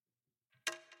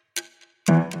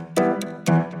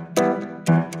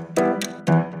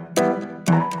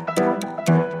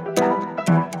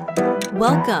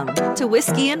Welcome to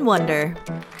Whiskey and Wonder.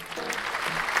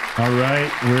 All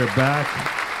right, we're back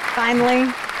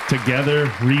Finally,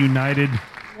 together, reunited.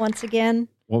 once again.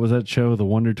 What was that show, The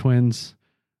Wonder Twins,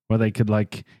 where they could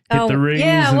like hit the rings?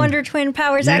 Yeah, and- Wonder Twin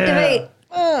powers Yeah. activate.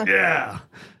 Yeah.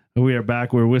 We are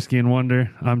back. We're Whiskey and Wonder.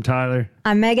 I'm Tyler.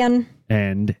 I'm Megan.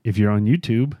 And if you're on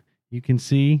YouTube, you can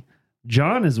see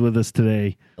John is with us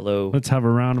today. Hello. Let's have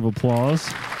a round of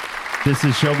applause. This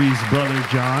is Shelby's brother,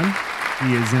 John.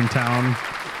 He is in town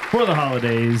for the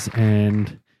holidays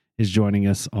and is joining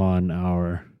us on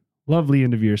our lovely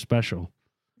end of year special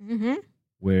Mm-hmm.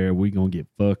 where we going to get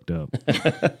fucked up.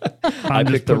 I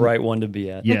picked the right one to be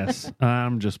at. Yes,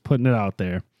 I'm just putting it out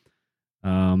there.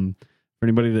 For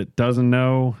anybody that doesn't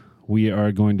know, we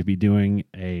are going to be doing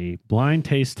a blind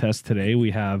taste test today.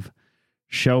 We have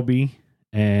Shelby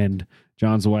and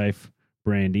John's wife,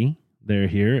 Brandy. They're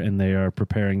here, and they are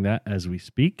preparing that as we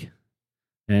speak.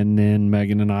 And then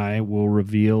Megan and I will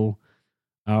reveal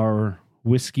our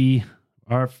whiskey,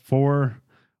 our 4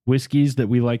 whiskeys that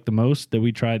we like the most that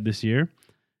we tried this year.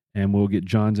 And we'll get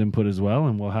John's input as well.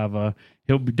 And we'll have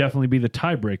he'll definitely be the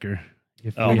tiebreaker.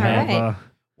 If we have, right.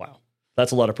 Wow.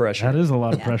 That's a lot of pressure. that is a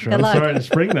lot of pressure. Good I'm luck. sorry to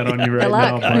spring that on you right Good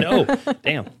now. luck. I But, know.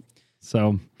 Damn.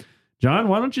 so, John,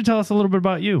 why don't you tell us a little bit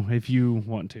about you if you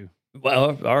want to?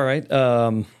 Well, all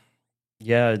right.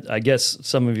 Yeah, I guess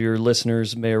some of your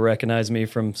listeners may recognize me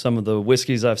from some of the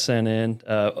whiskeys I've sent in.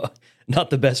 Not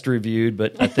the best reviewed,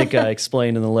 but I think I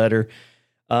explained in the letter.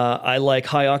 I like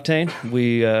high octane.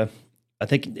 I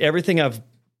think everything I've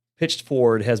pitched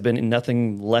forward has been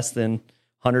nothing less than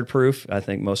 100 proof. I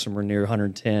think most of them are near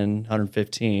 110,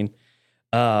 115.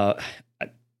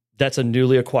 That's a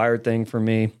newly acquired thing for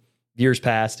me. Years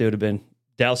past, it would have been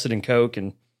douse it in Coke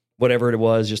and whatever it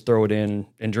was, just throw it in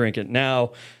and drink it.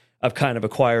 Now, I've kind of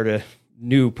acquired a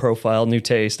new profile, new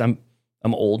taste. I'm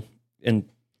old and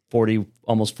 40,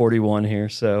 almost 41 here.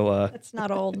 So, That's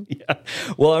not old. yeah.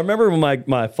 Well, I remember when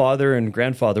my father and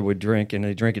grandfather would drink and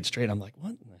they drink it straight. I'm like,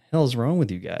 what the hell is wrong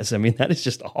with you guys? I mean, that is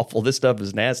just awful. This stuff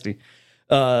is nasty.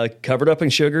 Covered up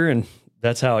in sugar. And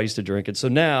that's how I used to drink it. So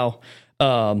now,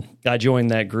 I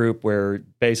joined that group where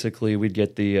basically we'd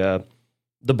get the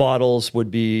bottles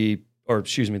would be, or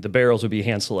excuse me, the barrels would be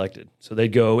hand selected. So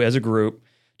they'd go as a group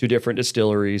to different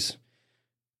distilleries.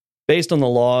 Based on the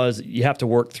laws, you have to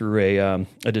work through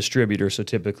a distributor. So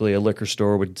typically a liquor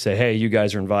store would say, hey, you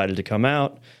guys are invited to come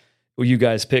out. Well, you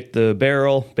guys pick the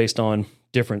barrel based on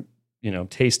different,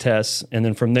 taste tests. And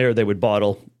then from there, they would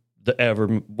bottle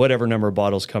whatever number of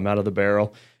bottles come out of the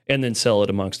barrel and then sell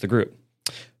it amongst the group.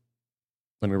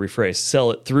 Let me rephrase, sell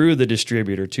it through the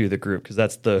distributor to the group. Cause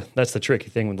that's the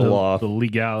tricky thing with the law. The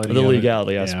legality. The of it.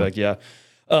 legality aspect. Yeah.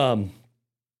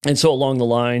 And so along the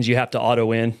lines, you have to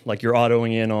auto in, like you're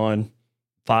autoing in on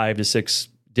 5 to 6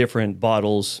 different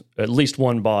bottles, at least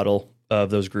one bottle of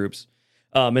those groups.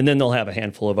 And then they'll have a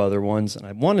handful of other ones. And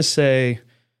I want to say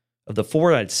of the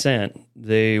 4 I'd sent,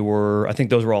 I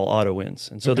think those were all auto ins.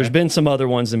 And so there's been some other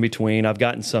ones in between. I've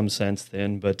gotten some since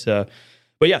then, but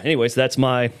yeah, anyways, that's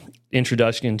my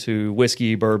introduction to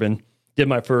whiskey, bourbon. Did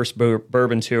my first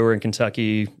bourbon tour in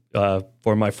Kentucky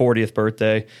for my 40th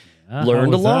birthday.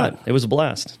 Learned a lot. It was a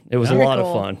blast. It was a lot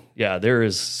of fun. Yeah, there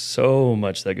is so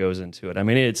much that goes into it. I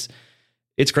mean, it's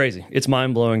crazy. It's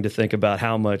mind blowing to think about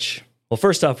how much. Well,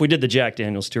 first off, we did the Jack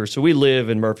Daniel's tour. So we live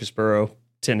in Murfreesboro,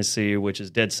 Tennessee, which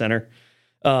is dead center,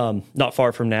 not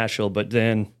far from Nashville. But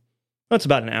then that's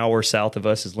about an hour south of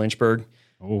us is Lynchburg.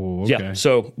 Oh, okay. Yeah,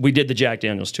 so we did the Jack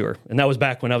Daniel's tour, and that was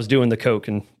back when I was doing the Coke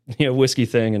and whiskey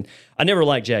thing. And I never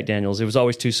liked Jack Daniel's; it was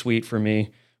always too sweet for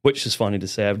me. Which is funny to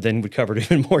say. Then we covered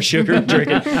even more sugar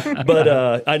drinking.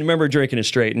 But I remember drinking it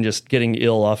straight and just getting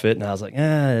ill off it. And I was like,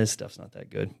 this stuff's not that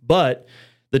good. But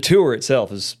the tour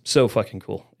itself is so fucking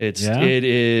cool. It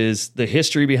is the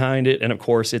history behind it. And of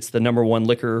course, it's the number one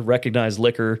recognized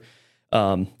liquor.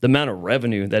 The amount of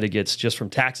revenue that it gets just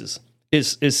from taxes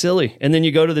is silly. And then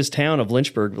you go to this town of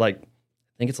Lynchburg, I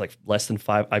think it's like less than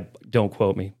 5, don't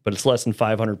quote me, but it's less than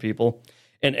 500 people.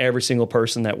 And every single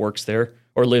person that works there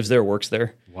or lives there works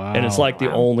there. Wow. And it's like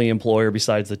the only employer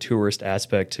besides the tourist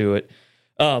aspect to it.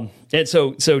 And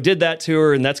so did that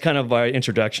tour, and that's kind of my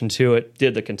introduction to it.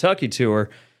 Did the Kentucky tour.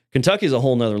 Kentucky's a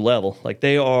whole nother level. Like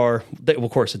of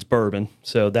course it's bourbon,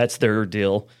 so that's their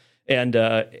deal. And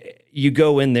you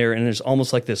go in there and there's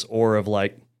almost like this aura of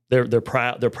like, they're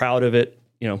proud of it,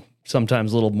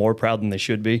 sometimes a little more proud than they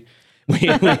should be. We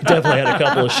definitely had a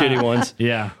couple of shitty ones.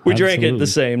 Yeah. We drank it the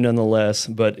same nonetheless.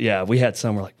 But yeah, we had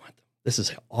some, we're like, what? This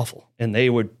is awful. And they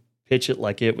would pitch it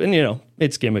like it, and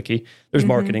it's gimmicky. There's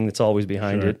marketing that's always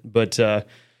behind it. But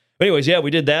anyways, yeah,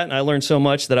 we did that. And I learned so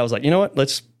much that I was like, you know what?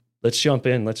 Let's jump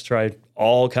in. Let's try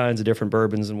all kinds of different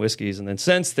bourbons and whiskeys. And then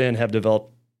since then have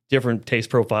developed different taste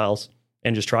profiles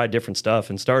and just tried different stuff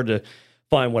and started to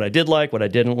find what I did like, what I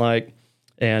didn't like.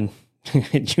 And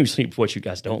usually what you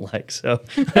guys don't like. So,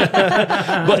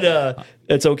 but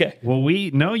it's okay. Well,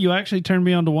 you actually turned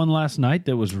me on to one last night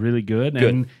that was really good.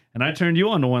 Good. And I turned you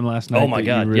on to one last night. Oh my that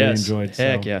God. you really Yes. enjoyed.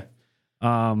 Heck So,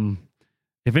 yeah.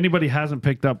 if anybody hasn't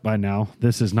picked up by now,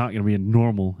 this is not going to be a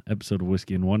normal episode of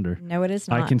Whiskey and Wonder. No, it is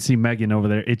not. I can see Megan over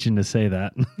there itching to say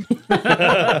that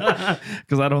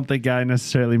because I don't think I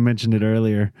necessarily mentioned it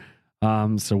earlier.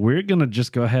 So we're going to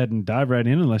just go ahead and dive right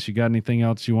in unless you got anything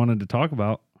else you wanted to talk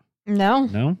about. No,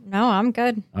 No? I'm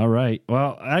good. All right.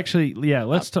 Well, actually, yeah,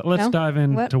 let's no? dive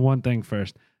into What? one thing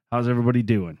first. How's everybody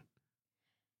doing?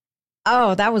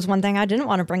 Oh, that was one thing I didn't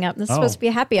want to bring up. This is supposed to be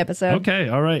a happy episode. Okay.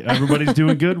 All right. Everybody's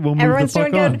doing good. We'll move Everyone's the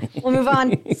fuck doing on. good. We'll move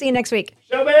on. See you next week.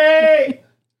 Shelby!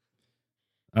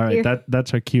 All right. Here.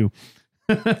 That's our cue.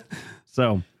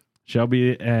 So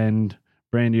Shelby and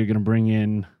Brandy are going to bring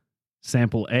in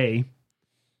sample A,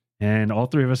 and all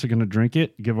three of us are going to drink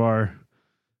it, give our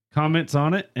comments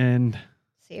on it, and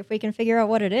See if we can figure out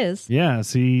what it is. yeah,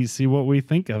 see what we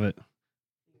think of it.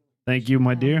 Thank you,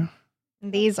 my dear.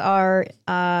 These are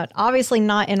obviously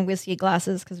not in whiskey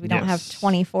glasses because we don't have Yes.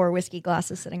 24 whiskey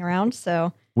glasses sitting around.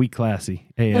 So We classy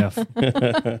AF.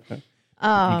 You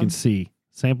can see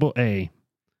sample A.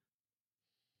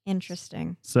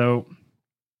 interesting. So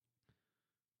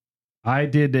I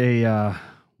did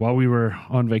while we were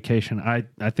on vacation,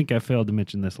 I think I failed to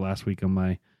mention this last week on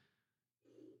my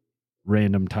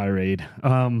random tirade.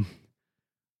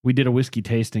 We did a whiskey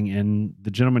tasting, and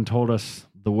the gentleman told us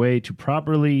the way to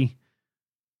properly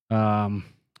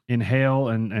inhale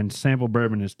and sample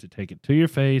bourbon is to take it to your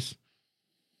face,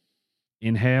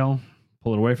 inhale,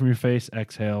 pull it away from your face,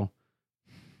 exhale.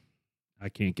 I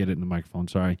can't get it in the microphone,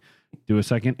 sorry. Do a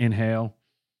second inhale.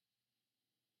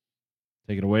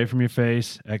 Take it away from your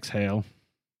face, exhale.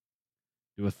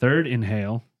 Do a third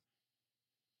inhale.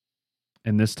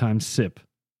 And this time sip.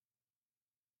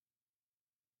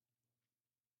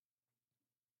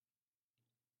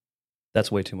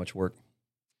 That's way too much work.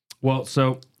 Well,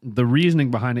 so the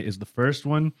reasoning behind it is the first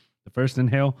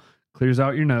inhale clears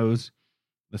out your nose.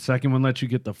 The second one lets you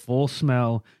get the full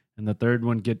smell. And the third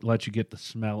one lets you get the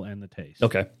smell and the taste.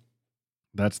 Okay.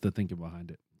 That's the thinking behind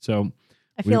it. So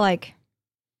I feel like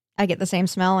I get the same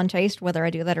smell and taste whether I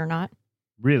do that or not.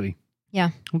 really?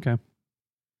 Yeah. Okay.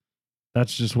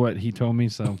 That's just what he told me.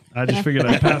 So I just figured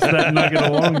I'd pass that nugget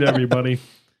along to everybody.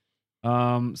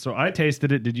 So I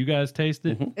tasted it. Did you guys taste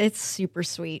it? Mhm. It's super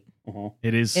sweet.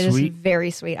 It is It is sweet. very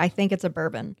sweet. I think it's a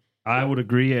bourbon. I would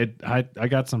agree. I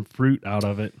got some fruit out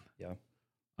of it. Yeah.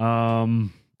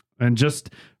 And just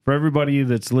for everybody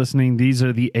that's listening, these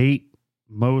are the 8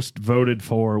 most voted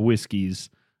for whiskeys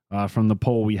from the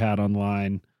poll we had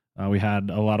online. We had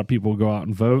a lot of people go out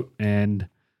and vote, and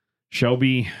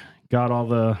Shelby got all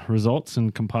the results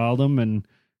and compiled them and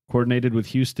coordinated with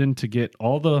Houston to get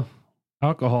all the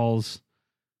alcohols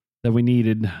that we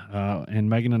needed. And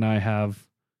Megan and I have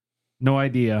no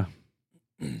idea.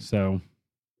 So,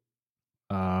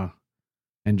 and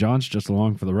John's just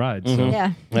along for the ride. So, Mhm.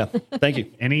 Yeah. Yeah. Thank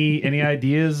you. any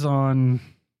ideas on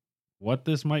what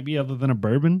this might be other than a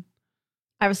bourbon?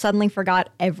 I suddenly forgot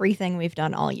everything we've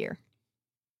done all year.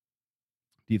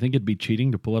 Do you think it'd be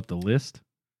cheating to pull up the list?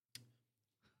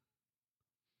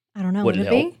 I don't know. Would Would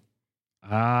it it help? be?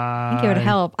 I think it would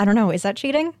help. I don't know. Is that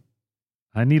cheating?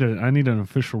 I need an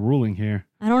official ruling here.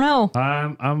 I don't know.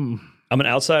 I'm I'm an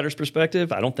outsider's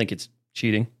perspective. I don't think it's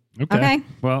cheating. okay. Okay.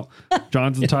 Well,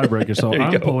 John's the tiebreaker, so There you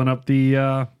I'm go. pulling up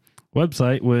the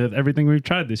website with everything we've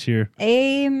tried this year.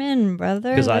 Amen,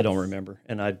 brother. Because I don't Let's- remember.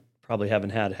 And I probably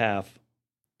haven't had half.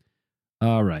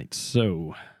 All right,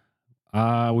 so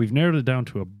we've narrowed it down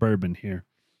to a bourbon here.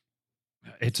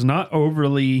 It's not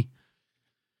overly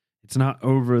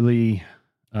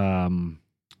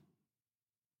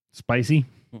spicy,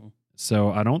 Mm-mm.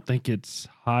 so I don't think it's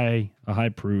a high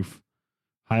proof,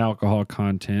 high alcohol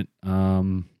content.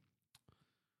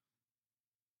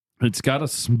 It's got a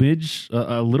smidge,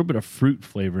 a little bit of fruit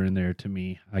flavor in there to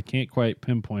me. I can't quite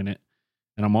pinpoint it,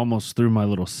 and I'm almost through my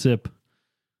little sip.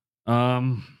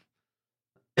 Oh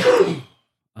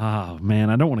man,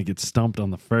 I don't want to get stumped on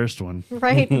the first one.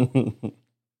 Right.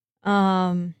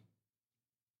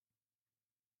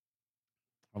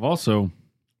 I've also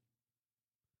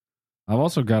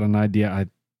got an idea. I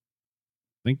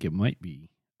think it might be.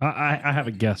 I have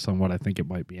a guess on what I think it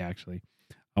might be. Actually,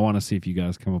 I want to see if you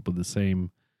guys come up with the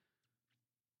same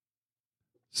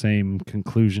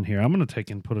conclusion here. I'm going to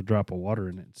take and put a drop of water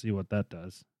in it and see what that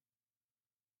does.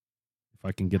 If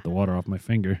I can get the water off my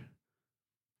finger.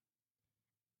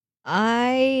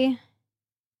 I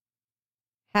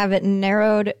have it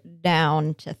narrowed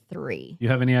down to 3. You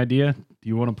have any idea? Do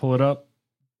you want to pull it up?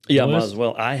 Yeah, The might list? as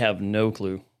well. I have no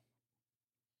clue.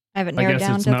 I have it I narrowed guess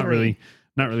down it's to not 3.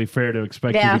 really fair to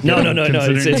expect Yeah. you to No, get no, it, no, no.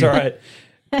 It's considering- all right.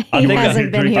 I He think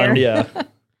hasn't been here. Yeah,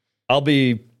 I'll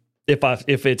be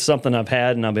if it's something I've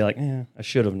had, and I'll be like, I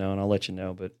should have known. I'll let you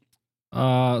know. But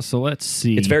So let's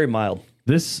see. it's very mild.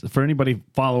 This, for anybody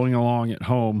following along at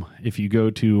home, if you go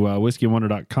to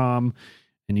whiskeyandwonder.com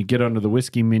and you get under the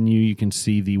whiskey menu, you can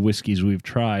see the whiskeys we've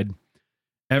tried.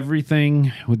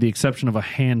 Everything, with the exception of a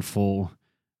handful,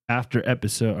 after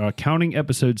counting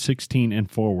episode 16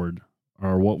 and forward,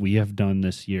 are what we have done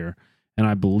this year. And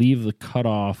I believe the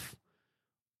cutoff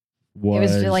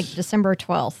was... It was like December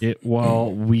 12th.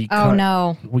 we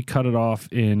no. we cut it off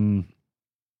in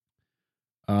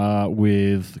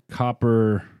with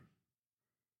copper,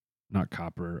 not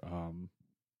copper,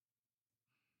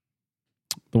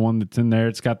 the one that's in there.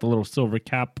 It's got the little silver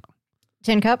cap.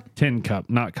 Tin cup? Tin cup,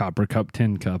 not copper cup,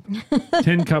 tin cup.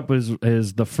 Tin cup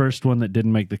is the first one that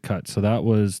didn't make the cut. So that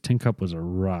was, tin cup was a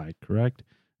rye, correct?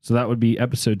 So that would be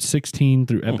episode 16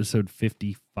 through episode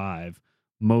 55.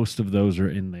 Most of those are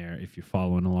in there if you're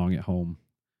following along at home.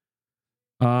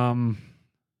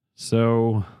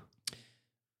 So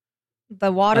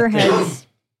The water has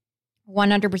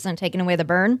 100% taken away the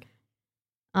burn.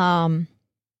 For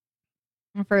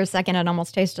a second, it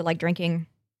almost tasted like drinking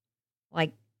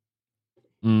like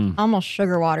almost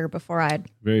sugar water before I'd.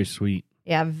 very sweet.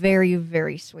 Yeah, very,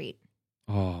 very sweet.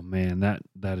 Oh man, that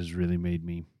has really made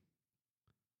me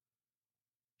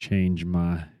change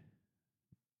my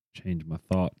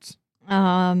thoughts.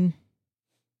 I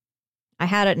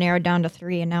had it narrowed down to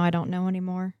 3, and now I don't know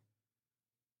anymore.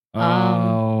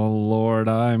 Oh Lord,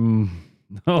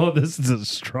 this is a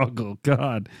struggle.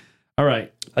 God. All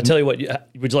right. I tell you what.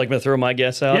 Would you like me to throw my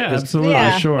guess out? Yeah, 'Cause absolutely.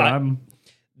 Yeah. Sure.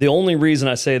 The only reason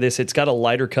I say this, it's got a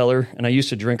lighter color, and I used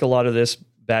to drink a lot of this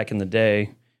back in the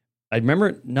day. I remember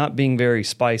it not being very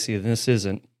spicy, and this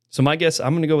isn't. So my guess,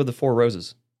 I'm going to go with the Four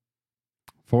Roses.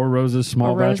 Four Roses Small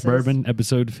Four Batch Roses. Bourbon,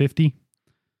 episode 50.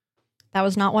 That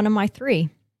was not one of my 3,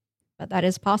 but that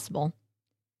is possible.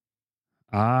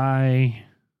 Yes.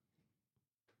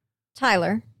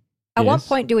 Tyler, at what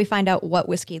point do we find out what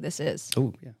whiskey this is?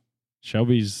 Oh, yeah.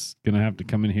 Shelby's going to have to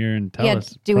come in here and tell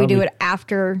us. Do we do Probably- it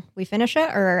after we finish it,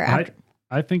 or after?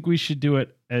 I think we should do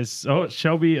it as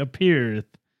Shelby appears.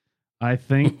 I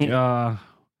think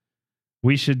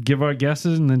we should give our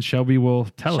guesses, and then Shelby will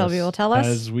tell us. Shelby will tell us?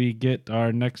 as we get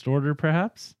our next order,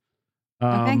 perhaps.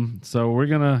 Okay. So we're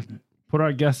gonna put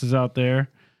our guesses out there,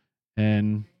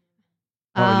 and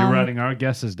you're writing our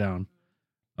guesses down.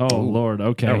 Oh Ooh. Lord,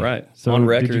 okay, All right. So On did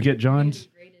record. you get John's?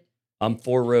 I'm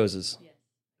Four Roses.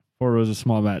 Four Roses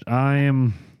Small Batch.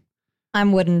 I'm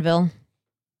Woodenville.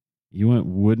 You went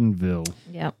Woodenville.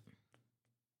 Yep.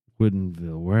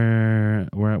 Woodenville. Where?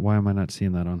 Why am I not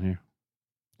seeing that on here?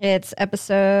 It's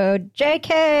episode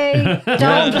JK. Don't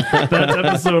That's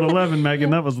episode 11,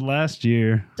 Megan. That was last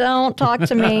year. don't talk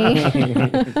to me.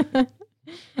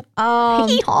 Oh,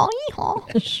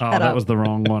 Shut that up. was the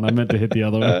wrong one. I meant to hit the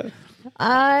other one.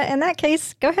 In that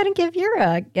case, go ahead and give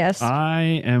your guess.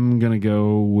 I am going to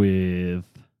go with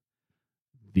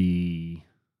the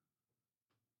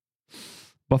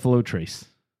Buffalo Trace.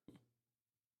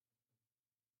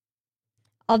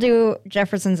 I'll do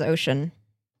Jefferson's Ocean.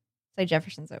 Say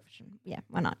Jefferson's Ocean. Yeah,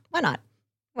 why not? Why not?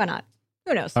 Why not?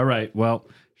 Who knows? All right. Well,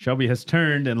 Shelby has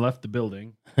turned and left the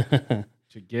building to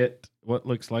get what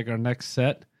looks like our next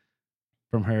set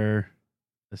from her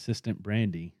assistant,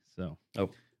 Brandy. So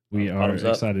we are bottoms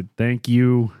up. excited. Thank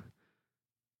you,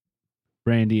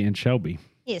 Brandy and Shelby.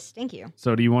 Yes, thank you.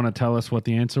 So do you want to tell us what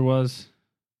the answer was?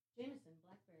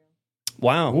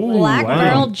 Wow. Ooh, Black wow.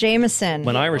 Barrel Jameson.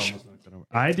 When Irish.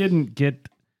 I didn't get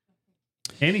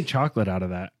any chocolate out of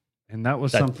that. And that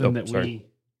was something that we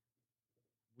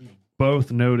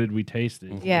both noted we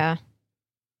tasted. Yeah.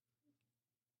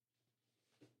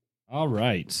 All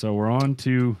right. So we're on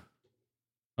to...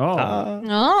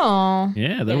 Oh.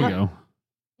 Yeah, there we go.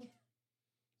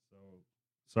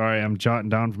 Sorry, I'm jotting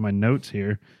down from my notes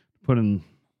here.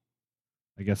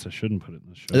 I guess I shouldn't put it in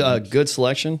the show. notes. Good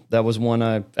selection. That was one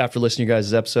after listening to you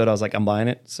guys' episode, I was like, I'm buying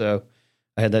it. So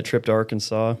I had that trip to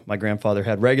Arkansas. My grandfather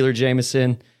had regular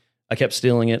Jameson. I kept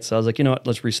stealing it. So I was like, you know what?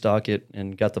 Let's restock it,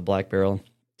 and got the Black Barrel.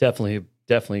 Definitely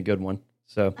a good one.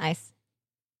 So Nice.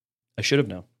 I should have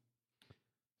known.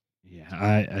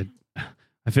 Yeah,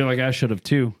 I feel like I should have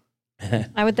too.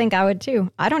 I would think I would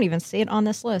too. I don't even see it on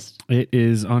this list. It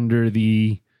is under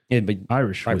the It'd be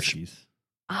Irish Irish. whiskeys.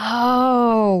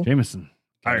 Oh. Jameson.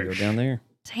 gotta go Irish. down there.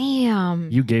 Damn.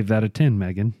 You gave that a 10,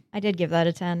 Megan. I did give that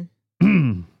a 10.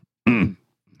 No,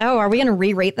 Oh, are we going to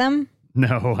re-rate them? no,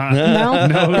 No?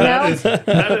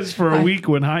 that is for a week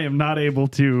when I am not able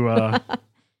to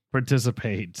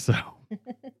participate. So,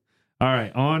 all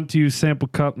right, on to sample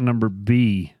cup number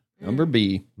B. Number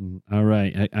B. All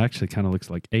right, it actually kind of looks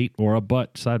like 8 or a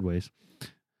butt sideways.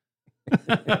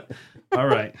 All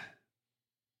right.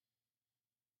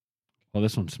 Well,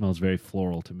 this one smells very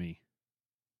floral to me.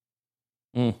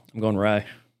 I'm going rye.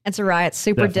 It's a rye. It's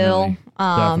super dill.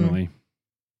 Definitely.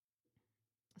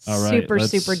 All right, Super,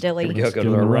 let's- super dilly. Here we Let's go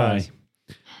give to it our a rye.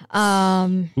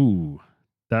 rye. Ooh,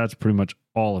 that's pretty much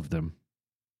all of them.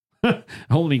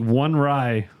 Only one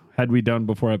rye had we done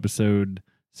before episode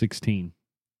 16.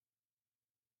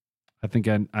 I think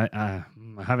I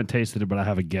haven't tasted it, but I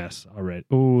have a guess already.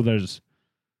 Oh, there's.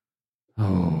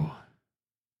 Oh,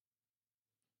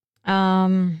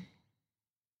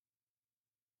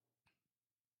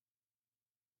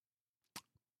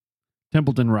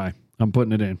 Templeton rye. I'm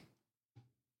putting it in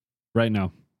right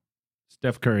now.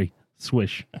 Steph Curry,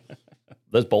 swish.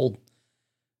 That's bold.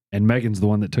 And Megan's the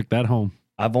one that took that home.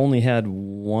 I've only had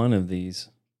one of these,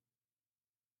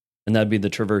 and that'd be the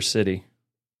Traverse City.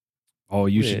 Oh,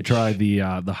 you should Which- try the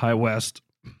High West.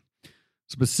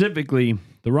 Specifically,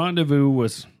 the Rendezvous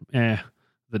was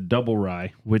the double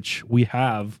rye, which we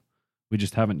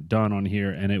just haven't done on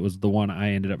here, and it was the one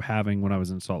I ended up having when I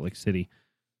was in Salt Lake City.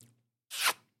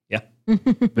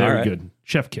 Very All right. good.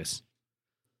 Chef kiss.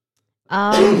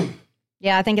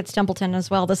 Yeah, I think it's Templeton as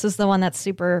well. This is the one that's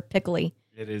super pickly.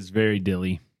 It is very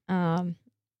dilly.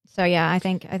 So yeah, I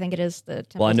think it is the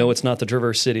Templeton. Well, I know it's not the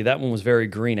Traverse City. That one was very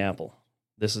green apple.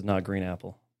 This is not green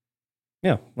apple.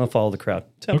 Yeah, I'll follow the crowd.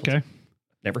 Templeton. Okay.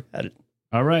 Never had it.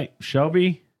 All right,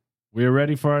 Shelby, we're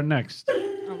ready for our next.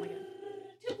 Oh my god.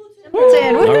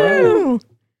 Templeton. All Woohoo!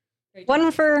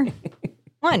 One for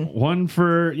one. One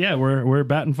for we're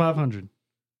batting 500.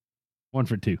 One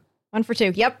for two. 1 for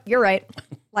 2. Yep, you're right.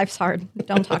 Life's hard.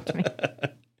 Don't talk to me.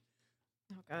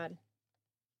 Oh god.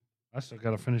 I still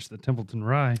got to finish the Templeton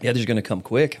rye. Yeah, they're going to come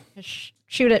quick.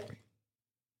 Shoot it.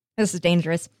 This is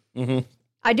dangerous. Mm-hmm.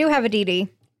 I do have a DD.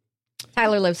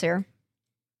 Tyler lives here.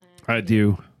 I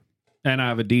do, and I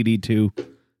have a DD too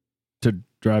to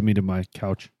drive me to my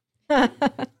couch.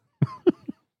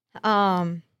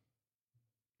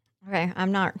 Okay,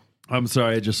 I'm not. I'm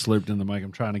sorry, I just slurped in the mic.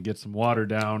 I'm trying to get some water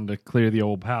down to clear the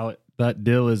old palate. That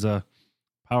dill is a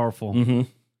powerful. Mm-hmm.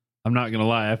 I'm not gonna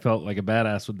lie, I felt like a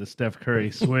badass with the Steph Curry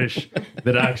swish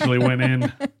that actually went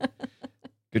in.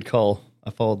 Good call. I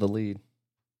followed the lead.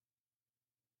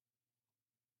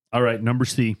 All right, number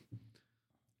C.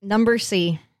 Number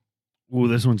C. Ooh,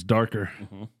 this one's darker.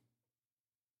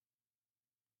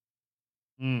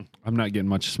 Mm-hmm. I'm not getting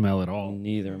much smell at all.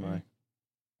 Neither am I.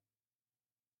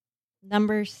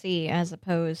 Number C as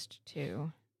opposed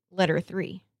to letter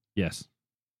 3. Yes.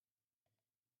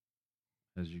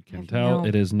 As you can Have tell, no-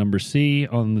 it is number C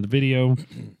on the video.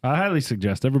 I highly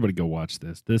suggest everybody go watch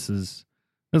this. There's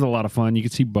a lot of fun. You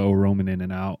can see Bo roaming in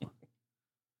and out.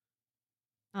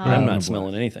 I'm Oh, not boy.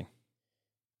 smelling anything.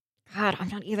 God, I'm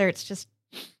not either. It's just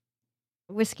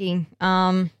whiskey.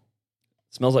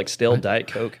 Smells like stale Diet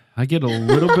Coke. I get a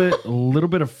little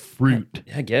bit of fruit.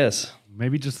 Yeah, I guess.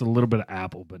 Maybe just a little bit of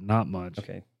apple, but not much.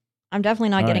 Okay. I'm definitely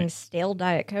not All getting right. stale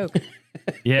Diet Coke.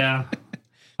 Yeah.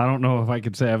 I don't know if I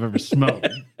could say I've ever smelled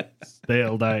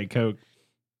stale Diet Coke.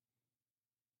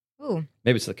 Ooh,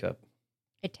 Maybe it's the cup.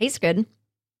 it tastes good.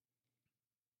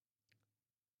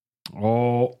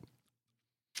 Oh,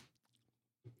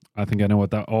 I think I know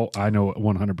what that. Oh, I know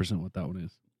 100% what that one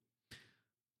is.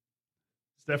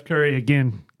 Steph Curry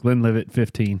again. Glenlivet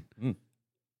 15. Mm.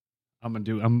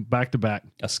 I'm back to back.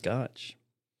 A Scotch.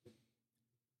 I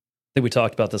think we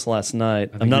talked about this last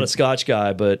night. think I'm not we- a Scotch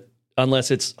guy, but unless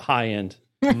it's high end,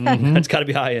 Mhm. it's got to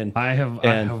be high end. I have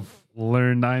And-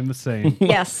 learned I'm the same.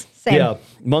 Yes, same. Yeah,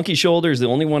 Monkey Shoulder is the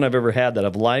only one I've ever had that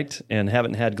I've liked, and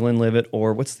haven't had Glenlivet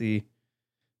or what's the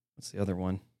other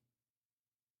one?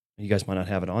 You guys might not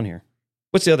have it on here.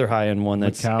 What's the other high end one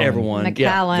that's Macallan. everyone? Yeah,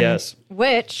 Macallan. yes.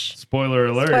 Which, Spoiler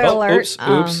alert. spoiler Oh, alert,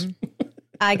 oops.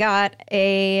 I got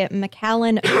a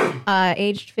Macallan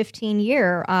aged 15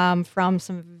 year from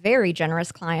some very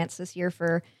generous clients this year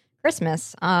for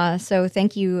Christmas. So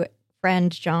thank you,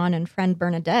 friend John and friend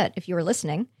Bernadette, if you were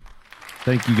listening.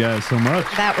 Thank you guys so much.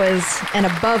 That was an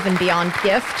above and beyond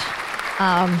gift.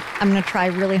 I'm going to try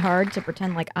really hard to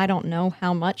pretend like I don't know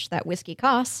how much that whiskey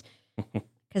costs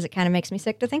because it kind of makes me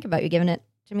sick to think about you giving it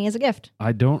to me as a gift.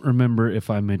 I don't remember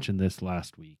if I mentioned this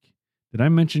last week. Did I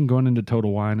mention going into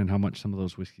Total Wine and how much some of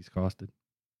those whiskeys costed?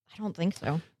 I don't think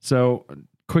so. So,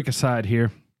 quick aside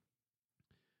here.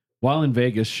 While in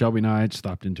Vegas, Shelby and I had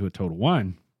stopped into a Total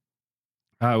Wine.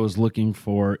 I was looking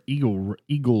for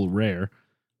Eagle Rare,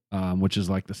 which is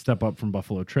like the step up from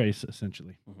Buffalo Trace,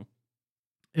 essentially. Mhm.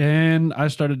 And I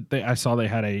saw they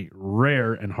had a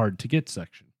rare and hard to get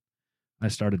section. I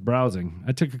started browsing.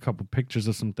 I took a couple pictures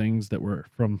of some things that were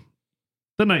from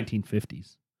the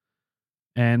 1950s,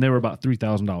 and they were about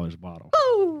 $3,000 a bottle.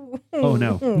 Oh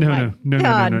no,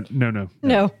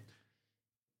 no.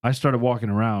 I started walking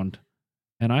around,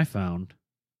 and I found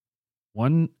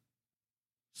one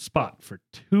spot for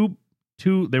two.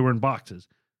 They were in boxes.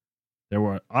 There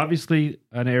were obviously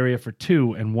an area for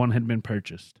two, and one had been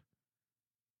purchased.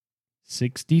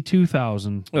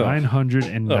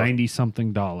 $62,990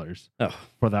 something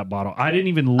for that bottle. I didn't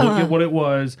even look at what it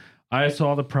was. I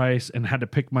saw the price and had to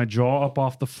pick my jaw up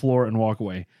off the floor and walk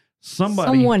away.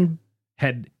 Someone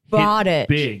had bought hit it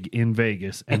big in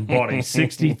Vegas and bought a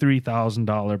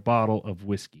 $63,000 bottle of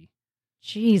whiskey.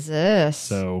 Jesus.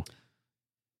 So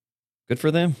Good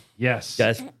for them. yes,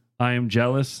 Guys, I am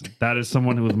jealous. That is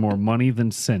someone with more money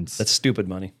than sense. that's stupid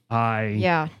money.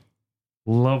 Yeah.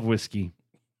 love whiskey.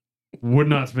 Would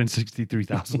not spend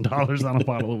 $63,000 on a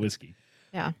bottle of whiskey.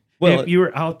 Yeah. Well, if you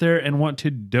are out there and want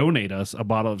to donate us a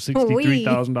bottle of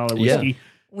 $63,000 whiskey,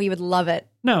 We would love it.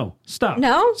 no, stop.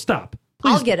 No? Stop.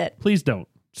 I'll Please, get it. please don't.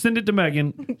 Send it to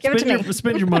Megan. Give it to me.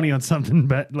 Spend your money on something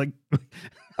like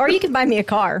Or you can buy me a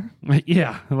car.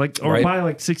 yeah, or Right. buy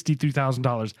like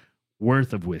 $63,000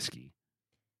 worth of whiskey.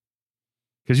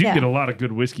 Because you can Yeah. get a lot of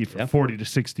good whiskey for $40 to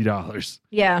 $60.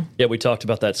 Yeah. yeah, we talked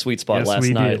about that sweet spot Yes, last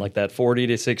we night, did. like that 40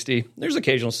 to 60. There's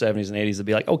occasional 70s and 80s that'd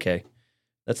be like, okay,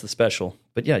 that's the special.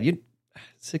 But yeah,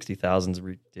 60,000 is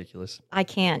ridiculous. I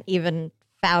can't even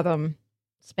fathom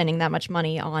spending that much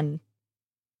money on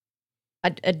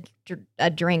a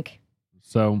drink.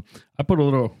 So I put a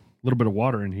little bit of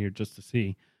water in here just to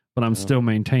see, but I'm still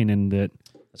maintaining that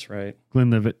That's right.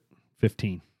 Glenlivet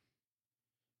 15.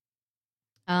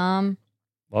 I'll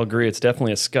agree. It's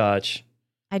definitely a Scotch.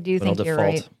 I do But I'll think you're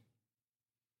default. right.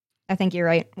 I think you're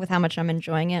right with how much I'm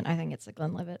enjoying it. I think it's a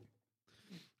Glenlivet.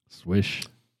 Swish.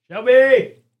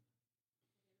 Shelby!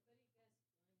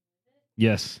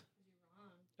 Yes.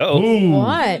 Oh, Ooh.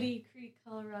 What? Woody Creek,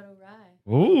 Colorado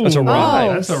Rye. Ooh. That's a rye.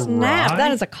 Oh, That's a snap. rye?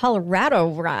 That is a Colorado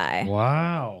rye.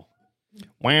 Wow.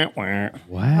 wah, wah.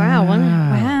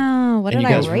 Wow. What And did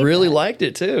you guys I rate really that? liked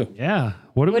it too. Yeah.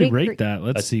 What did Woody we rate Creek- that?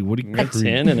 Let's see. Woody A Creek.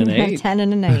 10 and an A 8. 10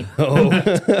 and an 8.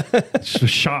 Oh.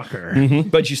 Shocker.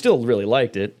 Mhm. But you still really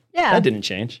liked it. Yeah. That didn't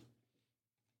change.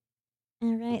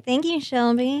 All right. Thank you,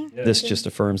 Shelby. This just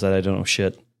affirms that I don't know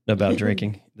shit about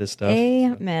drinking this stuff.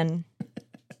 Amen.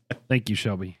 Thank you,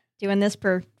 Shelby. Doing this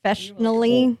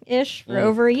professionally-ish for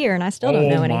over a year, and I still don't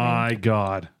know anything. Oh my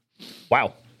God.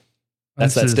 Wow.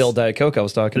 That's This that is stale Diet Coke I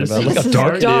was talking this about. Look is how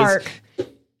dark it is. dark.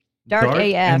 Dark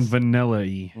AF. and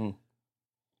vanilla-y. All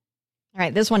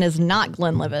right, this one is not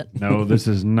Glenlivet. No, this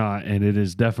is not, and it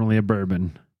is definitely a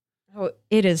bourbon. Oh,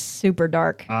 it is super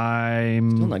dark. Still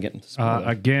I'm not getting to smell that.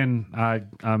 again.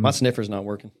 I'm. My sniffer's not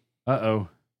working. Uh-oh.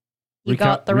 You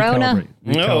got the Rona?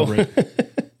 No.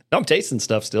 Recalibrate. I'm tasting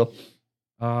stuff still.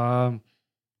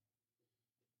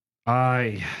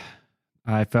 I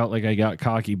felt like I got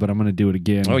cocky, but I'm going to do it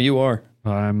again. Oh, you are.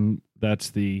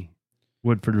 That's the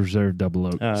Woodford Reserve Double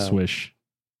Oak Oh. Swish.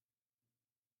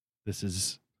 This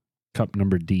is cup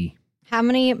number D. How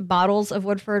many bottles of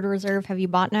Woodford Reserve have you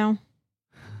bought now?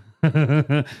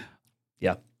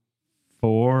 Yeah.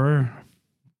 4.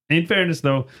 In fairness,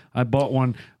 though, I bought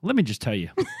one. Let me just tell you.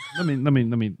 Let me.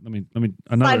 Another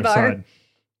Sidebar. aside.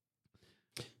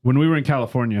 When we were in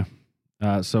California,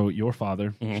 so your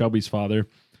father, Mhm. Shelby's father,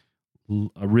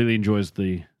 really enjoys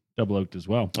the double oaked as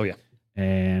well. Oh, yeah.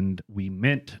 And we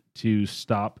meant to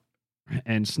stop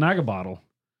and snag a bottle.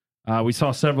 We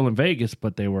saw several in Vegas,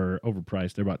 but they were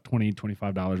overpriced. They're about $20,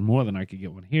 $25 more than I could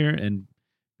get one here. And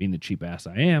being the cheap ass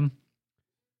I am,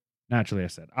 naturally I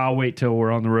said, I'll wait till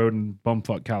we're on the road in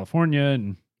bumfuck California.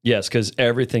 And Yes, because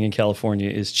everything in California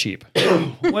is cheap.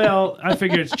 well, I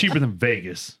figure it's cheaper than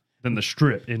Vegas, than the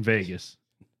strip in Vegas.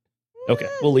 Okay,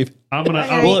 we'll leave. I'm gonna.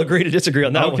 Okay. We'll agree to disagree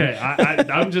on that one. Okay,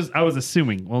 I was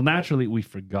assuming. Well, naturally we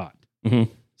forgot. Mhm.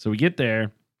 So we get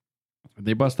there,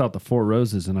 they bust out the Four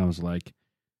Roses, and I was like,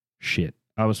 "Shit!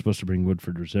 I was supposed to bring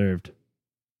Woodford Reserved."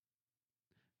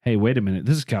 Hey, wait a minute!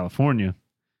 This is California.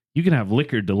 You can have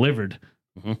liquor delivered.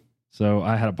 Mhm. So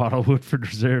I had a bottle of Woodford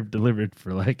Reserve delivered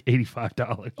for like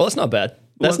 $85. Well, that's not bad.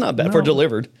 That's Well, not bad for no.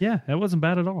 delivered. Yeah, that wasn't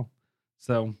bad at all.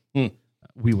 So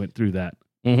we went through that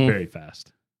Mhm. very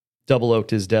fast. Double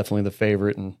oaked is definitely the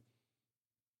favorite, and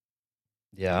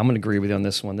yeah, I'm gonna agree with you on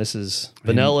this one. This is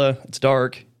vanilla. It's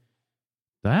dark.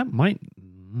 That might.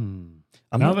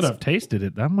 Now that I've tasted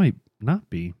it, that might not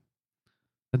be.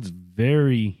 That's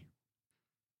very,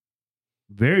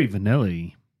 very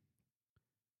vanilla-y.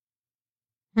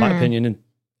 My Hmm. opinion, it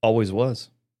always was.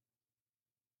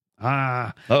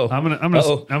 I'm Oh, gonna.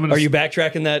 Are you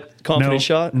backtracking that confident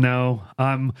shot? No,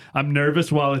 I'm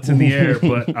nervous while it's in the air,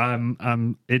 but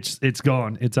it's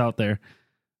gone. It's out there.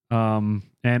 And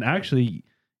actually,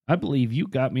 I believe you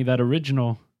got me that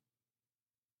original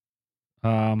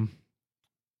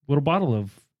little bottle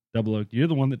of Double Oak. You're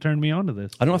the one that turned me on to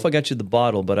this. I don't know if I got you the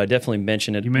bottle, but I definitely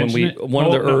mentioned it You when mentioned it? one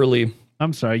of the Oh, no. early.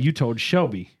 I'm sorry, you told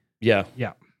Shelby. Yeah,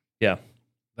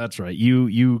 That's right.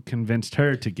 You convinced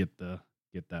her to get that.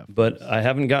 but I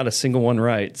haven't got a single one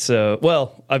right. So,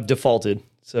 well, I've defaulted.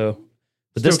 So,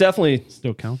 but this Still- definitely,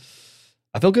 Still counts.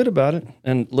 I feel good about it.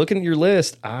 And looking at your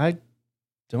list, I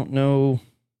don't know.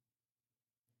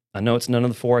 I know it's none of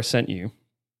the 4 I sent you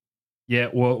Yeah,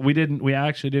 well, we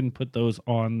actually didn't put those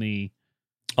on the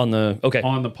on the. Okay,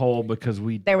 on the poll because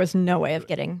we There was no way of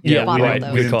getting Yeah, a bottle right. of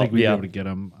we those. didn't call. think we'd Yeah. be able to get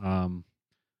them.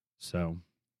 So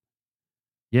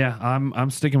yeah, I'm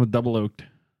sticking with Double Oaked.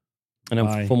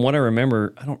 and from what I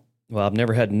remember, I've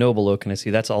never had Noble Oak, and I see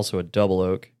that's also a double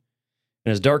oak.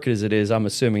 And as dark as it is, I'm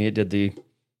assuming it did the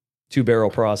 2-barrel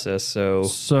process.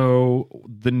 So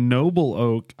the Noble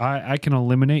Oak, I can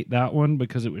eliminate that one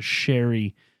because it was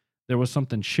sherry. There was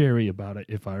something sherry about it,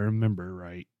 if I remember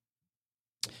right.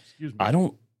 Excuse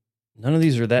me. None of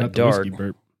these are that Not the dark. whiskey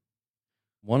burp.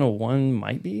 101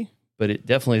 might be, but it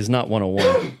definitely is not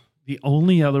 101. The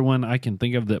only other one I can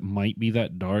think of that might be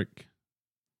that dark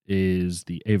is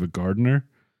the Ava Gardner,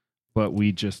 but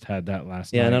we just had that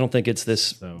last Yeah, night. and I don't think it's this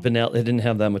So- vanilla. It didn't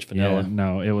have that much vanilla. Yeah,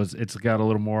 no, it's got a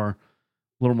little more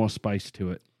spice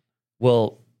to it.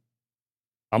 Well,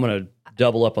 I'm going to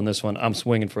double up on this one. I'm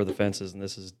swinging for the fences, and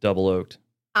this is double oaked.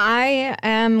 I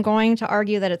am going to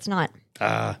argue that it's not.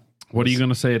 What are you going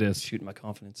to say it is? Shooting my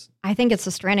confidence. I think it's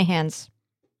the Stranahan's.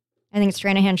 I think it's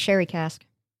Stranahan's sherry cask.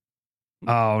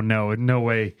 Oh no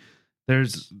way. I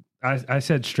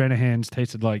said Stranahan's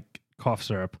tasted like cough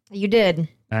syrup. You did,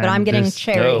 but and I'm getting this-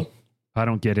 cherry. No. I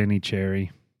don't get any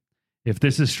cherry. If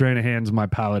this is Stranahan's, my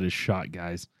palate is shot,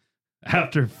 guys.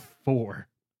 After 4.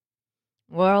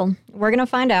 Well, we're gonna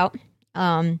find out.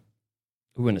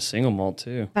 Ooh, and a single malt,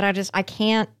 too. But I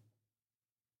can't.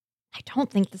 I don't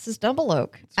think this is double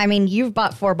oak. I mean, you've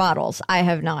bought 4 bottles. I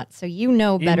have not, so you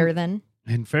know better than.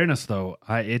 In fairness, though,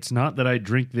 it's not that I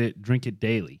drink it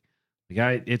daily.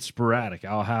 It's sporadic.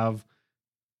 I'll have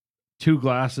 2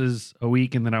 glasses a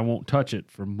week, and then I won't touch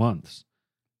it for months.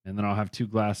 And then I'll have 2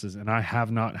 glasses, and I have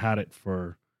not had it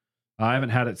I haven't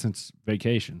had it since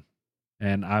vacation.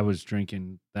 And I was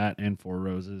drinking that and 4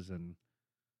 Roses and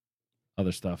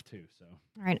other stuff too. So,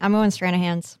 All right, I'm going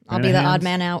Stranahan's. I'll be the Stranahan's. odd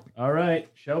man out. all right,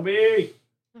 Shelby.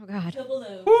 Oh God. Double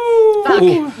O.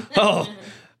 Ooh. Oh,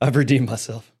 I've redeemed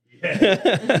myself.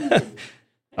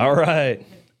 All right.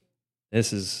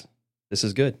 This is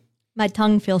good. My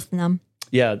tongue feels numb.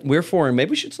 Yeah, we're foreign.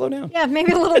 Maybe we should slow down. Yeah,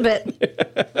 maybe a little bit.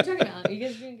 We're talking about. You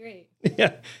guys are doing great.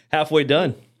 Yeah, halfway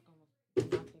done.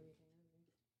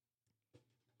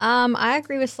 I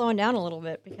agree with slowing down a little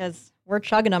bit because we're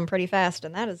chugging them pretty fast,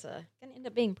 and that is going to end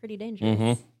up being pretty dangerous.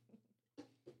 Mm-hmm.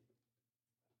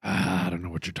 I don't know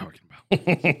what you're talking about.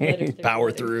 Letter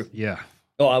Power 30. through. Yeah,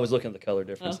 Oh, I was looking at the color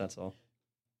difference. Oh. That's all.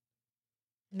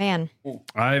 Man,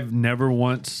 I've never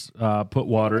once put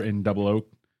water in Double Oak,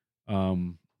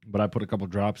 but I put a couple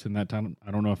drops in that time.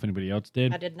 I don't know if anybody else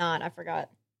did. I did not. I forgot.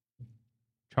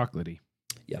 Chocolatey.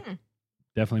 Yeah.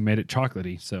 Definitely made it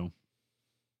chocolatey. So,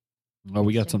 well,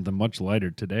 we got Interesting. something much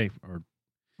lighter today, or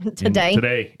Today.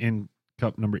 today in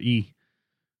cup number E.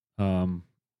 And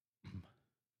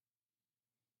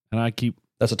I keep.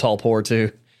 That's a tall pour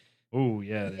too. Oh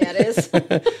yeah, Yeah, it is.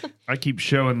 I keep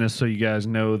showing this so you guys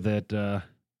know that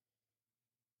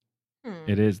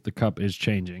it is the cup is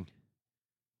changing.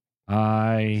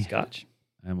 Scotch.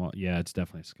 Yeah, it's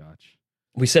definitely Scotch.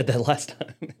 We said that last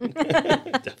time.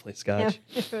 Definitely Scotch.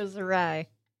 It was a rye.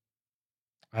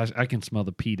 I can smell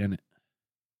the peat in it.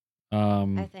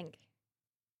 I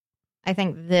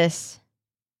think this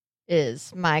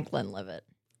is my Glenlivet.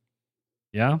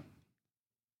 Yeah,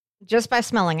 Just by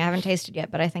smelling, I haven't tasted yet,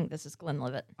 but I think this is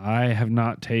Glenlivet. I have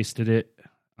not tasted it.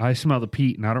 I smell the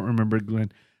peat, and I don't remember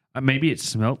Glen. Maybe it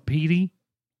smelled peaty,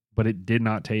 but it did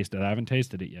not taste it. I haven't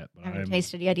tasted it yet. But I haven't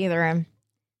tasted it yet either.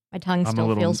 My tongue I'm still a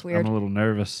little, feels weird. I'm a little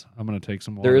nervous. I'm going to take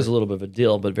some water. There is a little bit of a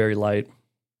dill, but very light.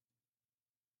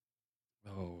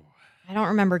 Oh, I don't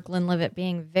remember Glenlivet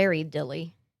being very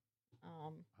dilly.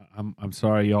 I'm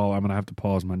sorry, y'all. I'm going to have to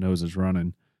pause. My nose is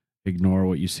running. Ignore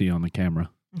what you see on the camera.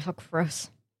 Oh, gross.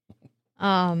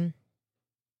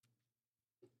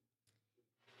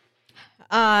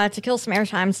 To kill some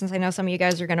airtime, since I know some of you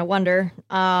guys are going to wonder,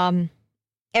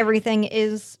 everything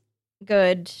is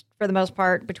good for the most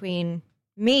part between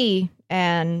me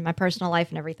and my personal life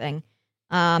and everything.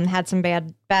 Had some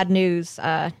bad news,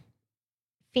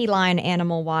 feline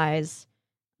animal wise,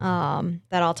 that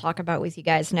I'll talk about with you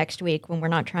guys next week when we're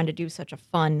not trying to do such a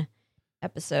fun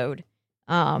episode.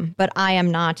 But I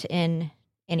am not in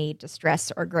any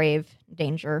distress or grave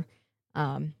danger.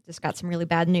 Just got some really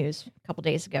bad news a couple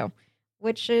days ago,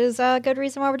 which is a good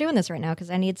reason why we're doing this right now, because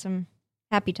I need some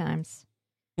happy times.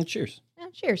 And cheers. Yeah,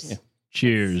 cheers. Yeah.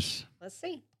 Cheers. Let's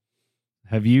see.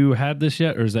 Have you had this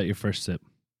yet, or is that your first sip?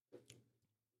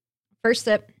 First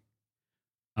sip.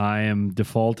 I am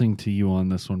defaulting to you on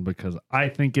this one because I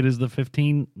think it is the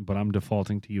 15, but I'm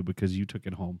defaulting to you because you took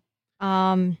it home.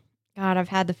 God, I've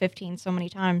had the 15 so many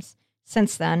times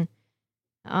since then.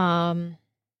 I'll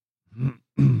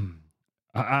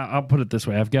put it this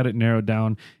way. I've got it narrowed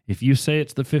down. If you say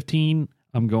it's the 15,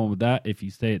 I'm going with that. If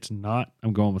you say it's not,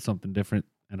 I'm going with something different,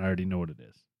 and I already know what it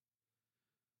is.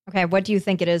 Okay, what do you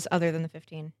think it is other than the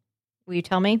 15? Will you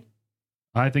tell me?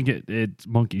 I think it's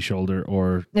monkey shoulder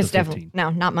or It's the 15. definitely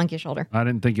no, not monkey shoulder. I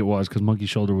didn't think it was because monkey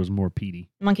shoulder was more peaty.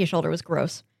 Monkey shoulder was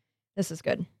gross. This is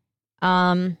good.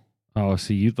 Oh,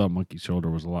 see, you thought monkey shoulder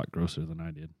was a lot grosser than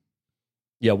I did.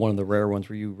 Yeah, one of the rare ones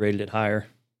where you rated it higher.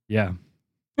 Yeah.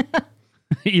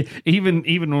 even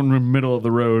when we're middle of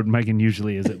the road, Megan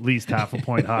usually is at least half a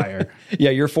point higher. Yeah,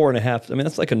 you're 4.5. I mean,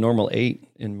 that's like a normal 8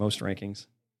 in most rankings.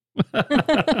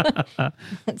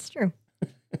 That's true.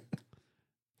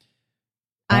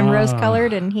 I'm rose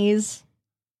colored and he's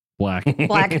Black.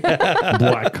 black.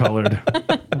 Black colored.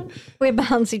 We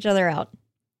balance each other out.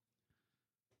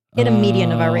 Hit a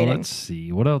median of our Let's ratings.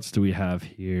 see. What else do we have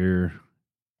here?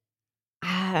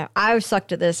 I've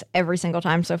sucked at this every single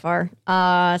time so far.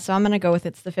 So I'm going to go with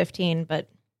it's the 15, but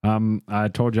I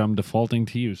told you I'm defaulting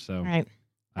to you, so all right.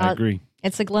 I agree.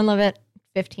 It's a Glenlivet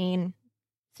 15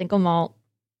 single malt.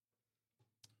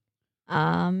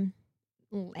 And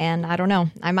I don't know.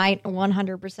 I might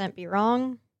 100% be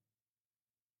wrong.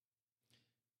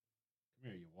 Come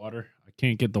here, you water. I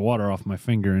can't get the water off my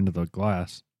finger into the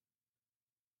glass.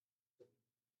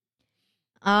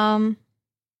 Well,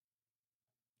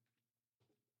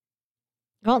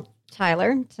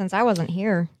 Tyler, since I wasn't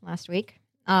here last week,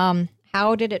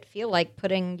 how did it feel like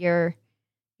putting your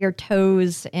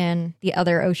toes in the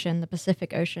other ocean, the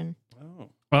Pacific Ocean?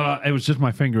 Oh. It was just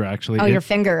my finger, actually. Oh, your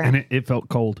finger. And it felt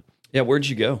cold. Yeah, where'd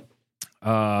you go?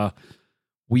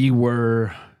 We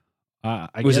were.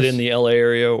 Was it in the LA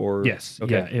area or? Yes.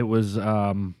 Okay. Yeah, it was.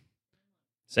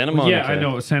 Santa Monica. Yeah, I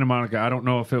know it was Santa Monica. I don't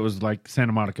know if it was like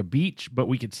Santa Monica Beach, but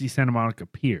we could see Santa Monica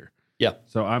Pier. Yeah.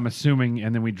 So I'm assuming,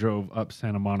 and then we drove up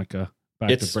Santa Monica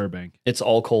back to Burbank. It's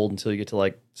all cold until you get to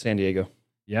like San Diego.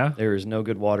 Yeah. There is no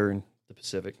good water in the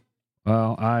Pacific.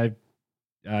 Well, I'm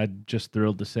just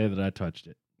thrilled to say that I touched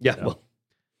it. Yeah. So, Well,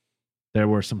 there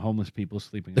were some homeless people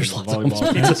sleeping there's on lots the of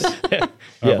volleyball nets. yes.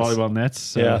 Volleyball nets.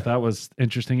 So Yeah. that was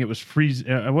interesting. It was freezing.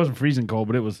 It wasn't freezing cold,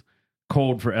 but it was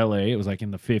cold for LA. It was like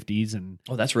in the 50s, and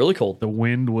Oh, that's really cold. the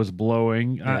wind was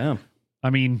blowing. Yeah. I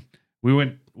mean, we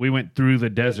went through the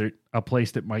desert, a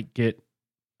place that might get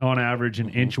on average an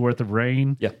inch worth of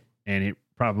rain. Yeah. And it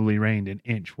probably rained an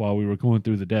inch while we were going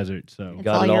through the desert. So It's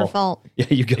got all it your all. fault. Yeah,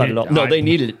 you got it all. No, they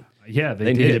needed it. yeah, They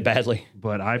they needed did it badly.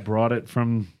 But I brought it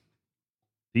from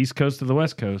the East Coast to the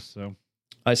West Coast. So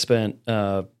I spent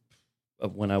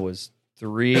when I was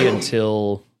 3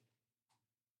 until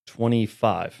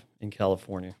 25 in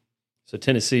California. So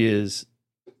Tennessee is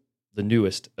the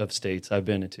newest of states I've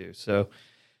been into. So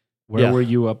where Yeah. were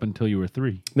you up until you were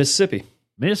 3? Mississippi.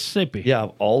 Mississippi. Yeah,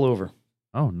 all over.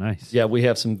 Oh, nice. Yeah, we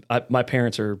have some. My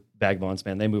parents are vagabonds,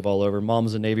 man. They move all over.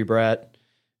 Mom's a Navy brat,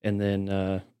 and then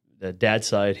the dad's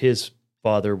side, his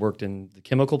father worked in the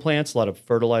chemical plants, a lot of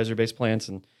fertilizer-based plants,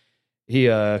 and he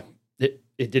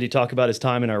did he talk about his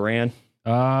time in Iran?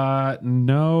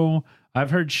 No.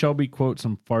 I've heard Shelby quote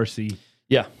some Farsi.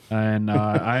 Yeah, And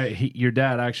your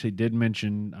dad actually did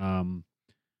mention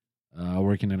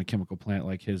working in a chemical plant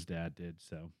like his dad did.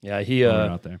 So yeah. we were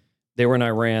out there. They were in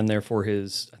Iran there for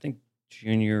his, I think,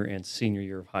 junior and senior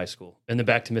year of high school, and then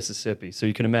back to Mississippi. So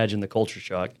you can imagine the culture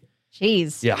shock.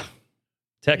 Jeez. Yeah,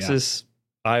 Texas,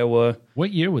 Iowa.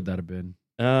 What year would that have been?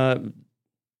 The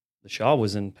Shah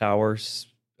was in power,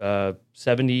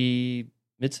 70,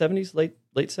 mid 70s, late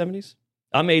 70s.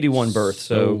 I'm 81 birth,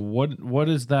 so what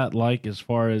is that like as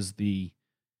far as the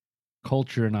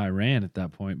culture in Iran at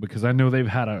that point? Because I know they've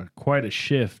had quite a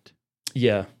shift.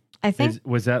 yeah, I think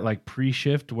Was that like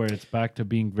pre-shift where it's back to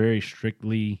being very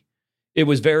strictly? it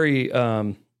was very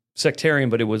sectarian,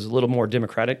 but it was a little more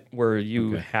democratic, where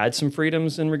you had some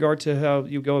freedoms in regard to how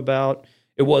you go about.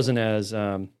 It wasn't as,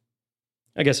 I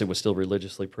guess it was still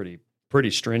religiously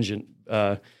pretty stringent.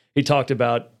 He talked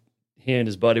about he and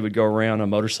his buddy would go around on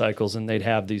motorcycles, and they'd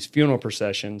have these funeral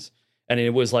processions, and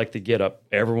it was like the get up.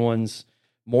 Everyone's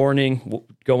mourning,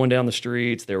 going down the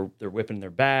streets. They're whipping their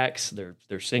backs.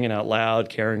 They're singing out loud,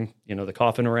 carrying the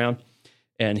coffin around.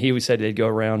 And he said they'd go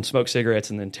around, smoke cigarettes,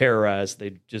 and then terrorize.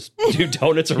 They'd just do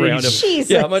donuts around him. Jesus.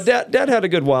 Yeah, my dad had a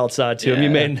good wild side to him. He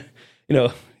made,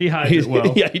 He hides it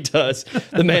well. Yeah, he does.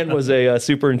 The man was a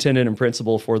superintendent and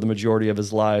principal for the majority of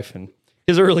his life, and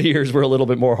his early years were a little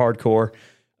bit more hardcore.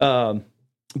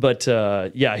 But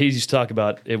he used to talk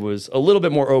about it was a little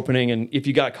bit more opening, and if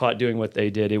you got caught doing what they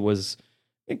did, it was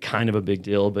kind of a big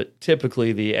deal. But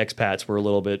typically, the expats were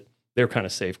they were kind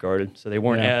of safeguarded, so they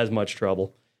weren't as much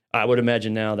trouble. I would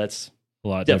imagine now that's A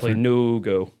lot definitely different.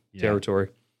 no-go territory.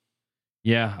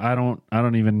 Yeah, I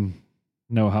don't even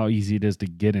know how easy it is to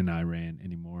get in Iran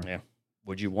anymore. Yeah.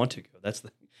 Would you want to go? That's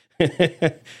the.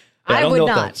 I don't would know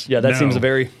if not. that No. seems a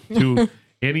very. To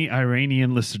any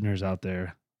Iranian listeners out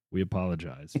there, we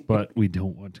apologize, but we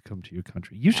don't want to come to your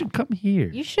country. You should come here.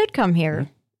 You should come here.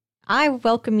 I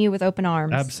welcome you with open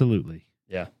arms. Absolutely.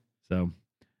 Yeah. So,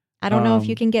 I don't know if Um,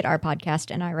 you can get our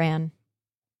podcast in Iran.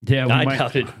 yeah, I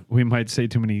doubt it. We might say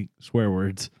too many swear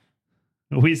words.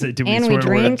 We say too many And we swear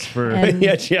drink. words for and-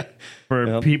 yeah. for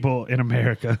Yep. people in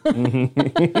America.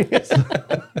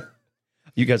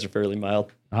 You guys are fairly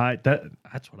mild.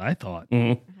 That's what I thought.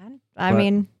 Mhm. I But-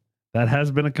 mean, That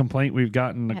has been a complaint we've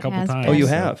gotten a It couple has times. been. Oh, you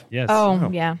So, have? Yes. oh,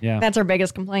 yeah. Yeah. That's our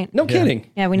biggest complaint. No Yeah. kidding.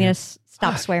 Yeah, we need Yeah. to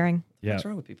stop swearing. Yeah. What's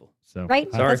wrong with people? So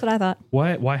Right? Sorry. That's what I thought.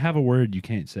 Why have a word you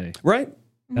can't say? Right.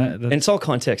 That's- And it's all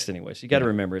context anyway. So you got to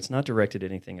remember it's not directed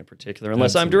at anything in particular,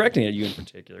 unless I'm Absolutely. directing at you in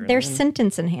particular. They're And-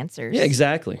 sentence enhancers. Yeah,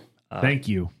 exactly. Thank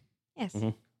you. Yes.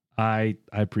 Mhm. I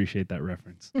appreciate that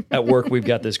reference. At work, we've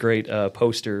got this great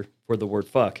poster for the word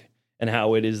fuck and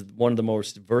how it is one of the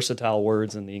most versatile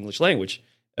words in the English language.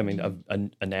 I mean,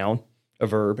 a noun, a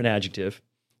verb, an adjective.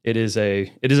 It is a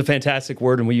fantastic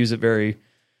word, and we use it very,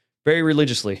 very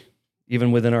religiously,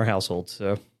 even within our household.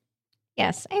 So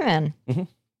Yes. Amen.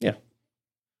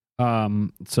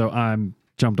 So I'm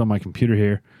jumped on my computer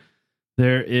here.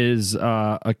 There is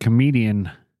a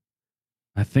comedian.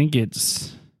 I think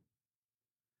it's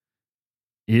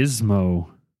Ismo.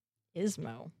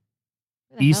 Ismo.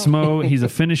 Who the hell? Ismo. He's a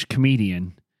Finnish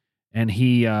comedian, and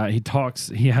he talks.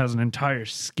 He has an entire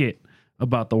skit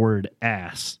about the word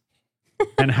ass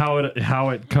and how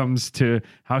it comes to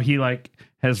how he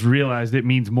has realized it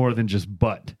means more than just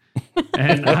butt.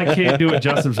 And I can't do it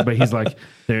justice, but he's like,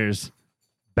 there's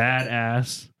bad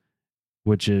ass,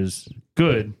 which is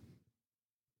good,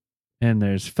 and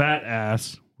there's fat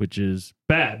ass, which is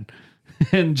bad,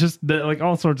 and just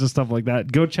all sorts of stuff like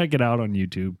that. Go check it out on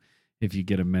YouTube if you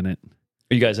get a minute.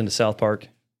 are you guys into South Park?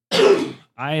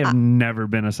 I have never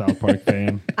been a South Park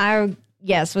fan. I,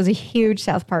 was a huge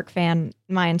South Park fan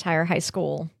my entire high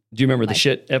school. Do you remember the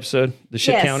shit episode, the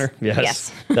shit Yes. counter?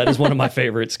 Yes. That is one of my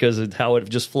favorites because of how it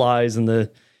just flies in the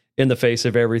face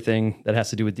of everything that has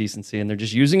to do with decency. And they're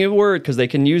just using a word because they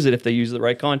can use it if they use the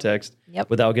right context Yep.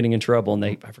 without getting in trouble. And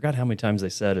I forgot how many times they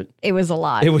said it. It was a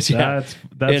lot. It was That's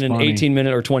in an funny.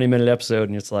 18-minute or 20-minute episode.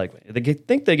 And it's like,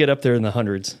 think they get up there in the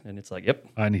hundreds. And it's like, yep.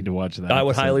 I need to watch that. I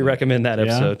would episode. highly recommend that Yeah?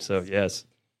 episode. So, yes.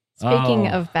 Speaking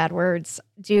Oh. of bad words,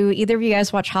 do either of you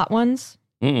guys watch Hot Ones?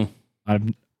 Mm-mm. I've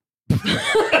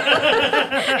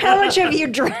How much have you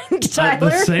drank, Tyler?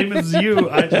 the same as you.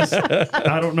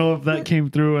 I don't know if that came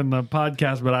through in the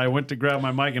podcast, but I went to grab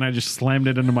my mic and I just slammed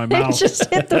it into my He mouth. just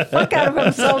hit the fuck out of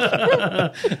himself.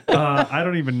 I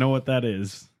don't even know what that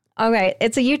is. Okay,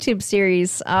 it's a YouTube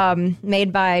series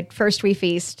made by First We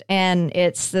Feast, and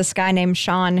it's this guy named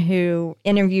Sean who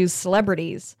interviews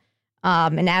celebrities.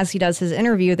 And as he does his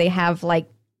interview, they have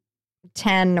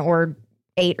 10 or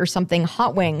 8 or something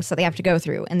hot wings that they have to go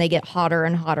through, and they get hotter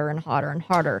and hotter and hotter and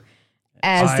hotter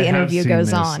as I the have interview seen goes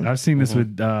this. on. I've seen this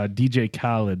with DJ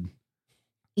Khaled.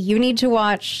 You need to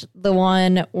watch the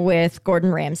one with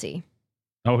Gordon Ramsay.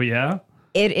 Oh yeah,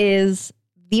 It is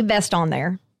the best on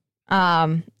there.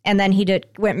 And then he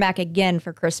went back again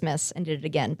for Christmas and did it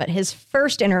again. But his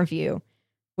first interview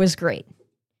was great.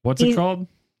 what's it He's- called?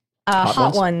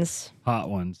 Hot Ones. Hot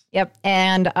Ones. Yep.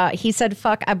 And he said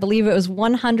fuck, I believe it was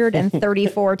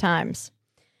 134 times.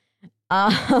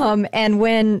 And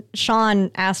when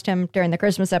Sean asked him during the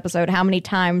Christmas episode, how many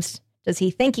times does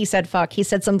he think he said fuck? He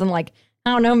said something like,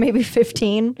 I don't know, maybe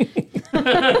 15.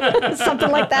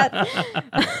 Something like that.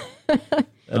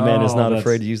 That man is Oh, not that's-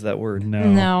 afraid to use that word. No.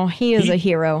 No, he is a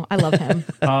hero. I love him.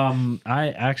 I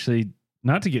actually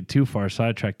not to get too far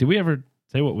sidetracked, did we ever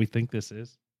say what we think this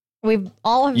is? We've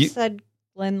all have You- said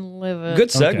Glenlivet. Good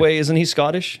segue. Okay. Isn't he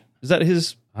Scottish? Is that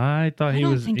his? I thought I he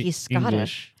don't was think he's Scottish.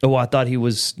 English. Oh, I thought he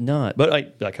was not. But I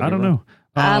could be I don't wrong.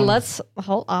 know. Let's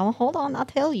hold on. I'll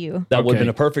tell you. That would have Okay. been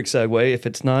a perfect segue. If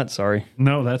it's not, sorry.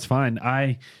 No, that's fine.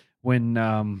 When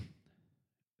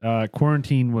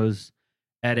quarantine was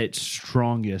at its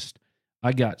strongest,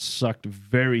 I got sucked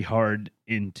very hard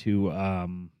into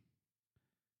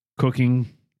cooking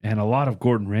and a lot of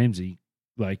Gordon Ramsay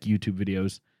like YouTube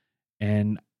videos,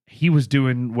 and he was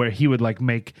doing where he would like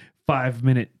make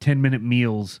 5-minute, 10-minute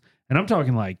meals, and I'm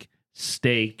talking like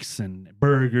steaks and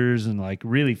burgers and like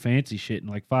really fancy shit in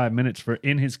like 5 minutes for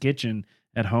in his kitchen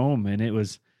at home, and it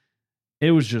was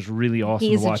just really awesome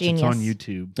He's to a watch. It's on genius.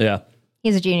 YouTube. Yeah,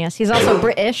 He's a genius. He's also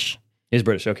British. he's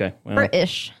British. Okay, well,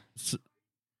 British.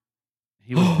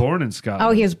 He was born in Scotland.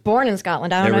 Oh, he was born in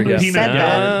Scotland. I There don't know we who go. Peanut said that.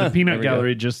 Gallery, the There Peanut we go.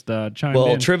 Gallery just chimed Well,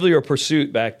 in. Trivial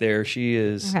Pursuit back there. She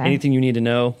is Okay. anything you need to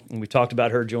know, and we've talked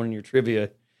about her joining your trivia.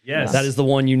 Yes, That is the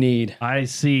one you need. I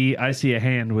see a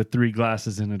hand with 3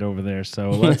 glasses in it over there.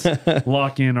 So let's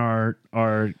lock in our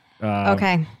Okay.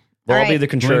 Well, All I'll be right. the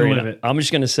contrarian. Glenlivet. I'm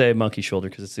just going to say monkey shoulder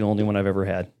because it's the only one I've ever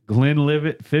had.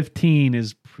 Glenlivet 15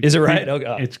 is Is it right? Oh,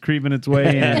 God. It's creeping its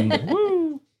way in.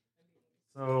 Woo!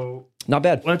 So Not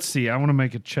bad. let's see. I want to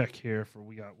make a check here for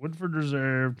we got Woodford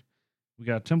Reserved, we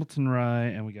got Templeton Rye,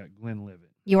 and we got Glenlivet.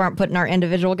 You aren't putting our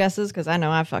individual guesses because I know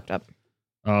I fucked up.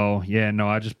 Oh yeah, no,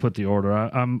 I just put the order.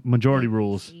 I'm majority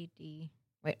rules.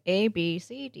 A, B,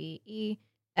 C, D, E,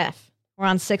 F. We're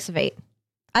on 6 of 8.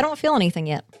 I don't feel anything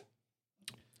yet.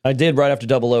 I did right after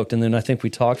Double Oaked, and then I think we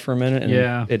talked for a minute, and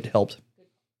Yeah. it helped.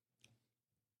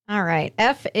 All right.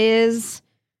 F is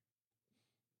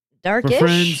For darkish.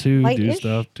 friends who do light-ish.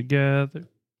 stuff together.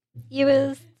 You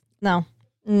is no.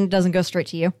 It doesn't go straight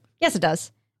to you. Yes, it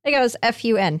does. It goes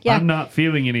F-U-N. Yeah. I'm not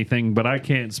feeling anything, but I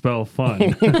can't spell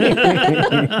fun.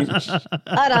 Shut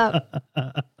up.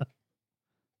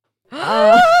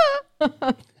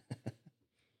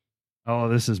 Oh,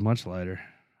 this is much lighter,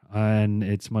 and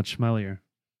it's much smellier.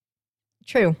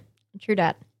 True. True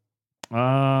dat.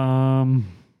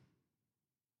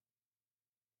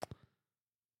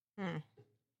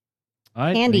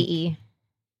 I Candy think E.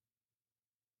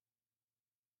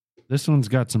 this one's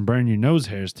got some burn your nose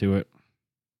hairs to it.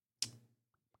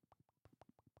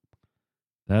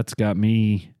 That's got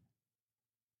me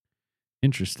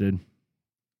interested.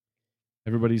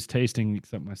 Everybody's tasting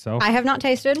except myself. I have not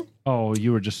tasted. Oh,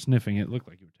 you were just sniffing. It looked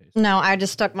like you were tasting. No, I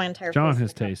just stuck my entire John face in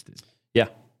has the cup. tasted. Yeah.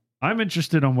 I'm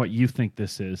interested on what you think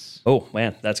this is. Oh,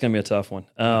 man, that's going to be a tough one.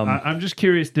 I'm just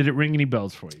curious. Did it ring any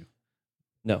bells for you?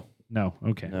 No, No.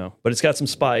 Okay. no. But it's got some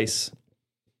spice.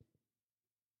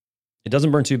 It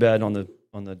doesn't burn too bad on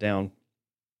the down.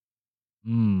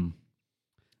 Mm. I'm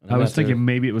I was about to- thinking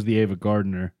maybe it was the Ava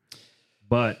Gardner,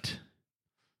 but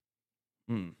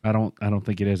I don't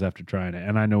think it is after trying it.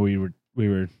 And I know we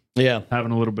were Yeah.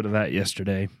 having a little bit of that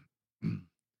yesterday. And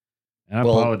I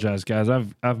Well- apologize, guys.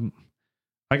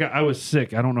 I was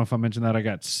sick. I don't know if I mentioned that. I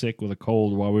got sick with a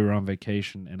cold while we were on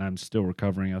vacation, and I'm still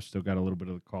recovering. I've still got a little bit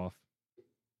of the cough.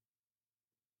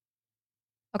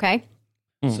 Okay.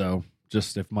 Mm. So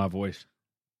just if my voice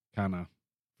kind of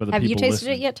for the Have you people tasted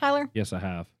listening. it yet, Tyler? Yes, I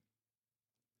have.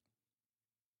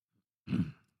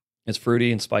 It's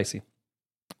fruity and spicy.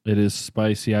 It is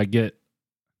spicy. I get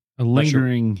a Not sure.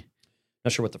 lingering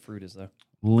Not sure what the fruit is, though.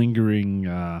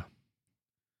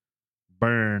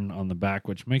 burn on the back,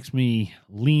 which makes me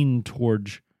lean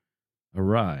towards a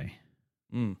rye.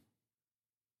 Mm.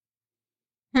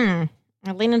 I'm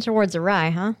leaning towards a rye,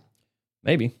 huh?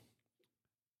 Maybe.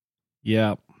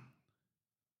 Yeah.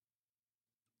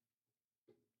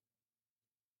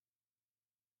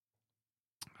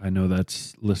 I know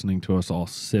that's listening to us all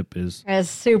sip is It's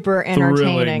super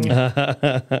entertaining.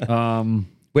 um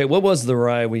Wait, what was the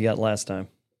rye we got last time?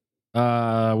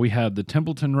 we had the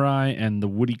Templeton rye and the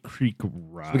Woody Creek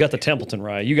rye. We got the Templeton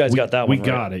rye. You guys We- got that we one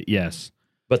right. got it, yes.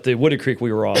 But the Woody Creek,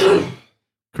 we were off.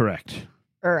 Correct.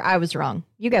 Or I was wrong.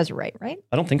 You guys are right, right?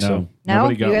 I don't think No. so. No?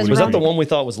 Nobody You got guys Woody Was were that Creek. the one we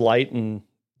thought was light and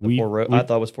We- I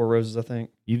thought it was Four Roses, I think.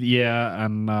 Yeah,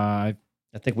 and I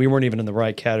think we weren't even in the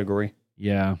right category.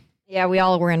 yeah. Yeah, we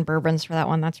all were in bourbons for that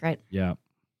one. That's right. Yeah.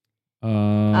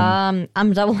 I'm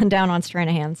doubling down on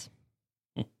Stranahan's.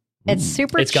 It's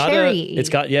super It's got cherry. it's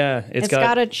got it's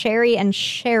got a cherry and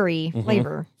sherry Mhm.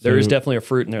 flavor. there is So- definitely a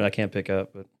fruit in there that I can't pick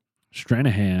up, but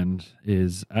Stranahan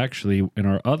is actually in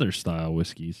our other style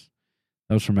whiskeys.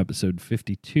 That was from episode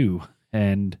 52.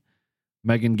 And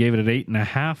Megan gave it an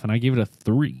 8.5, and I gave it a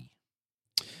 3.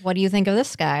 What do you think of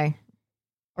this guy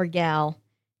or gal?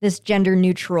 This gender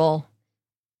neutral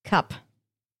cup.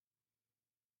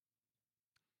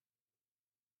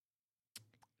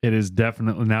 It is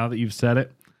definitely, now that you've said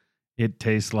it, it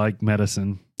tastes like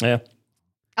medicine. Yeah.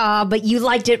 But you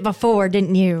liked it before,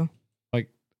 didn't you?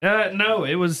 No,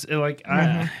 it was like,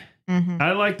 Mm-hmm.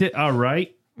 I liked it all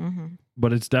right, Mm-hmm.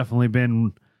 but it's definitely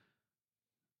been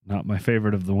not my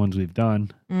favorite of the ones we've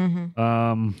done.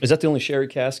 Mm-hmm. Is that the only sherry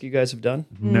cask you guys have done?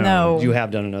 No. You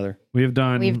have done another. We've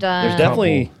done. We've done- There's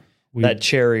definitely We've- that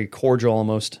cherry cordial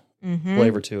almost Mm-hmm.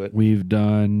 flavor to it. We've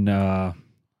done, I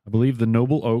believe the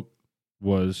Noble Oak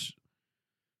was,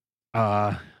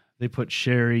 they put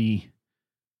sherry.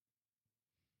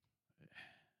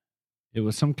 It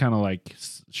was some kind of like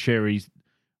sherry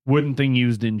wooden thing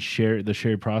used in the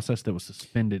sherry process that was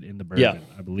suspended in the bourbon. Yeah.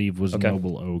 I believe was Okay.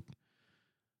 Noble Oak.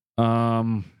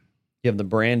 You have the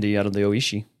brandy out of the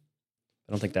Oishi.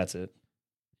 I don't think that's it.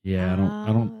 Yeah, I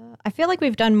don't. I feel like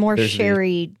we've done more There's the-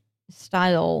 sherry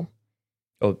style.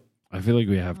 I feel like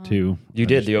we have two. You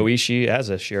did the Oishi as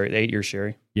a sherry, the 8-year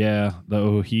sherry. Yeah, the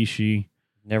Ohishi.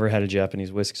 Never had a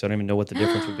Japanese whiskey, so I don't even know what the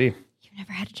difference would be. You've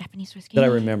never had a Japanese whiskey? That I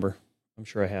remember. I'm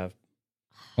sure I have.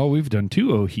 Oh, we've done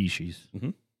two Ohishis.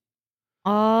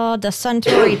 Oh, the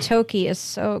Suntory Toki is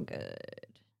so good.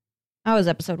 That was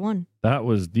episode 1. That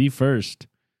was the first.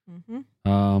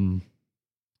 Mm-hmm.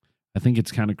 I think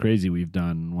it's kind of crazy. We've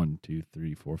done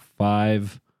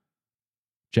 5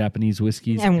 Japanese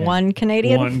whiskeys And one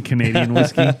Canadian. one Canadian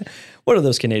whiskey. What do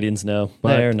those Canadians know?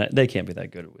 But- They can't be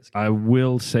that good at whiskey. I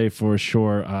will say for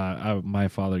sure, my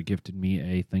father gifted me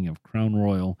a thing of Crown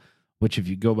Royal, which if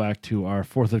you go back to our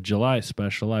 4th of July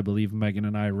special, I believe Megan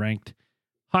and I ranked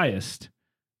highest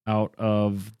out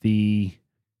of the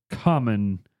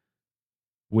common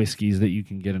whiskeys that you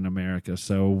can get in America.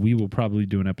 So we will probably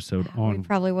do an episode We on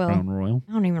probably will. Crown Royal.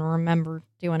 I don't even remember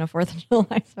doing a 4th of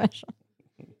July special.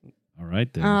 All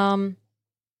right then.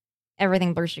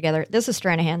 Everything blurs together. This is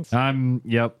Stranahan's. I'm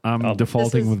Oh,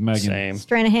 defaulting this is- with Megan. Same.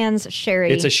 Stranahan's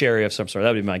sherry. It's a sherry of some sort.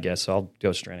 That would be my guess. So I'll go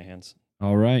Stranahan's.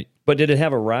 All right. But did it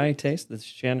have a rye taste?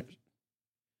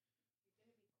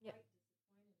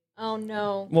 Oh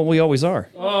no. Well, we always are.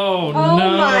 Oh, Oh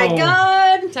my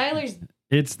God. Tyler's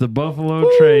It's the Buffalo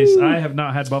Trace. I have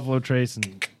not had Buffalo Trace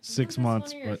in 6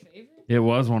 months, but it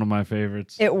was one of my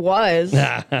favorites. It was.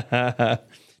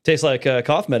 Tastes like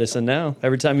cough medicine now.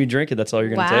 Every time you drink it, that's all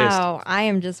you're going to taste. Wow. I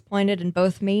am disappointed in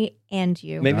both me and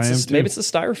you. Maybe I am it's too. maybe it's the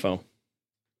styrofoam.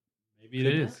 Maybe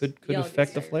it is. Could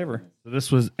affect the flavor. So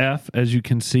this was F, as you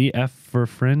can see, F for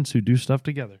friends who do stuff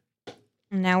together.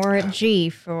 Now we're at G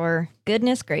for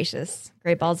goodness gracious.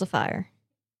 Great Balls of Fire.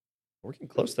 We're getting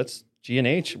close. That's G and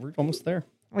H. We're almost there.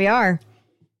 We are.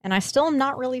 And I still am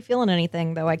not really feeling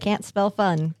anything, though I can't spell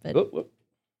fun. But Whoop, whoop.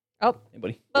 oh,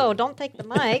 Anybody? oh, don't take the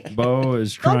mic. Bo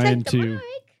is Don't trying take the to. mic.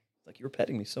 Like you were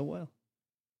petting me so well.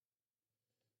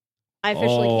 I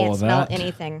officially Oh, can't smell that-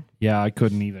 anything. Yeah, I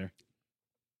couldn't either.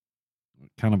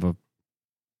 Kind of a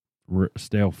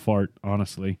stale fart,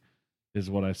 honestly, is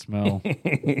what I smell.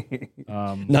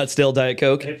 Not still Diet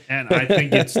Coke. And I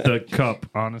think it's the cup,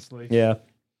 honestly. Yeah.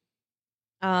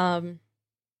 Um,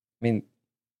 I mean,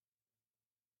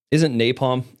 isn't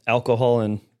napalm alcohol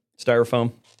and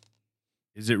styrofoam?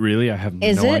 Is it really? I have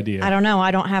is no it? idea. I don't know.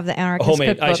 I don't have the Anarchist Homemade.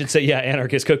 cookbook. I should say, yeah.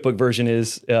 Anarchist cookbook version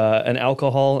is an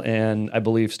alcohol and I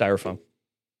believe styrofoam.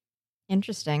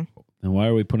 Interesting. Then why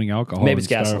are we putting alcohol Maybe in it's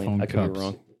gasoline. styrofoam I could cups? be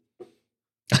wrong.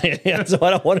 Yeah, so I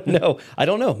don't want to know. I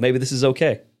don't know. Maybe this is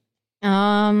okay.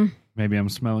 Maybe I'm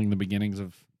smelling the beginnings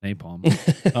of napalm.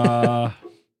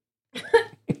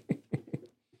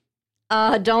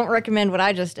 Don't recommend what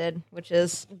I just did, which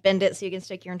is bend it so you can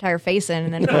stick your entire face in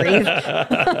and then breathe.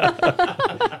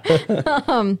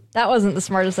 That wasn't the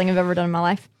smartest thing I've ever done in my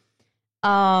life.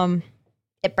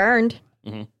 It burned.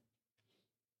 Mhm.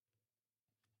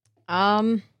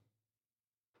 I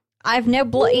have no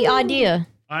bloody idea.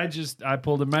 I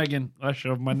pulled a Megan. I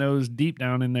shoved my nose deep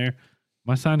down in there.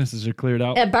 My sinuses are cleared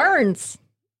out. It burns.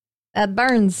 That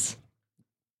burns.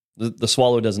 The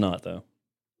swallow does not, though.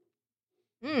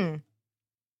 Hmm.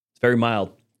 It's very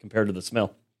mild compared to the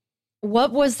smell.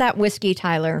 What was that whiskey,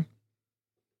 Tyler?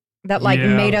 That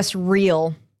Yeah. made us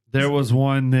real. There was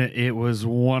one that it was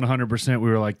 100%. We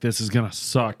were like, this is going to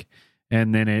suck.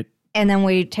 And then it, And then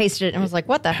we tasted it and was like,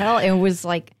 what the hell? It was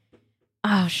like,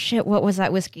 oh shit, what was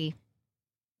that whiskey?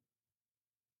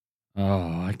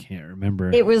 oh, I can't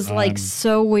remember. It was like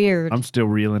so weird. I'm still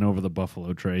reeling over the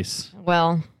Buffalo Trace.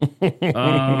 Well,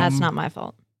 that's not my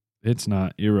fault. It's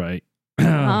not. You're right.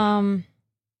 That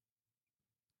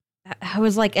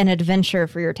was like an adventure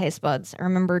for your taste buds. I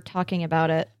remember talking about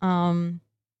it. I'm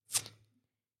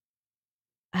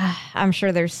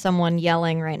sure there's someone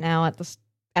yelling right now at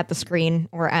the screen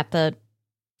or at the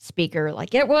speaker,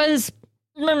 like it was.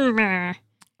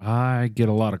 I get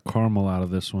a lot of caramel out of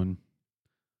this one.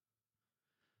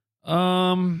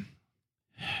 I'm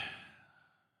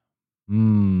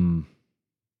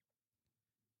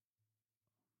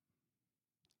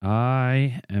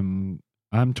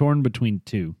torn between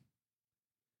two.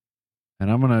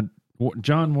 And I'm going to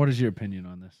John, what is your opinion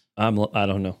on this? I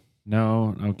don't know.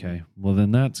 No, okay. Well,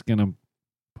 then that's going to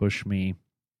push me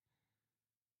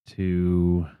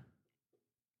to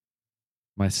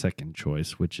my second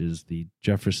choice, which is the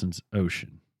Jefferson's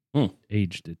Ocean,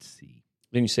 aged at sea.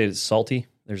 Didn't you say it's salty?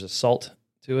 There's a salt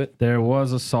to it? There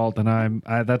was a salt, and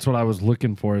that's what I was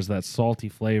looking for, is that salty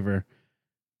flavor.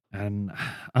 And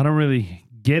I don't really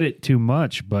get it too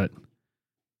much, but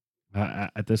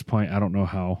at this point, I don't know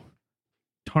how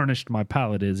tarnished my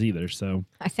palate is either. So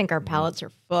I think our palates are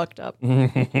fucked up.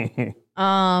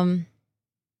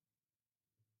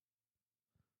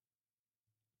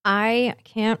 I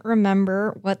can't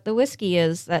remember what the whiskey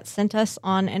is that sent us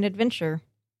on an adventure.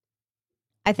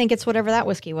 I think it's whatever that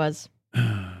whiskey was.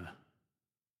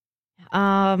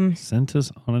 Sent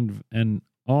us on an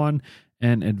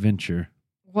adventure.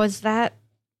 Was that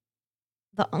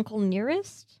the Uncle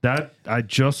Nearest? That I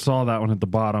just saw that one at the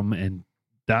bottom, and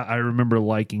that I remember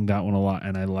liking that one a lot,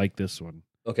 and I like this one.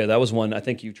 Okay, that was one I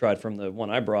think you tried from the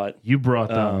one I brought. You brought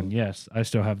that one, yes. I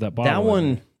still have that bottle. That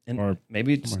one, and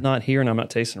maybe it's not here, and I'm not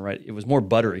tasting it right. It was more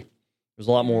buttery. There was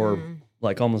a lot more,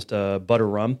 like almost a butter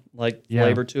rum like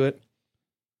flavor to it.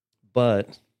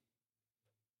 But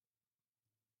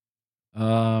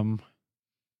and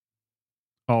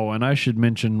I should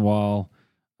mention, while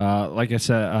like I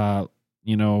said,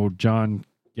 John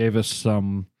gave us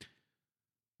some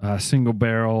single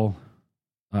barrel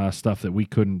stuff that we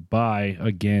couldn't buy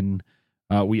again.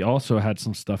 We also had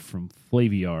some stuff from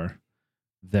Flaviar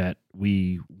that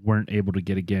we weren't able to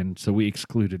get again, so we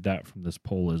excluded that from this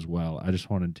poll as well. I just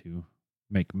wanted to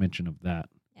make mention of that.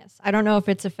 Yes, I don't know if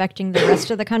it's affecting the rest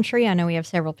of the country. I know we have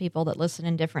several people that listen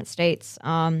in different states.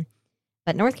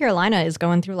 But North Carolina is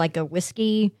going through like a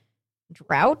whiskey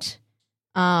drought.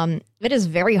 It is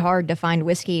very hard to find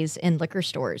whiskeys in liquor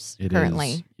stores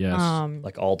currently. Yes.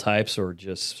 Like all types or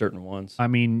just certain ones? I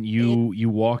mean, you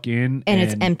walk in and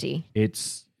it's empty.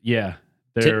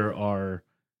 There are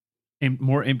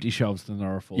more empty shelves than there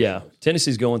are full shelves.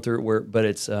 Tennessee's going through it but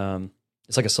it's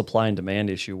like a supply and demand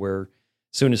issue where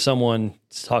as soon as someone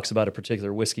talks about a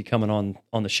particular whiskey coming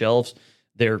on the shelves,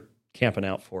 they're camping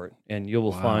out for it. And you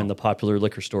will find the popular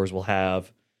liquor stores will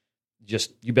have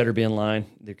you better be in line.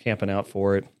 They're camping out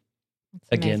for it. That's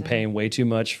again, amazing. paying way too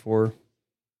much for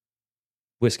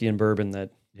whiskey and bourbon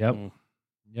that Yep.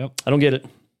 I don't get it.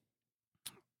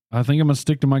 I think I'm going to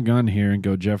stick to my gun here and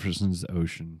go Jefferson's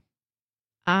Ocean.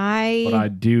 But I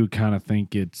do kind of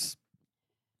think it's,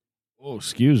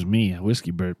 excuse me,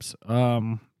 whiskey burps.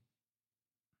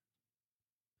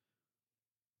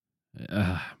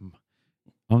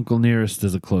 Uncle Nearest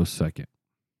is a close second.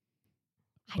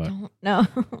 I don't know.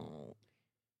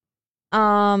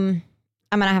 I'm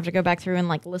going to have to go back through and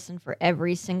like listen for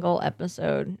every single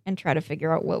episode and try to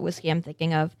figure out what whiskey I'm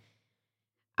thinking of.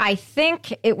 I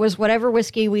think it was whatever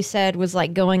whiskey we said was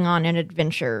like going on an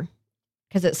adventure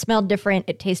because it smelled different.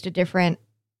 It tasted different.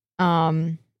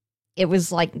 It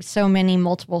was like so many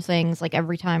multiple things. Like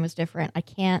every time was different. I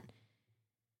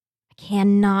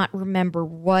cannot remember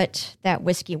what that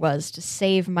whiskey was to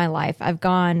save my life. I've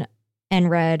gone and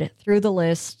read through the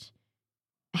list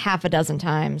half a dozen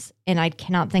times, and I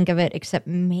cannot think of it except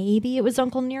maybe it was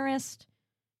Uncle Nearest,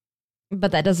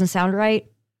 but that doesn't sound right.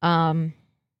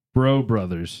 Bro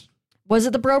Brothers. Was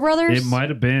it the Bro Brothers? It might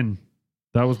have been.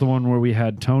 That was the one where we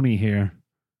had Tony here.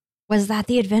 Was that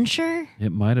the adventure?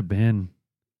 It might have been.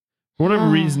 For whatever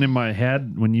reason in my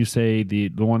head, when you say the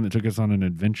one that took us on an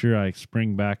adventure, I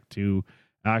spring back to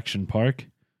Action Park.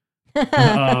 But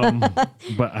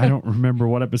I don't remember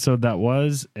what episode that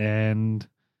was, and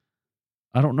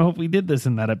I don't know if we did this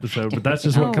in that episode, but that's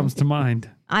just what comes to mind.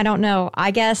 I don't know.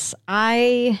 I guess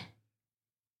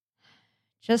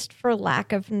just for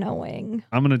lack of knowing.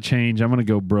 I'm going to change. I'm going to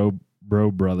go Bro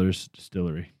Brothers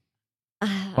Distillery.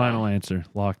 Final answer.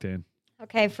 Locked in.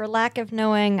 Okay, for lack of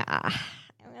knowing, I'm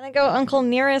going to go Uncle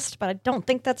Nearest, but I don't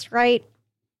think that's right.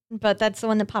 But that's the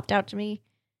one that popped out to me.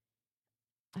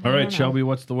 All right, Shelby,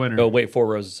 what's the winner? Oh, wait, Four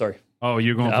Roses. Sorry. Oh,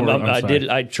 you're going for it. I did.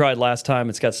 I tried last time.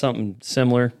 It's got something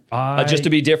similar. Just to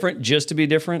be different.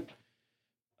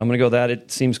 I'm going to go that. It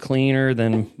seems cleaner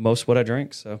than most what I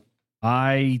drink. So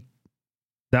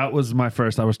that was my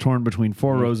first. I was torn between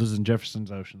Four Roses and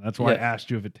Jefferson's Ocean. That's why I asked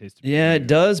you if it tasted. Yeah, it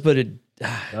does, but it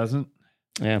doesn't.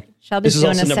 Yeah. Shelby's doing a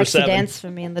also number sexy 7. dance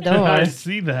for me in the door. I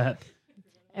see that.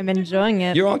 I'm enjoying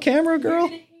it. You're on camera,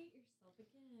 girl.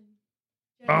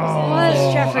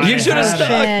 was Jefferson You should have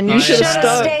stuck. Ocean. You should have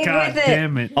stuck. stayed God with it.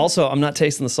 damn it. Also, I'm not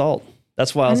tasting the salt.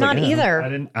 That's why I was I'm like, not eh.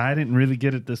 either. I didn't really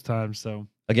get it this time, so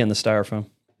Again, the styrofoam.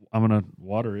 I'm gonna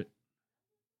water it.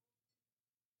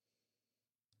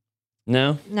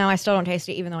 No, No, I still don't taste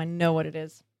it, even though I know what it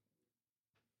is.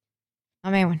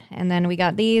 I mean, and then we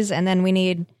got these, and then we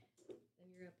need.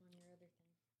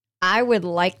 I would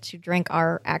like to drink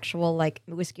our actual like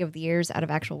whiskey of the years out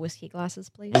of actual whiskey glasses,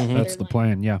 please. Mhm. That's the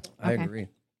plan. Yeah. I Okay. agree.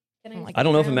 I don't like I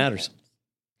don't know if it brown matters. cups.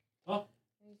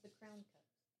 Can I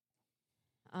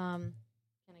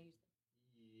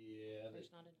use?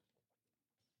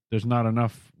 There's not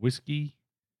enough whiskey.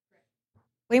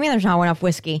 What do you mean? There's not enough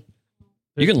whiskey?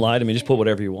 You can lie to me. Just put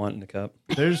whatever you want in the cup.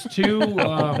 There's two.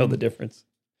 I know the difference.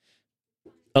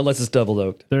 Unless it's double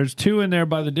oaked. There's two in there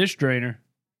by the dish drainer.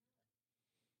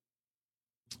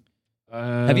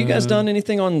 Have you guys done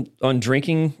anything on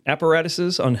drinking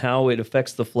apparatuses on how it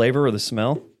affects the flavor or the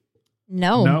smell?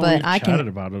 No, No, but we've I chatted can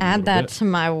about it a add little that bit. to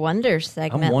my wonder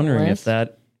segment. I'm wondering if list.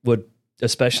 that would,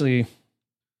 especially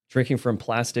drinking from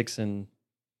plastics and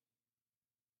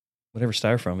whatever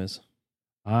styrofoam is.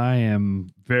 I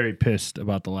am very pissed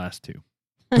about the last two.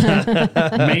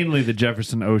 Mainly the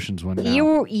Jefferson Oceans one.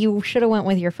 Now. You should have went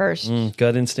with your first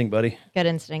Gut instinct, buddy. gut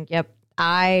instinct. Yep,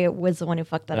 I was the one who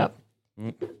fucked that Yep.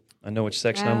 up. I know which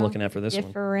section I'm looking at for this one.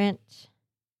 Different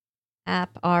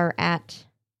app are at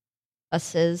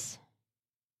us's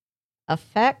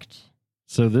effect.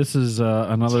 So this is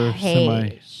another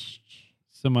Taste.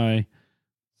 semi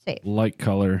Safe. light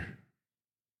color.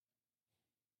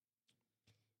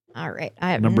 All right,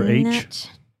 I have Number H.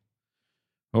 not-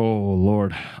 Oh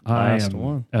Lord, I Last am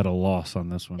one. at a loss on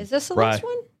this one. Is this the Rye. last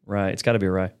one? Right. It's got to be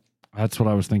rye. That's what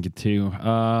I was thinking too.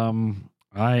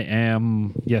 I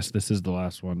am. Yes, this is the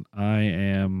last one. I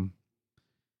am.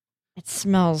 It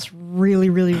smells really,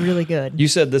 really, really good. You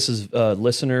said this is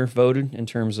listener voted in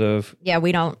terms of Yeah,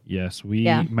 we don't. Yes, we.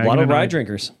 Yeah. a Megan lot of and rye I-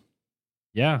 drinkers.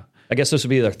 Yeah. I guess this would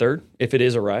be their third if it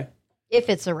is a rye. If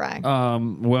it's a rye,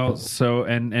 Well, so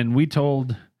and we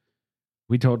told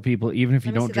people even if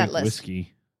you Let me don't see that drink list.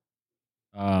 whiskey,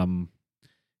 even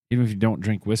if you don't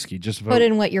drink whiskey, just vote. put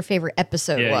in what your favorite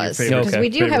episode Yeah, your was, favorite- because Okay. we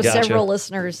do Favorite, have gotcha. several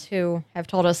listeners who have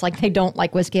told us like they don't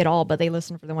like whiskey at all, but they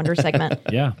listen for the wonder segment.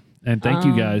 Yeah, and thank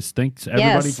you guys. Thanks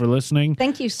everybody yes. for listening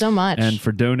Thank you so much. and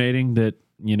for donating. That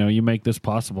you make this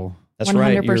possible. That's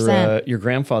right. 100%. Your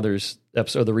grandfather's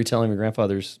episode, the retelling of your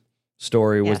grandfather's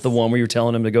story, was Yes. the one where you were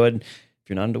telling him to go ahead. If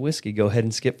you're not into whiskey, go ahead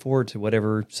and skip forward to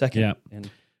whatever second. Yeah.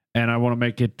 And I want to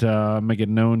make it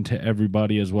known to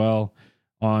everybody as well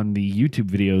on the YouTube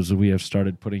videos that we have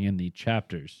started putting in the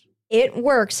chapters. it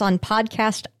works on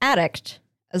Podcast Addict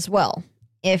as well.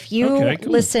 If you Okay,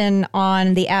 cool. listen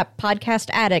on the app Podcast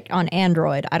Addict on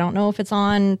Android, I don't know if it's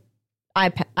on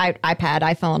iPad,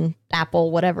 iPhone, Apple,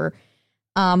 whatever,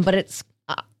 but it's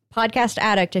Podcast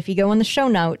Addict. If you go in the show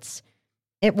notes,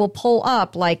 it will pull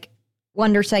up like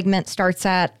Wonder segment starts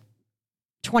at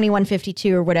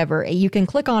 2152 or whatever. You can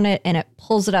click on it and it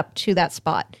pulls it up to that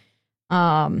spot.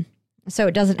 So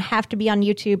it doesn't have to be on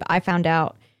YouTube. I found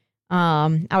out.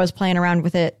 I was playing around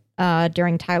with it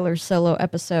during Tyler's solo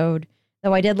episode.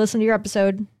 Though I did listen to your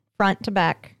episode front to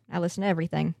back. I listened to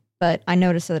everything, but I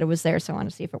noticed that it was there, so I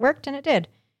wanted to see if it worked, and it did.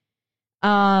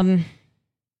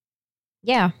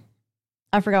 Yeah,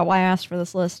 I forgot why I asked for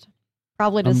this list.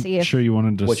 Probably to I'm see if sure you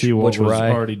wanted to Which- see what which was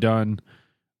rye? already done.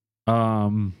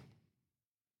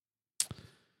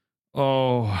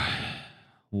 Oh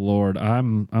Lord,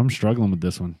 I'm struggling with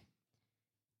this one.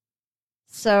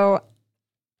 so.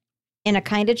 In a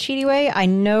kind of cheaty way, I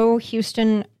know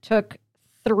Houston took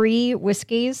 3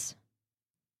 whiskeys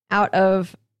out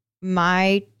of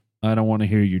my. I don't want to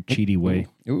hear your cheaty way.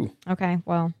 Ooh. Okay,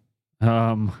 well,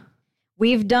 Um,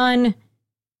 we've done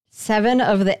 7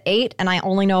 of the 8, and I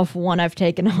only know of 1 I've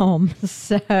taken home.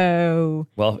 So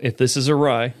Well, if this is a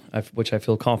rye, which I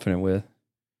feel confident with,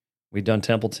 we've done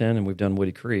Templeton and we've done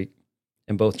Woody Creek,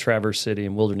 and both Traverse City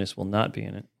and Wilderness will not be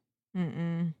in it.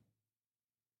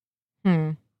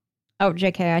 Oh,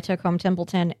 JK, I took home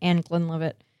Templeton and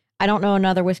Glenlivet. I don't know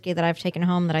another whiskey that I've taken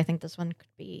home that I think this one could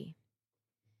be.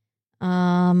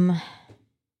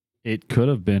 it could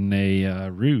have been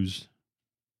a ruse.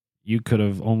 You could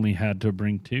have only had to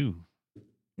bring 2.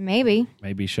 Maybe.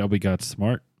 Maybe Shelby got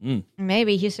smart.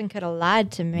 Maybe Houston could have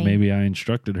lied to me. Maybe I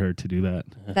instructed her to do that.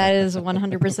 That is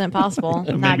 100% possible.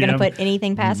 I'm not Maybe going to I'm- put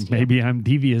anything past you. Maybe I'm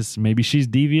devious. Maybe she's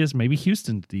devious. Maybe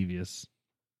Houston's devious.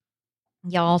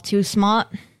 Y'all too smart.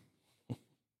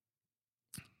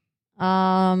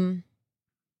 I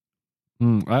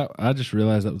just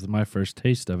realized that was my first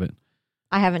taste of it.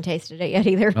 I haven't tasted it yet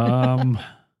either.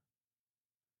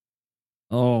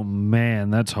 Oh man,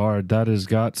 that's hard. That has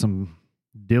got some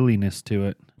dilliness to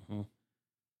it.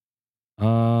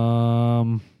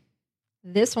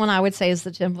 This one I would say is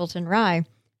the Templeton Rye,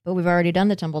 but we've already done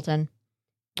the Templeton.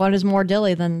 What is more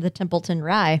dilly than the Templeton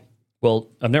Rye? Well,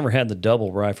 I've never had the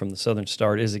double rye from the Southern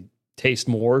Star. Does it taste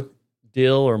more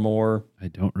dill or more? I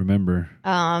don't remember.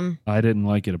 I didn't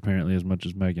like it apparently as much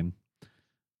as Megan.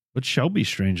 But Shelby,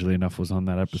 strangely enough, was on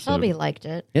that episode. Shelby liked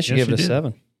it. Yeah, she Yes, gave it she a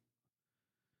did.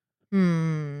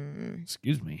 7.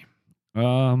 Excuse me.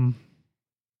 Nope.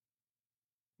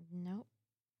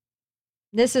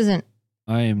 This isn't.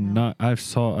 I am No. not.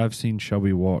 I've seen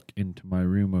Shelby walk into my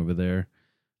room over there.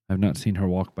 I've not seen her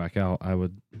walk back out. I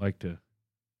would like to.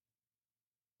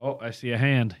 Oh, I see a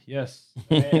hand. Yes.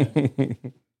 A hand. Is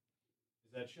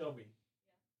that Shelby?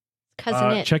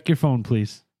 Cousin it. Check your phone,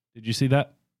 please. Did you see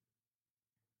that?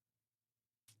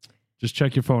 Just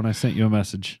check your phone. I sent you a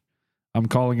message. I'm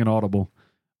calling an audible.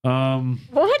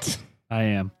 What? I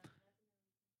am.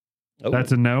 Oh.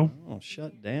 That's a no. Oh,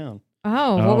 shut down.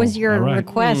 Oh, what was your all right.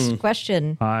 request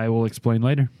question? I will explain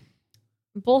later.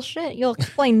 Bullshit. You'll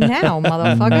explain now,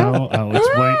 motherfucker. No, I'll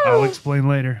explain. I'll explain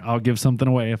later. I'll give something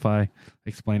away if I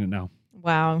explain it now.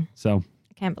 Wow. So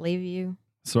I can't believe you.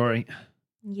 sorry.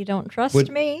 You don't trust Would-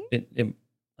 me.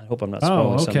 I hope I'm not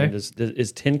Oh, spoiling okay. something.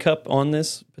 Is Tin Cup on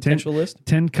this potential list?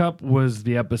 Tin Cup was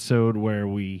the episode where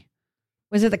we.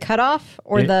 Was it the cutoff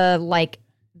or It-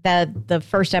 the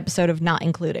first episode of not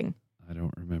including? I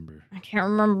don't remember. I can't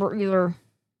remember either.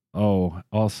 Oh,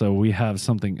 also we have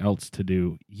something else to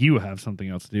do. You have something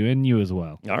else to do, and you as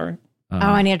well. All right.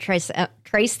 I need to trace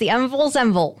the envel's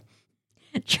envel.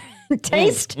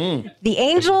 Taste the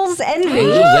angel's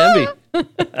envy. Angel's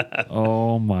envy.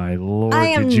 Oh my lord! I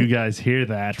am- Did you guys hear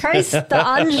that? Trace the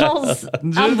angel's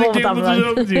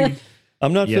envel.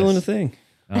 I'm not Yes. feeling a thing.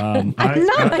 I'm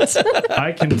not.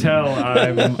 I can tell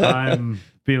I'm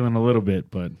feeling a little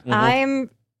bit, but I'm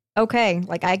okay.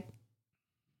 Like I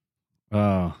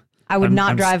would I'm-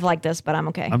 not I'm drive like this, but I'm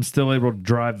okay. I'm still able to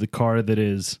drive the car that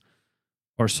is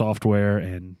our software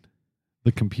and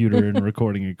the computer and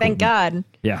recording equipment. Thank God.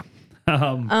 Yeah.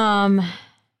 Um,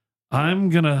 I'm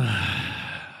gonna.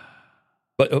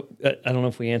 But I don't know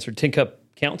if we answered. Tin Cup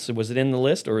counts. Was it in the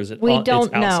list or is it? We it's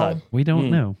don't know. outside? We don't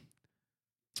know.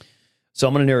 So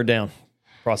I'm going to narrow it down.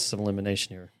 Process of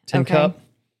elimination here. Tin Okay. Cup,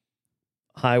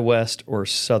 High West, or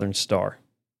Southern Star.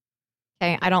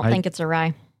 okay. I don't I- think it's a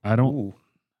rye. I don't. Ooh.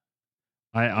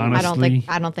 I honestly.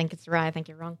 I don't think it's a rye. I think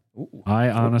you're wrong. Ooh. I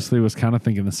honestly was kind of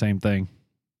thinking the same thing.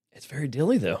 It's very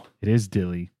dilly though. It is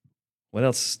dilly. What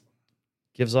else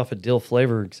gives off a dill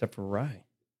flavor except for rye?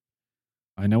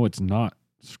 I know it's not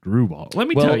screwball. Let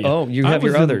me Well, tell you. oh, you I have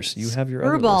your was in- others. You have your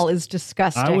other Screwball list. is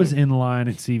disgusting. I was in line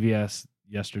at CVS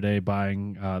yesterday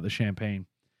buying the champagne,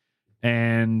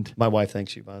 and My wife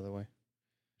thanks you, by the way.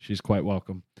 she's quite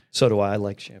welcome. So do I. I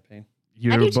like champagne.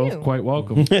 You're do both too. quite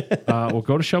welcome. We'll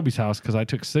go to Shelby's house because I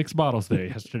took 6 bottles there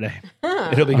yesterday.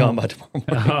 It'll be gone by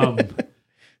tomorrow morning.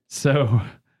 So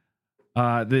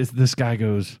this guy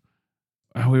goes,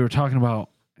 we were talking about,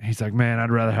 he's like, man,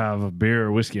 I'd rather have a beer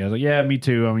or whiskey. I was like, yeah, me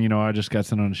too. I mean, I just got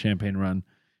sent on a champagne run.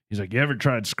 He's like, you ever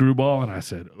tried Screwball? And I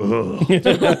said, ugh.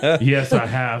 Yes, I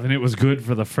have. And it was good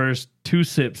for the first 2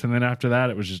 sips. And then after that,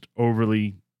 it was just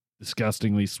overly,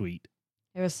 disgustingly sweet.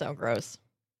 It was so gross.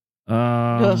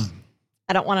 Ugh. Um,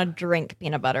 I don't want to drink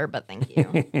peanut butter, but thank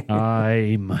you.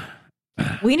 I'm,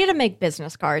 We need to make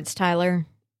business cards, Tyler,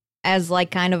 as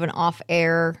like kind of an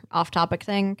off-air, off-topic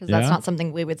thing, because that's Yeah? not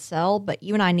something we would sell. But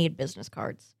you and I need business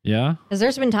cards yeah. because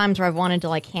there's been times where I've wanted to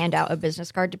like hand out a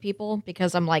business card to people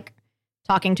because I'm like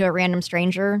talking to a random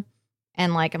stranger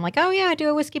and like I'm like, oh yeah, I do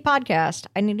a whiskey podcast.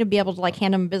 I need to be able to like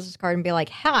hand them a business card and be like,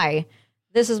 hi,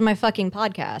 this is my fucking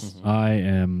podcast. I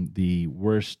am the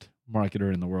worst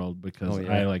marketer in the world because Oh,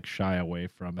 yeah. I like shy away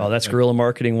from it. Oh, that's guerrilla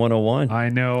marketing 101. I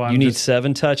know. You need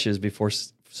 7 touches before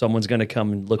someone's going to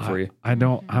come and look for you. I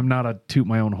don't. I'm not a toot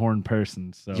my own horn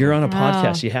person. So You're on a Oh.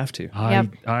 podcast. You have to.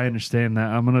 I understand that.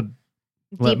 I'm gonna.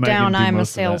 Let Deep Megan down, do I'm a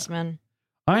most of that. salesman.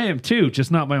 I am too, just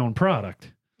not my own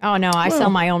product. Oh no, I Well, sell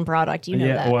my own product. You know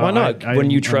yeah, that. well, Why not? I- When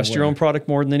you I'm trust your aware. own product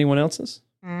more than anyone else's,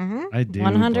 Mm-hmm. I do.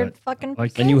 100 but, fucking.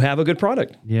 like, and you have a good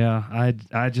product. Yeah,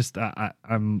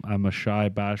 I'm a shy,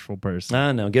 bashful person.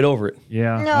 I know. Get over it.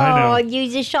 Yeah, No, I you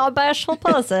just a bashful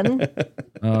person.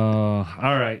 know.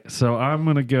 All right, so I'm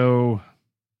gonna go.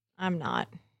 I'm not.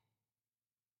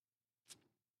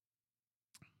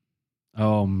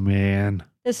 Oh man,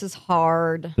 This is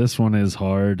hard. this one is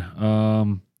hard.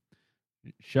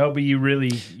 Shelby, you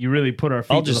really put our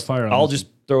feet to the fire. On I'll this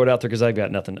just throw it out there because I've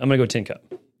got nothing. I'm going to go Tin Cup.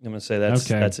 I'm going to say that's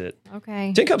Okay. that's it.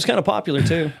 Okay. Tin Cup's kind of popular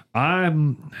too.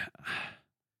 one.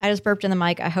 I just burped in the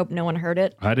mic. I hope no one heard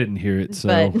it. I didn't hear it, so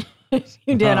But if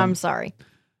you did, Um, I'm sorry.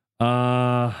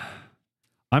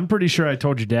 I'm pretty sure I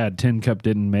told you, Dad, Tin Cup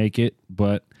didn't make it,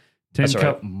 but Tin That's all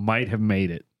Cup right. might have made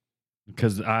it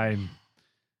because I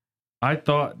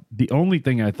thought the only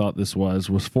thing I thought this was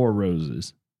Four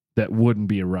Roses that wouldn't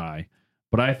be a rye,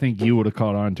 but I think you would have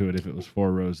caught on to it if it was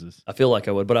Four Roses. I feel like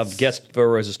I would, but I've guessed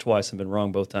Four Roses twice and been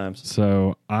wrong both times.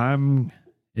 So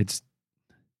it's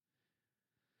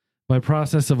by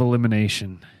process of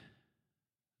elimination.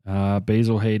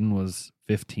 Basil Hayden was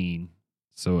 15,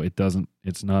 so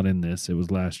it's not in this. It was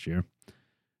last year,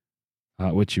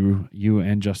 which you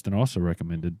and Justin also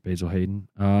recommended Basil Hayden.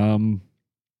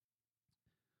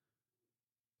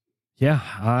 Yeah,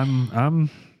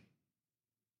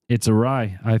 it's a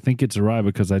rye. I think it's a rye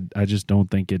because I just don't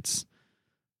think it's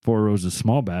Four Roses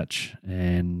small batch,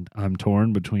 and I'm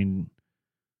torn between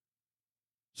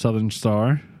Southern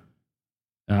Star.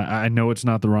 I know it's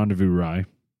not the Rendezvous Rye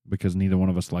because neither one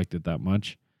of us liked it that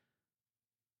much.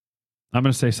 I'm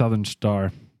going to say Southern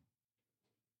Star.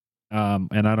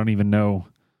 And I don't even know.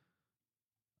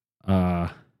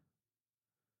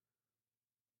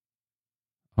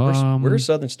 Where's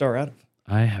Southern Star out of?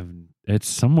 It's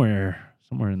somewhere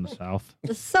in the South.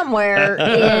 Somewhere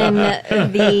in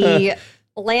the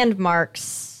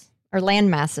landmarks or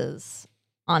land masses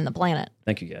on the planet.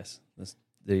 Thank you, guys. That's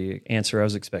the answer I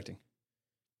was expecting.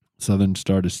 Southern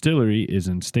Star Distillery is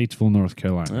in Statesville, North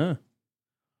Carolina.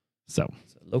 So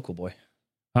It's a local boy.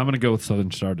 I'm going to go with Southern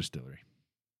Star Distillery.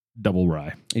 Double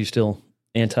rye. Are you still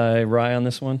anti-rye on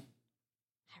this one?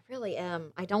 I really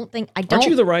am. I don't. Aren't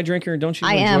you the rye drinker? Don't you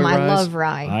I enjoy am. I ryes? love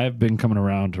rye. I've been coming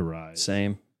around to rye.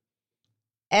 Same.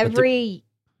 Every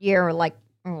year,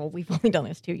 we've only done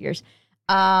this 2 years.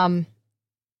 I've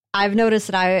noticed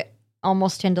that I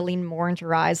almost tend to lean more into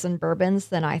ryes than bourbons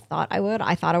than I thought I would.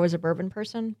 I thought I was a bourbon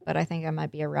person, but I think I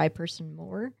might be a rye person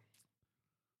more.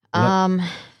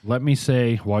 Let me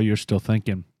say, while you're still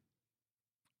thinking,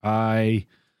 I,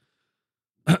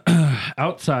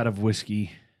 outside of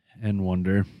Whiskey and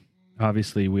Wonder,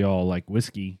 obviously we all like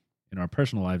whiskey in our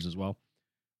personal lives as well.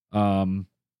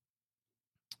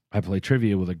 I play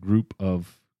trivia with a group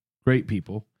of great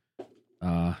people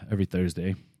every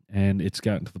Thursday, and it's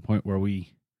gotten to the point where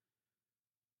we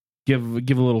give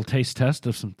a little taste test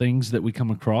of some things that we come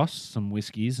across, some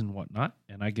whiskeys and whatnot,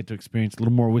 and I get to experience a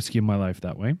little more whiskey in my life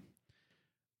that way.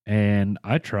 And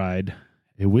I tried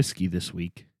a whiskey this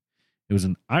week. It was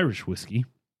an Irish whiskey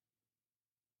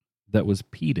that was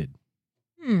peated.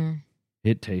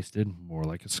 It tasted more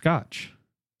like a Scotch.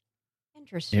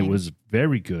 Interesting. It was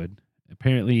very good.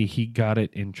 Apparently, he got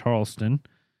it in Charleston.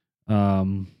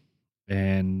 And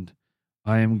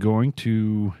I am going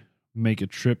to make a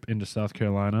trip into South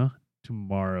Carolina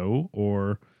tomorrow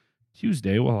or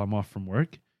Tuesday while I'm off from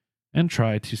work and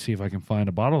try to see if I can find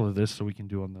a bottle of this so we can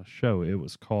do on the show. It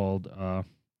was called Connemara.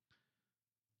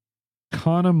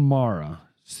 Connemara.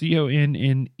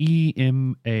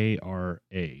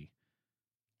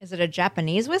 Is it a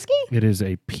Japanese whiskey? It is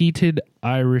a peated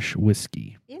Irish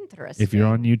whiskey. Interesting. If you're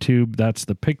on YouTube, that's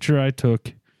the picture I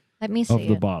took Let me see of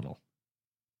the it. bottle.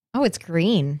 Oh, it's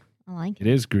green. I like it.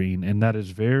 It is green, and that is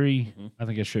very. Mhm. I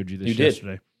think I showed you this You did.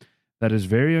 yesterday. That is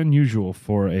very unusual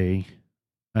for an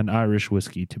Irish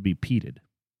whiskey to be peated.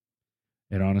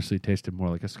 It honestly tasted more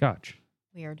like a Scotch.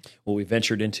 Weird. Well, we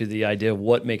ventured into the idea of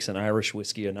what makes an Irish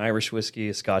whiskey,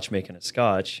 a Scotch making a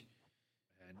Scotch.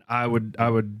 And I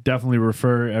would definitely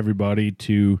refer everybody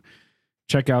to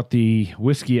check out the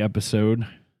whiskey episode.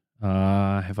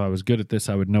 If I was good at this,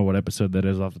 I would know what episode that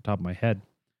is off the top of my head.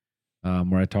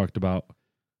 Where I talked about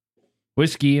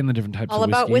whiskey and the different types All of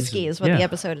About whiskeys. Whiskey is what Yeah. the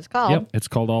episode is called. Yep, it's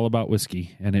called All About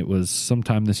Whiskey, and it was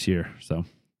sometime this year. So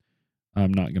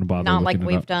I'm not going to bother. Not like looking it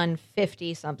we've up. done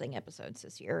 50 something episodes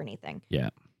this year or anything. Yeah.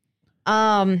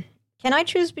 Can I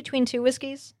choose between two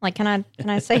whiskeys? Like, can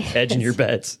I say Hedging your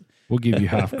bets. We'll give you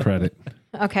half credit.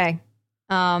 Okay.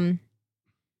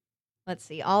 Let's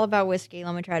see. All About Whiskey.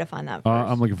 Let me try to find that first.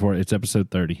 I'm looking for it. It's episode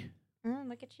 30. Oh,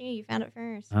 look at you. You found it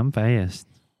first. I'm fast.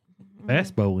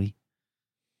 Fast, Bowie.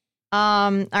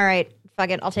 All right. Fuck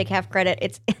it. I'll take half credit.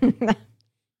 It's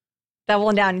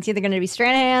doubling down. It's either going to be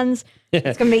Stranahan's.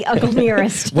 It's going to be Uncle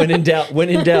Nearest. When in doubt,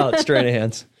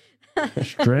 Stranahan's.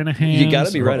 Stranahan's. You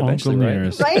gotta be right or eventually, Uncle right?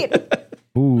 Nearest. Right?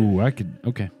 Ooh, I could.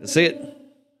 Okay. See it?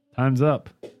 Time's up.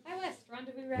 Hi, West.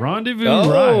 Rendezvous Rye. Rendezvous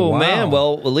Oh, rye. Wow. man.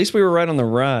 Well, at least we were right on the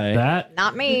rye. that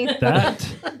Not me.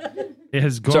 it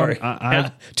has gone. Sorry.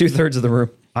 I 2/3 of the room.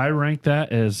 rank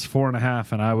that as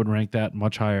 4.5, and I would rank that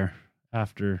much higher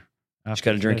after. Just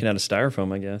got to drink it out of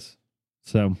styrofoam, I guess.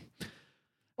 So,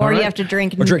 Or All you right. have to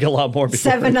drink Or drink a lot more before.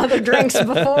 7 other drinks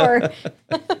before.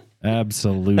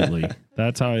 Absolutely.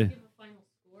 That's how I.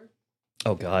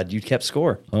 Oh God, you kept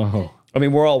score. Oh, I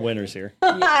mean, we're all winners here.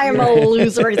 I'm a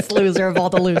loser of all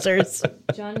the losers.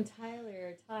 John and Tyler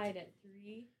are tied at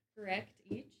 3 correct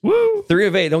each. woo! 3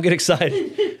 of 8. Don't get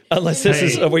excited. Unless this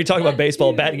is when you talk about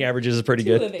baseball, batting averages is pretty 2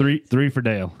 good. of 8. Three for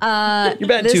Dale. You're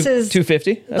batting This is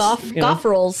 250. golf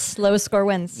rules. Lowest score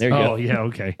wins. There you Oh go. yeah,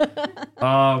 okay.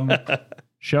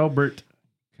 Shelbert,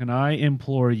 can I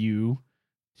implore you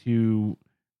to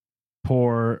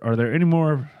pour? Are there any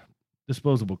more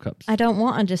disposable cups? I don't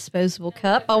want a disposable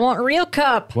cup. I want a real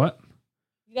cup. What?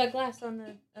 You got glass on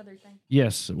the other thing.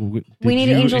 Yes. We need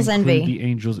Angel's Envy. The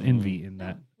Angel's Envy in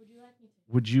that. Would you like me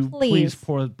to? Would you Please. please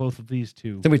pour both of these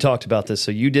two? I think we talked about this.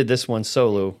 So you did this one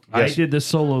solo. I Yes. did this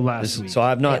solo last week. So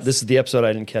I've not. Yes. This is the episode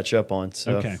I didn't catch up on.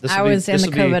 So Okay. this I will be- was in this the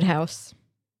will be, COVID house.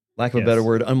 lack of a Yes. better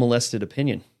word, unmolested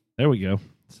opinion. There we go.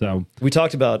 So We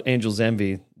talked about Angel's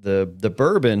Envy. The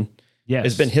bourbon yes,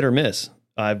 has been hit or miss.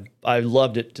 I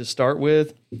loved it to start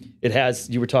with. It has.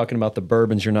 You were talking about the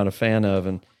bourbons you're not a fan of,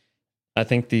 and I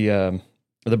think the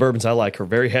bourbons I like are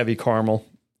very heavy caramel,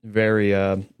 very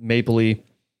mapley,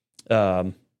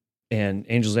 and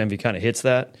Angel's Envy kind of hits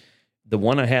that. The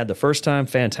one I had the first time,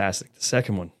 fantastic. The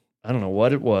second one, I don't know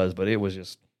what it was, but it was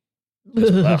just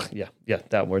yeah,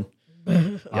 that word.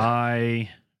 I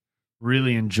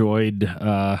really enjoyed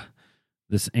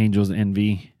this Angel's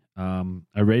Envy.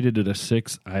 I rated it a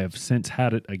 6. I have since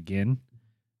had it again,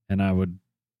 and I would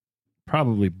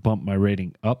probably bump my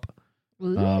rating up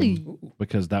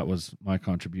because that was my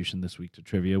contribution this week to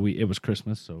trivia. It was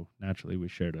Christmas, so naturally we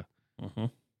shared a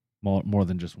more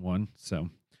than just one. So,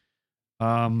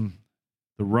 the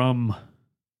rum.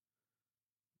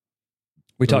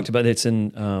 We talked about it's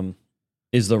in.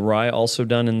 Is the rye also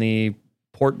done in the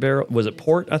port barrel? Was it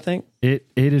port? I think It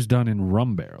is done in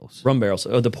rum barrels. rum barrels.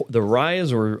 Oh, the rye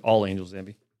is or all Angel's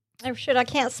Envy. Oh shit! I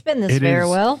can't spin this It very is-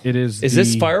 well. It is. Is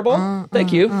this Fireball?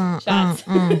 Thank you. Shots.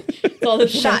 It's all the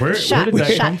Shot, Where shot, did that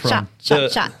shot, come from? shot,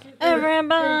 shot, shot.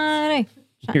 Everybody.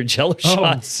 Your Jello Oh.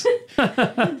 shots.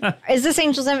 Is this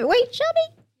Angel's Envy? Wait,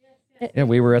 Shelby. Yeah,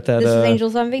 we were at that This is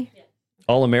Angel's Envy.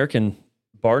 All American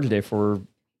bar today for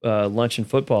lunch and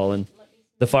football, and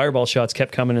the Fireball shots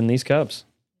kept coming in these cups.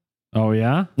 Oh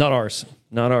yeah, Not ours.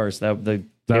 Not ours. That the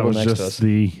that table was next to just us.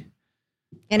 the.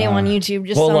 Anyone on YouTube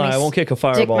just Well, saw I me won't kick a stick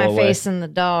Fireball my away. face in the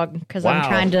dog because I'm Wow.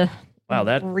 trying to Wow,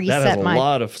 that reset has a my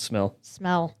lot of smell.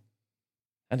 smell.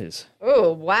 That is.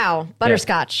 Oh wow,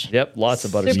 butterscotch. Yep, lots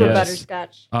of butter. Super Yes.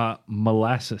 butterscotch.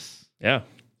 Molasses. Yeah.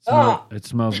 It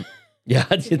smells. Yeah,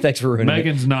 thanks for ruining it.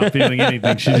 Megan's not feeling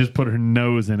anything. She just put her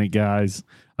nose in it, guys.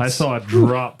 I saw a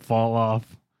drop fall off.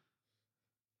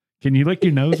 Can you lick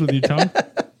your nose with your tongue?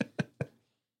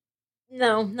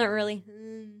 No, not really.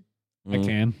 I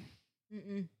can.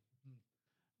 Mm-mm.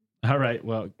 All right.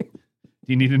 Well, do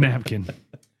you need a napkin?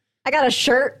 I got a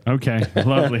shirt. Okay.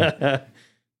 Lovely.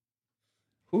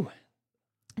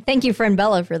 Thank you, friend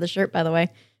Bella, for the shirt. By the way,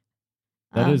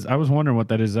 That is. I was wondering what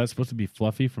that is. Is that supposed to be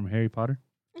Fluffy from Harry Potter?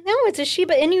 no, it's a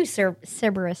Shiba Inu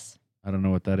Cerberus. I don't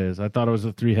know what that is. I thought it was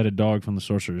a 3-headed dog from the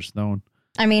Sorcerer's Stone.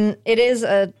 I mean, it is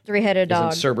a 3-headed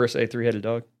dog. Isn't Cerberus a 3-headed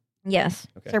dog? Yes,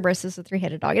 Okay. Cerberus is a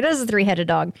 3-headed dog. It is a 3-headed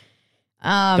dog.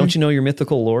 Don't you know your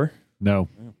mythical lore? No.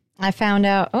 I found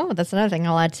out. Oh, that's another thing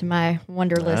I'll add to my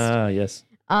wonder list. Ah, yes.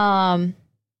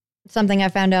 Something I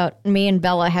found out. Me and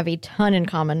Bella have a ton in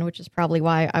common, which is probably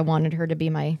why I wanted her to be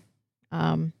my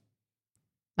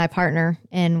my partner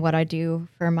in what I do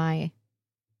for my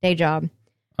day job.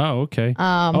 Oh, okay.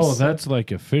 That's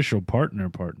like official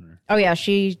partner. Oh yeah,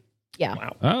 she. Yeah.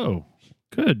 Wow. Oh,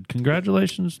 good.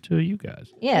 Congratulations to you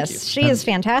guys. Yes, she is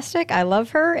fantastic. I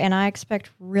love her, and I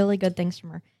expect really good things from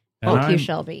her. And Thank you, I'm-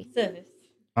 Shelby. service.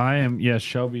 I am. Yes,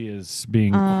 Shelby is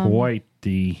being quite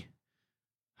the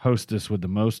hostess with the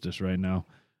mostest right now.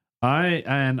 I'm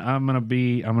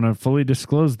gonna fully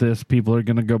disclose this. People are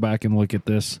gonna go back and look at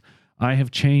this. I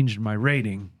have changed my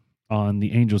rating on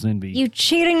the Angel's Envy. You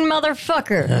cheating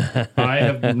motherfucker! I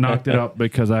have knocked it up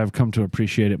because I have come to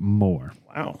appreciate it more.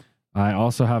 Wow. I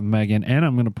also have Megan, and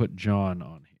I'm going to put John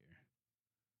on here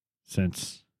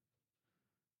since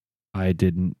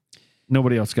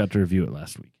nobody else got to review it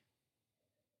last week.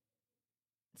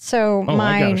 So Oh,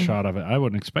 I got a my shot of it. I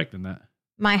wasn't expecting that.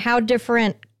 how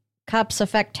different cups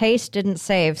affect taste didn't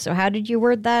save. So how did you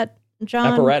word that, John?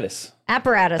 Apparatus.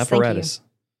 Apparatus. Apparatus.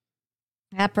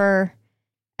 Thank you.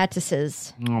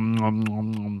 Apparatuses. Nom, nom,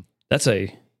 nom, nom. That's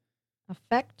a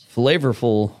Effect.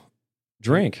 flavorful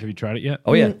drink. Have you tried it yet?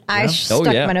 Oh, yeah. I Yeah? stuck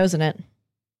Oh, yeah. my nose in it.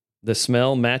 The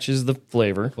smell matches the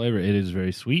flavor. Flavor. It is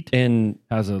very sweet. And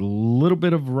Has a little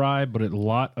bit of rye, but a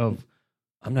lot of.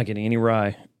 I'm not getting any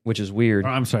rye, which is weird.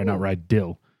 I'm sorry, not rye.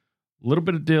 Dill. A little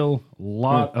bit of dill, a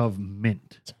lot of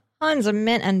mint. Tons of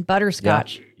mint and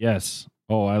butterscotch. Yes.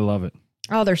 Oh, I love it.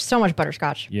 Oh, there's so much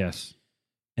butterscotch. Yes.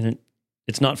 And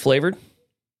it's not flavored,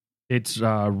 It's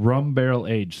rum barrel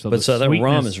aged. So, but so that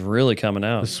rum is really coming the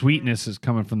out. sweetness is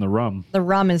coming from the rum. The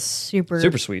rum is super,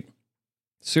 Super sweet.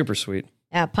 Super sweet.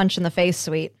 yeah, punch in the face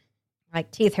sweet. Like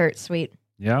teeth hurt sweet.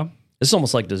 Yeah, This is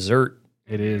almost like dessert.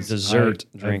 it is. Dessert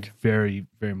I drink. very,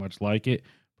 very much like it.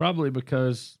 Probably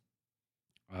because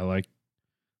I like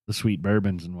the sweet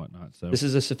bourbons and whatnot. So This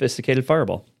is a sophisticated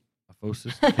fireball. oh,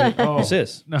 This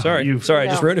is. no, Sorry. you've- Sorry,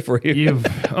 I just No. ruined it for you. You've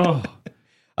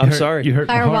I'm you hurt- sorry. You hurt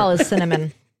my Fireball heart. is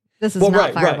cinnamon. This is well, not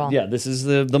right, Fireball. right. Yeah, this is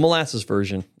the molasses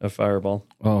version of Fireball.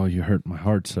 Oh, you hurt my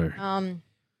heart, sir. Well,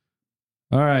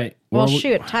 All right.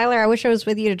 shoot, Tyler, I wish I was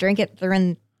with you to drink it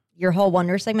during your whole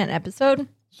Wonder segment episode.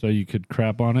 So you could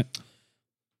crap on it?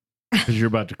 Because you're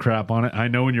about to crap on it. I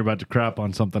know when you're about to crap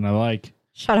on something I like.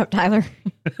 Shut up, Tyler.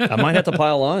 I might have to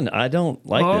pile on. I don't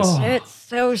like Oh. It's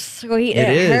so sweet. this.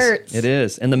 It It is. hurts. It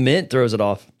is. And the mint throws it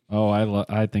off. Oh,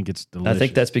 I think it's delicious. I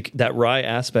think that's that rye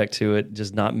aspect to it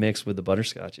does not mix with the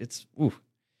butterscotch. It's ooh.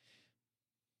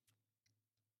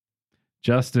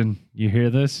 Justin, you hear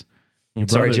this? I'm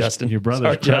sorry, brother's- Justin. Your brother's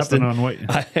Sorry, crapping Justin. on what?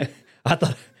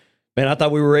 I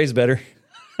thought we were raised better.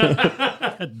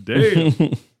 Damn.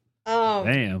 Oh,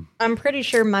 Damn. I'm pretty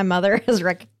sure my mother has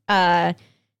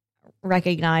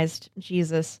recognized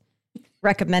Jesus,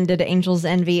 recommended Angel's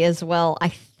Envy as well, I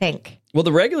think. Well,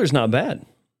 the regular's not bad.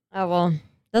 Oh, well,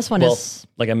 this one Well, is,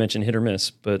 like I mentioned, hit or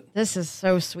miss, but this is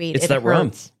so sweet. it's It that rum.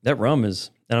 hurts. That rum is,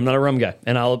 and I'm not a rum guy.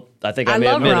 And I think I I may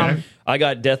love admit rum. it. I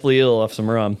got deathly ill off some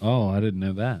rum, Oh, I didn't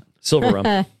know that. silver rum.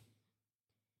 And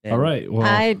All right.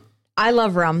 Well, I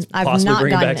love rum. I've Possibly not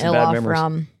bringing gotten back some ill bad off memories.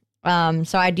 rum.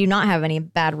 So I do not have any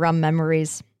bad rum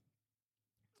memories.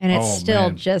 And it's Oh, still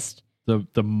man. just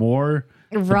the more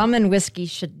rum and whiskey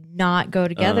should not go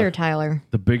together, Tyler.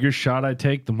 the bigger shot I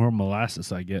take, the more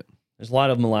molasses I get. There's a lot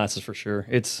of molasses for sure.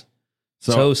 It's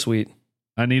So, so sweet.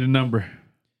 I need a number.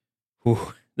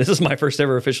 Ooh, this is my first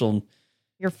ever official.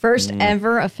 Your first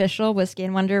ever official Whiskey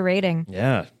and Wonder rating.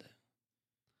 Yeah.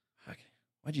 Okay.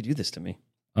 Why'd you do this to me?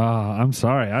 I'm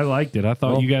sorry. I liked it. I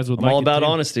thought Well, you guys would I'm like all it about too.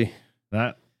 honesty.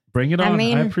 That bring it I on. I,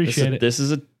 mean- appreciate it. This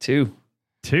is a 2.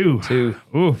 2. 2.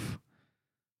 Oof.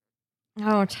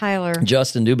 Oh, Tyler.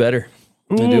 Justin, do better.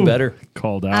 Ooh. Do better.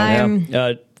 Called out. I'm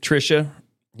Trisha,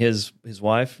 his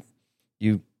wife,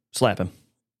 you slap him.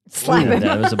 slap him.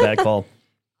 That was a bad call.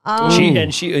 Oh, She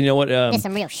you know what? This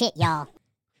some real shit, y'all.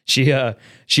 She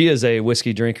is a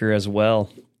whiskey drinker as well,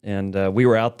 and we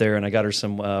were out there, and I got her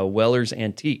some Weller's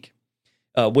Antique,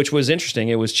 which was interesting.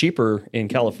 It was cheaper in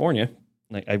California.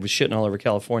 Like I was shitting all over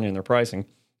California in their pricing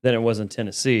than it was in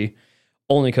Tennessee,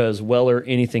 only because Weller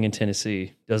anything in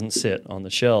Tennessee doesn't sit on the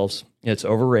shelves. It's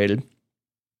overrated.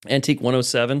 Antique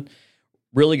 107,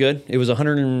 really good. It was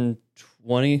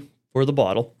 120 for the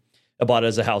bottle. I bought it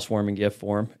as a housewarming gift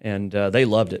for them, and they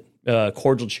loved it.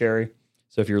 Cordial cherry.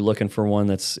 So if you're looking for one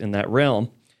that's in that realm,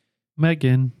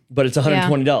 Megan. but it's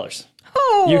 $120.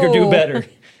 Oh. You can do better.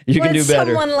 You can Would do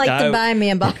better. someone like to buy me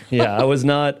a bottle? Yeah, I was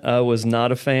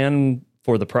not a fan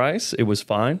for the price. It was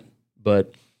fine,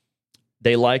 but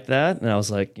they liked that, and I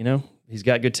was like, he's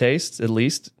got good taste at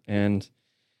least, and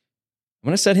I'm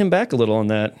gonna set him back a little on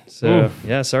that. So Oof.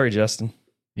 yeah, sorry, Justin.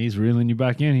 He's reeling you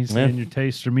back in. He's Yeah. saying your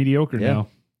tastes are mediocre Yeah. now.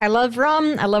 I love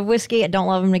rum. I love whiskey. I don't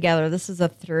love them together. This is a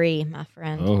 3, my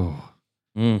friend. Oh,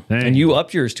 Mm. Dang. And you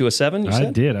upped yours to a 7. You I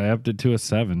said? did. I upped it to a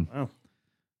 7. Wow.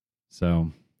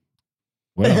 So,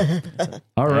 well,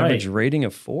 all right. Average rating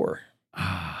of 4.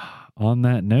 On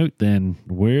that note, then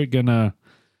we're gonna.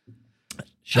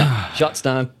 Shots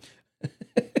time.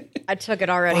 I took it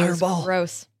already. It's Fireball.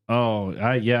 gross. Oh,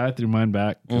 I threw mine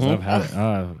back because Mhm. I've had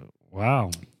it.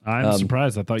 Wow, I'm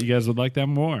surprised. I thought you guys would like that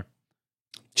more.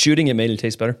 Shooting it made it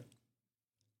taste better.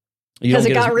 You Because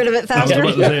don't it get got as- rid of it I was faster.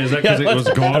 about to say, is that because it was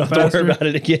I gone don't have to worry faster? about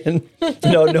it again.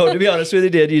 No. To be honest with you,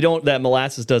 did you don't? That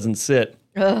molasses doesn't sit.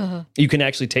 Ugh. You can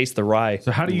actually taste the rye.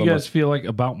 So, how do you guys feel like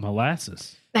about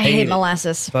molasses? I Hate hate it.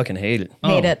 molasses. Fucking hate it?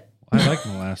 Hate it. I like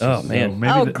molasses. Oh, man. So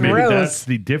maybe, Oh, maybe gross. that's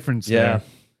the difference. Yeah. there.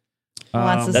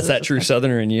 Molasses. That's that true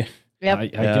Southerner in you. Yep. I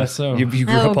guess so. You grew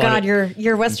Oh up on God, it.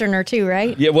 you're Westerner too,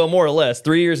 right? Yeah, well, more or less.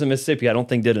 3 years in Mississippi, I don't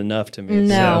think did enough to me.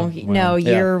 No, So, no, well,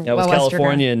 you're that was a Westerner.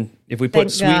 California, and if we Thank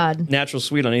put sweet, God. natural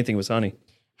sweet on anything, it was honey.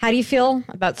 How do you feel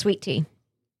about sweet tea?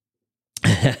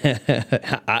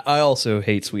 I also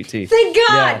hate sweet tea. Thank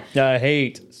God. Yeah, I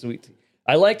hate sweet tea.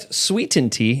 I liked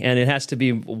sweetened tea, and it has to be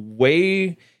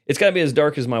it's got to be as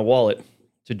dark as my wallet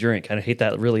to drink. I hate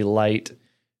that really light,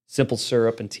 simple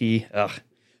syrup and tea. Ugh.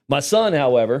 My son,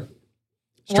 however,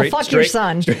 Well, fuck your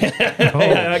son.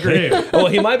 Yeah, I agree. Well,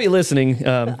 he might be listening.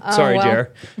 Sorry, well.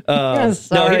 Jer. No, he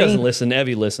Sorry. doesn't listen.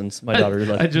 Evie listens. My daughter I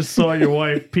listens. just saw your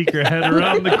wife peek her head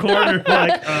around the corner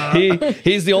like,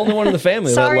 He's the only one in the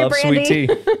family Sorry, that loves Brandy. sweet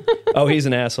tea. Oh, he's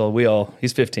an asshole.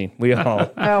 He's 15. We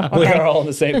Oh, are okay. all on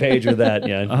the same page with that.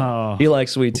 Yeah. Oh. He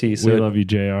likes sweet tea. we So love you,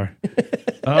 JR.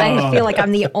 I feel like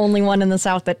I'm the only one in the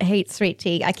South that hates sweet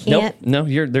tea. I can't. Nope.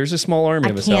 No, there's a small army I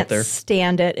of us out can't there.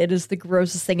 stand it. It is the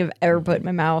grossest thing I've ever put in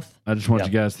my mouth. I just want Yeah.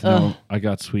 you guys to know I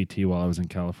got sweet tea while I was in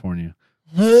California.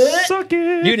 Suck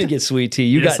it. You didn't get sweet tea.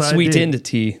 You Yes, got I sweet did. into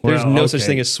tea. There's Well, no such okay.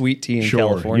 thing as sweet tea in Sure,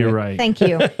 California. you're right. Thank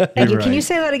you. Thank you. Can right. you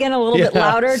say that again a little bit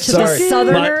louder to Sorry. the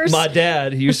Southerners? My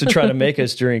dad used to try to make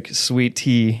us drink sweet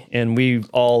tea, and we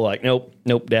all like, nope,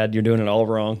 Dad, you're doing it all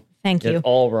wrong. Thank you. It's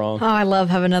all wrong. Oh, I love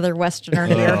having another Westerner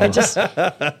here. It just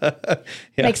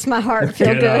makes my heart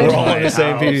feel Get out. good. We're all on my the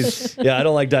same house. page. Yeah, I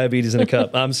don't like diabetes in a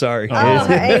cup. I'm sorry. Oh,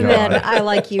 God. amen. I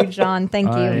like you, John. Thank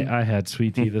you. I had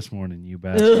sweet tea this morning, you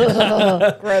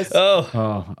bastard. Gross. Oh,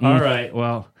 Oh, all right.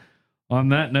 Well, on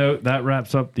that note, that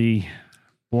wraps up the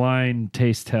blind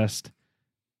taste test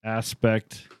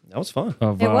aspect that was fun.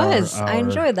 of It our, was. I our-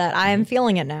 enjoyed that. I am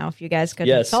feeling it now. If you guys couldn't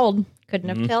Yes. have told. Couldn't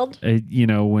have told. you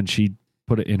know, when she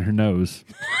put it in her nose.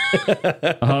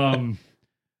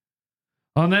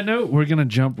 On that note, we're gonna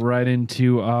jump right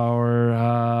into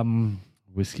our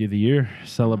whiskey of the year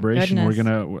celebration. We're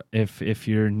goodness. gonna, if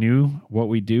you're new, what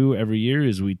we do every year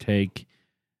is we take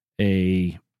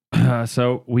a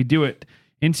so we do it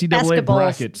NCAA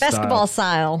bracket Basketball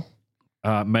style.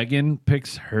 style. Megan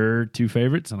picks her two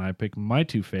favorites, and I pick my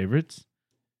two favorites,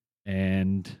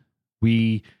 and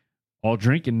we all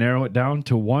drink and narrow it down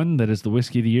to one that is the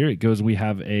whiskey of the year. It goes. We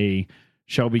have a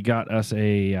Shelby got us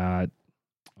a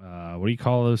what do you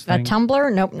call those A things? tumbler?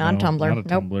 Nope, not No, a tumbler. not a Nope.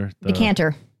 tumbler.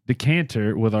 The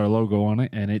decanter with our logo on it,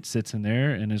 and it sits in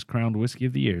there and is crowned whiskey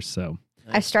of the year. So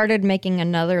I started making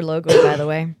another logo, by the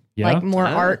way. yeah, Like more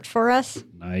Ah. art for us.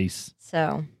 nice,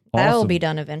 So that'll Awesome. be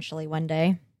done eventually one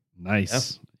day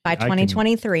nice. by I can-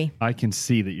 2023. I can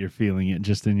see that you're feeling it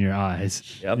just in your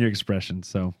eyes, Yep. your expression.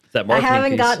 So That I marketing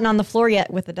haven't piece. gotten on the floor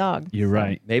yet with the dog. you're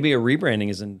right. Maybe a rebranding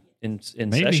is in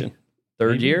Maybe. session.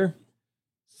 Third Maybe. year.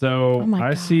 So Oh my I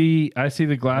God. see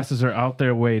the glasses are out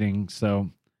there waiting. So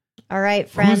All right,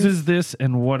 friends. whose is this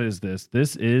and what is this?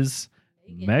 This is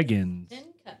Megan's. 10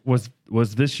 cup.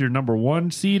 Was this your number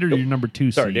one seed or your number two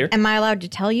Sorry, seed? dear. Am I allowed to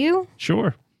tell you?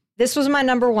 Sure. This was my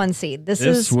number one seed. This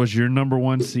This is was your number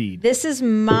one seed. This is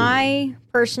my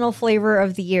personal flavor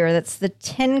of the year. That's the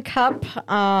Tin Cup.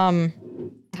 I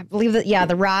believe that,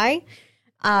 the rye.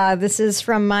 This is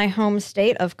from my home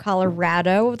state of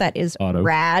Colorado. That is Auto.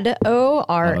 Rado,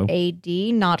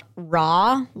 R-A-D, not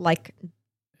raw, like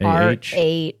AH.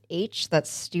 R-A-H. That's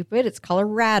stupid. It's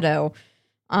Colorado.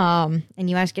 And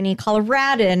you ask any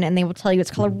Coloradan, and they will tell you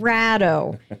it's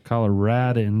Colorado.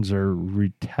 Coloradans are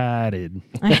retarded.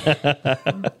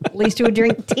 At least you would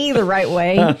drink tea the right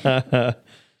way.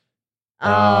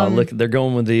 Look, they're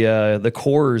going with the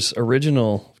Coors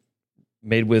original,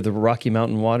 made with Rocky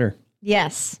Mountain water.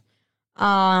 Yes.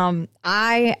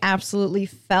 I absolutely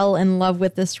fell in love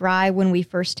with this rye when we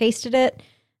first tasted it.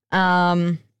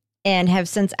 And have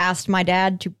since asked my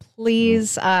dad to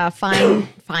please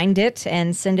find it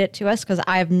and send it to us because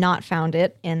I have not found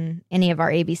it in any of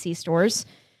our ABC stores.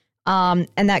 And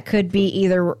that could be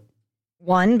either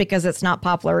one, because it's not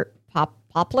poplar.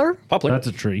 That's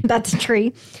a tree. That's a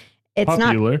tree. It's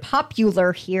Popular. not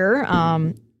popular here.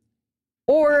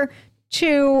 Or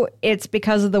two, it's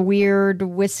because of the weird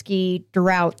whiskey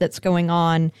drought that's going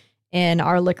on in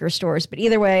our liquor stores. But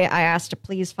either way, I asked to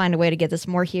please find a way to get this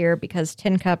more here because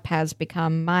Tin Cup has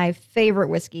become my favorite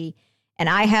whiskey. And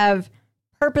I have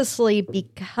purposely,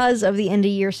 because of the end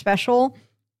of year special,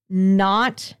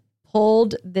 not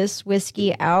pulled this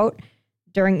whiskey out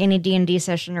during any D&D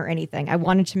session or anything. I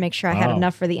wanted to make sure I had Wow.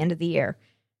 enough for the end of the year.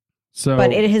 So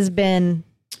But it has been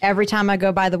every time I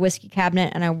go by the whiskey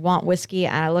cabinet and I want whiskey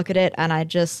and I look at it and I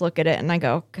just look at it and I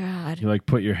go, God, you like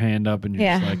put your hand up and you're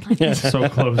Yeah. just like so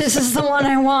close. this is the one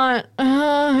I want.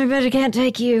 I bet I can't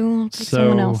take you. I'll take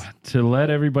someone So else. to let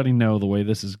everybody know the way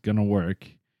this is gonna work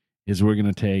is we're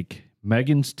gonna take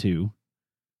Megan's two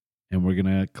and we're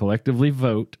gonna collectively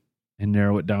vote and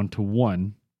narrow it down to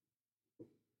one.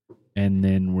 And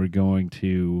then we're going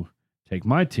to take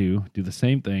my two, do the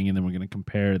same thing, and then we're gonna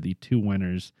compare the two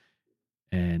winners,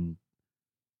 and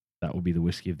that will be the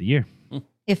whiskey of the year.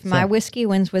 If my so- whiskey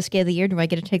wins whiskey of the year, do I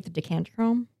get to take the decanter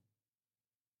home?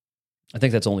 I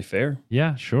think that's only fair.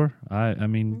 Yeah, sure. I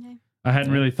mean Okay. I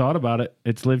hadn't really thought about it.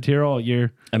 It's lived here all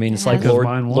year. I mean, it's Yeah. like Because Lord,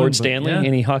 mine won, Lord but Stanley. yeah.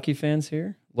 Any hockey fans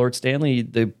here? Lord Stanley,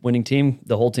 the winning team,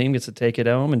 the whole team gets to take it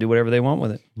home and do whatever they want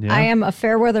with it. Yeah. I am a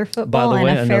fair weather By football the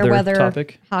way, and a fair another weather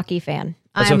topic. hockey fan.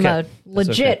 That's I'm okay. a That's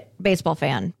legit okay. baseball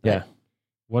fan. Yeah.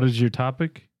 What is your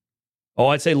topic? Oh,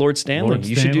 I'd say Lord Stanley. Lord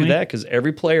You should do Stanley? that because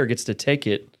every player gets to take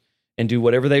it and do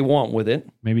whatever they want with it.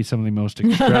 Maybe some of the most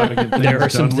extravagant things There are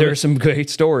done some with great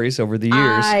stories over the years.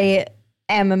 I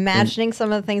am imagining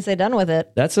some of the things they've done with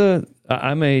it.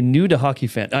 I'm a new to hockey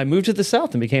fan. I moved to the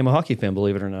South and became a hockey fan,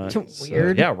 believe it or not. It's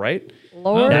weird. Yeah, right.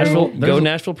 Lord. Nashville- Go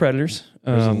Nashville Predators.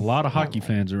 There's a lot of hockey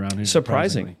fans around here.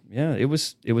 Surprising. Yeah, it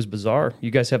was bizarre.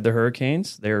 You guys have the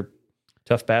Hurricanes. They're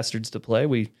tough bastards to play.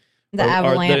 The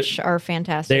Avalanche are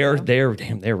fantastic. They're though.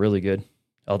 they're really good.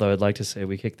 Although I'd like to say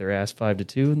we kicked their ass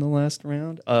 5-2 in the last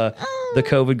round. The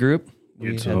COVID group.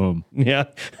 we It's had- home. Yeah.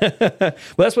 Well,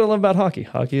 that's what I love about hockey.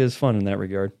 Hockey is fun in that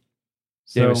regard.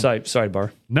 So, Anyway,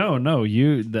 sidebar. no,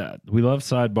 we love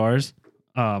sidebars.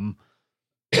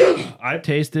 I've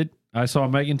tasted. I saw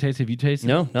Megan taste. Have you tasted?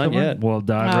 No, not someone? yet. Well,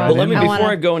 dive No. right But let me, in. I before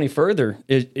wanna- I go any further,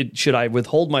 should I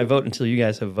withhold my vote until you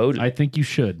guys have voted? I think you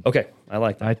should. Okay, I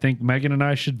like that. I think Megan and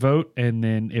I should vote, and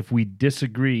then if we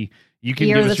disagree, you can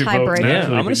You're give the us your vote. tiebreaker. Yeah, naturally,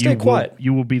 I'm gonna but stay you quiet.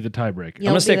 You will be the tiebreaker. Yeah. I'm You'll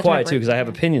gonna be stay the quiet too tiebreaker. because I have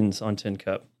opinions on Tin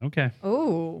Cup. Okay.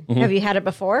 Ooh. Mhm. Have you had it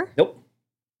before? Nope,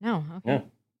 No. Okay. no,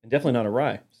 and definitely not a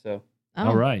rye. So Oh,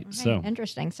 All right, okay, so-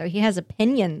 interesting. So he has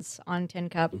opinions on Tin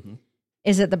Cup. Mhm.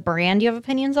 Is it the brand you have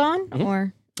opinions on, Mhm.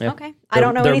 or Yeah. okay? I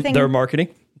don't know Their- anything. Their marketing.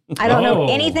 I don't know Oh.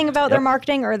 anything about their Yep.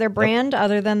 marketing or their brand,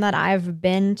 other than that I've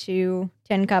been to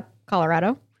Tin Cup,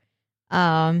 Colorado.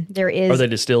 There is, Are they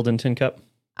distilled in Tin Cup?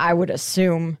 I would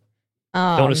assume.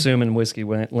 Don't assume in whiskey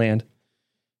land.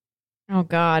 Oh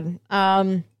God.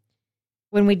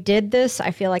 When we did this,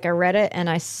 I feel like I read it and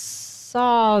I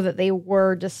saw that they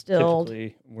were distilled.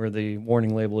 Typically, where the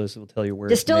warning label is, it will tell you where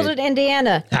it's Distilled made. in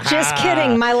Indiana. Just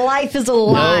kidding. My life is a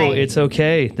lie. No, it's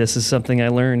okay. This is something I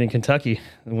learned in Kentucky.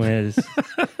 When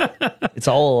it's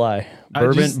all a lie.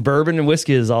 Bourbon and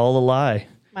whiskey is all a lie.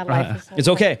 My life is a It's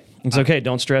lie. okay. It's okay.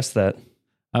 Don't stress that.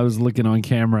 I was looking on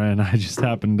camera, and I just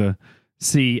happened to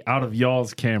see out of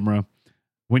y'all's camera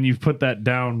when you put that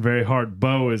down very hard.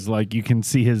 Bo is like you can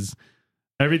see his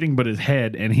everything but his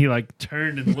head, and he like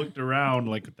turned and looked around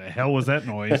like, what the hell was that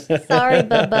noise? Sorry,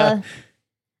 Bubba.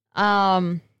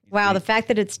 Wow, the fact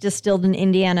that it's distilled in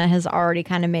Indiana has already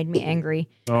kind of made me angry.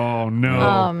 Oh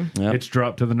no. Yep. It's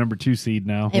dropped to the number 2 seed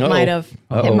now. It Uh-oh. might have. It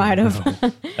Uh-oh. might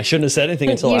have. I shouldn't have said anything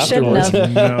until You shouldn't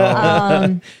afterwards. have.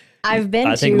 No. I've been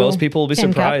I think to most people will be Tin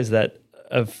Cup. surprised that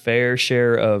a fair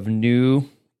share of new,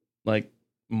 like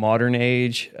modern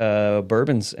age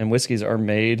bourbons and whiskeys are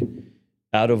made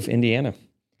out of Indiana,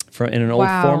 in an old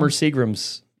Wow. former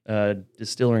Seagram's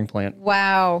distilling plant.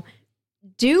 Wow.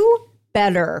 Do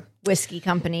better, whiskey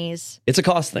companies. It's a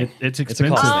cost thing. It's a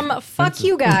expensive. cost thing. Fuck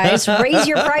you guys. Raise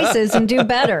your prices and do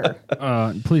better.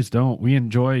 Please don't. We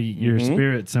enjoy your Mhm.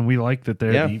 spirits, and we like that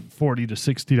they're Yeah. the $40 to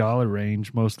 $60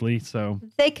 range mostly. So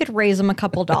They could raise them a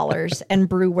couple dollars and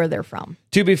brew where they're from.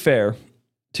 To be fair,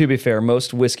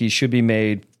 most whiskeys should be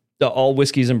made. All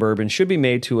whiskeys and bourbon should be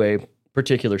made to a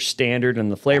particular standard,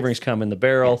 and the flavorings come in the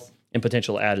barrel Yes. and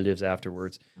potential additives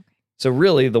afterwards. So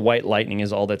really, the White Lightning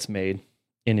is all that's made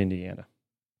in Indiana.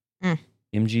 Mm.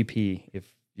 MGP, if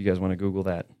you guys want to Google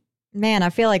that. Man, I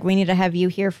feel like we need to have you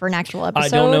here for an actual episode. I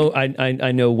don't know.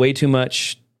 I know way too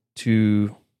much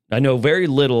I know very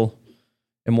little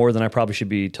and more than I probably should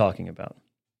be talking about.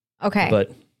 Okay.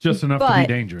 But just enough to But-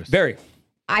 be dangerous. very.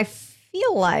 I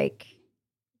feel like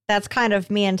that's kind of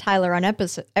me and Tyler on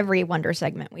every Wonder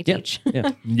segment we Yeah. teach.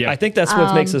 Yeah. Yeah. I think that's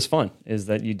what makes this fun is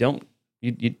that you don't,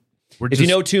 We're if you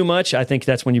know too much, I think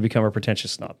that's when you become a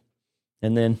pretentious snob.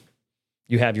 And then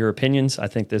you have your opinions. I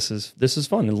think this is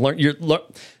fun. And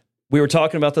we were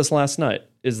talking about this last night,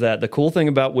 is that the cool thing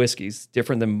about whiskeys,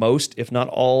 different than most, if not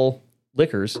all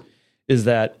liquors, is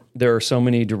that there are so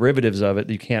many derivatives of it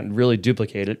that you can't really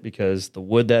duplicate it because the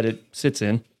wood that it sits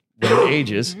in when it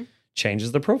ages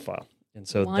changes the profile. And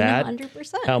so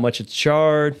 100%. how much it's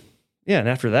charred. Yeah. And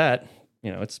after that,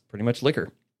 it's pretty much liquor.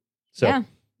 So, Yeah.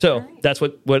 so right. that's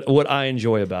what I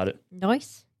enjoy about it.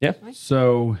 Nice.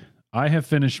 So I have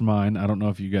finished mine. I don't know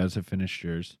if you guys have finished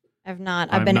yours. I've not.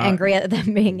 I'm I've been not- angry at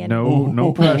them being in.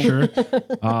 No pressure.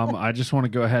 I just want to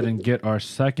go ahead and get our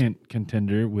second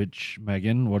contender, which,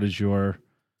 Megan, what is your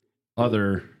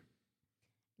other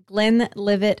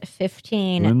Glenlivet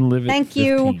 15. Glenlivet Thank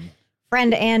you. 15?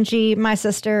 Friend Angie, my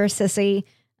sister Sissy,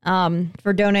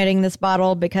 for donating this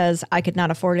bottle because I could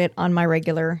not afford it on my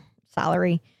regular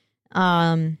salary.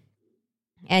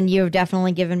 And you have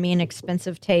definitely given me an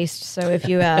expensive taste. So if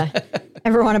you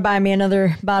ever want to buy me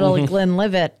another bottle of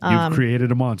Glenlivet, You've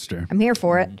created a monster. I'm here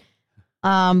for it.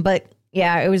 But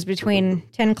Yeah, it was between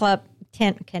 10 Club,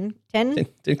 10 Club.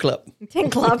 10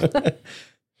 Club,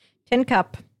 10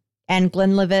 Cup, and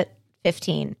Glenlivet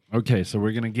 15. Okay, so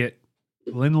we're gonna get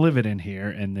Glenlivet in here,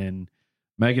 and then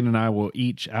Megan and I will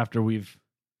each, after we've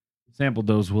sampled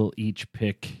those, we'll each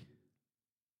pick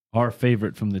our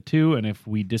favorite from the two, and if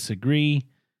we disagree,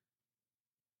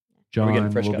 John getting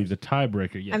will fresh be cups? the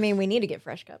tiebreaker. Yes. I mean, we need to get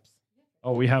fresh cups.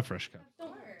 Oh, we have fresh cups.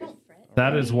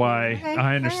 That is why Okay,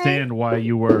 I understand why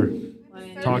you were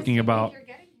talking about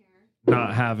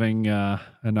not having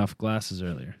enough glasses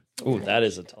earlier. Oh, that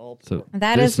is a tall. So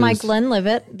That this is my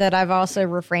Glenlivet that I've also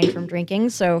refrained from drinking.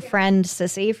 So, friend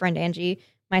Sissy, friend Angie,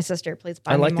 my sister, please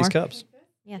buy I me like more. these cups.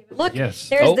 Yeah, look, Yes.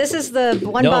 there's Oh. this is the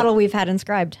one No. bottle we've had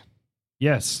inscribed.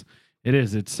 Yes, it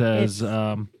is. It says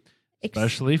Ex-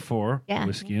 especially for Yeah.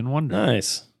 Whiskey and Wonder.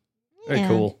 Nice. Very Yeah.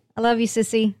 cool. I love you,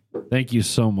 Sissy. Thank you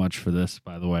so much for this,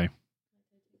 by the way.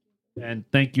 And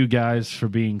thank you guys for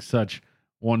being such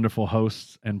wonderful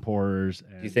hosts and pourers.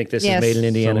 And Do you think this Yes. is made in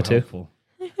Indiana so too? helpful.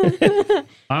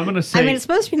 I'm going to say I mean, it's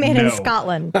supposed to be made no. in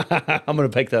Scotland. I'm going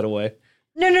to take that away.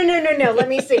 No. Let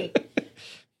me see.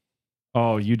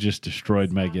 Oh, you just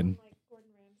destroyed Megan.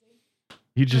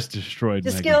 You just destroyed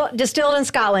Megan. Distilled in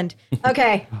Scotland.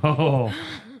 Okay. Oh,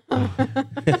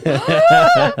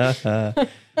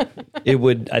 It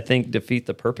would, I think, defeat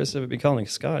the purpose of it becoming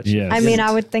Scotch. yes. I mean,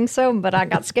 I would think so, but I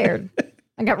got scared.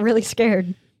 I got really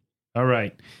scared. All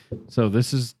right. So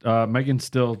this is Megan's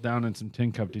still down in some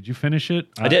tin cup. Did you finish it?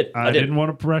 I did. I didn't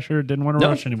want to pressure. Didn't want to No,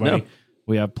 rush anybody. no.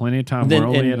 We have plenty of time. Then, We're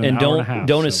only in an hour don't and a half.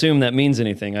 don't so- assume that means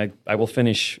anything. I will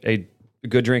finish a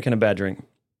good drink and a bad drink.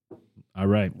 All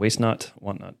right. Waste not,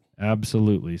 want not.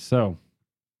 Absolutely. So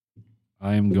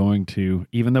I am going to,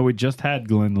 even though we just had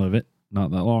Glenlivet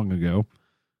not that long ago,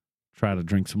 try to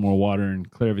drink some more water and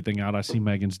clear everything out. I see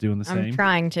Megan's doing the I'm same.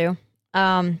 trying to.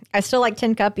 I still like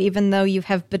Tin Cup, even though you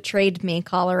have betrayed me,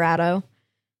 Colorado.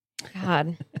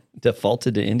 God.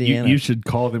 Defaulted to Indiana. You should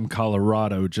call them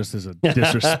Colorado just as a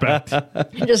disrespect.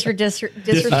 Just for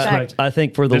disrespect. I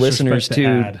think for the Disrespect listeners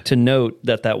to to add. note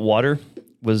that water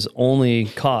was only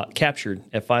captured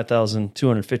at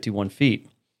 5,251 feet.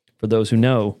 For those who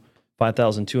know,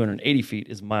 5,280 feet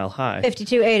is mile high.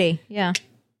 5280. Yeah.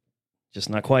 Just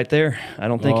not quite there. I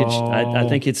don't think it's. I Oh.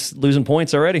 think it's losing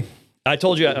points already. I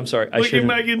told you. I'm sorry. I Look at shouldn't.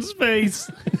 Megan's face.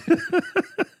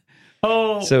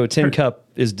 Oh, So Tin Cup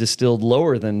is distilled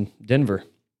lower than Denver.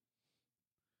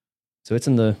 So it's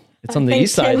on the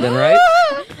east side then, right?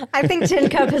 I think Tin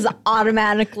Cup has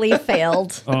automatically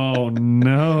failed. oh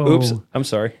no. Oops. I'm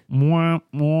sorry. I've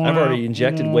I've already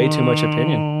injected way too much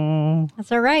opinion.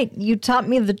 That's all right. You taught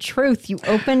me the truth. You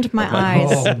opened my eyes.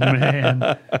 Oh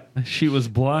man, she was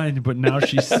blind, but now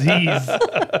she sees.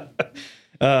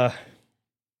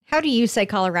 How do you say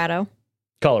Colorado?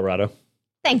 Colorado.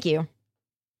 Thank you.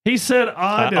 He said,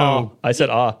 "Auto." I said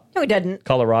No, he didn't.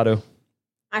 Colorado.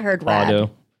 I heard rad.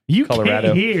 Auto. You Colorado.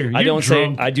 can't hear. I You're don't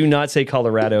drunk. say. I do not say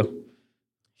Colorado.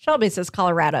 Shelby says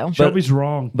Colorado. Shelby's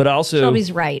wrong. But also,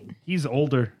 Shelby's right. He's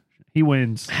older. He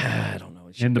wins I don't know.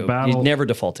 In the battle- you never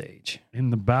default to age. in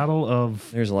the battle of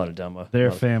There's a lot of dumb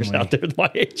Their motherfuckers family. out there my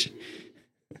age.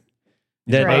 the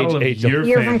That battle of age. your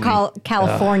You're family. from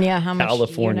California. How much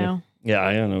California. do you know? Yeah,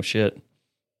 I don't know shit.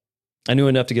 I knew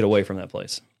enough to get away from that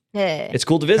place. Yeah. It's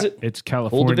cool to visit. It's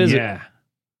California. visit. Yeah.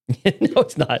 No,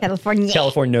 it's not. California.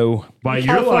 California. No. By your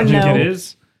California. logic, it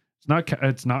is. It's not.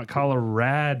 It's not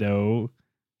Colorado.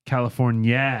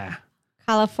 California.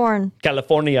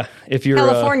 California. If you're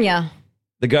California.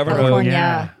 the governor, California.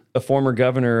 Yeah. a former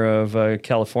governor of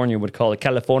California would call it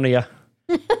California.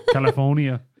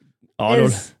 California.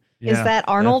 Arnold. Is Yeah. that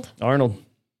Arnold? Yeah, Arnold.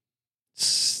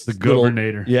 The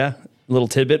governor. Yeah. Little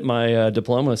tidbit. My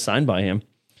diploma is signed by him.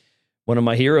 One of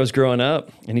my heroes growing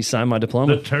up, and he signed my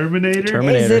diploma. The Terminator.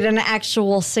 Terminator. Is it an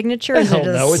actual signature? Or is Hell it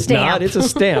a no, it's stamp? not. It's a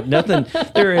stamp. Nothing.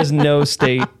 There is no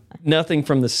state. Nothing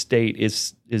from the state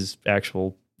is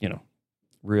actual.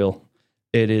 Real.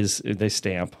 It is. They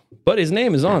stamp, but his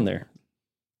name is on there.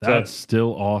 That's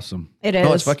still awesome. It is.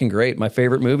 Oh, it's fucking great. My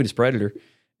favorite movie is Predator,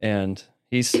 and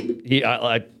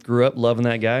I grew up loving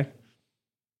that guy.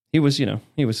 He was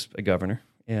a governor,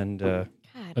 and A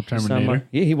he signed Terminator.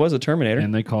 he was a Terminator,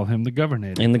 And they call him the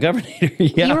governor. and the governor.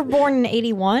 Yeah, You were born in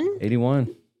 81?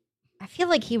 81. I feel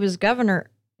like he was governor.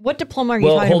 What diploma are you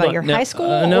talking about? Your No, high school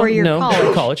no, or your no,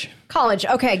 college? College. College.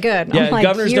 Okay, good. Yeah, I'm like,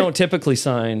 governors you're- don't typically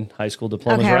sign high school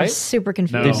diplomas, Okay, I right? was super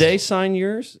confused. No. Did they sign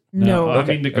yours? No. I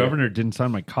Okay, mean, the okay. governor didn't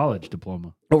sign my college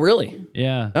diploma. Oh, really?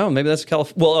 Yeah. Oh, maybe that's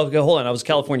California. Well, okay, hold on. I was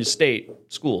California State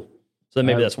school, so then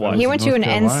maybe that's why. He went to North an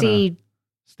Carolina NC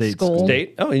State school.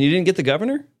 State. Oh, and you didn't get the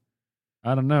governor?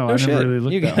 I don't know. No I shit. never really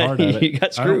looked You that got- hard at it. you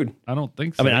got screwed. I don't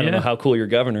think so. I mean, I don't Yeah. know how cool your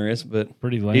governor is, but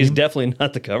Pretty lame. he's definitely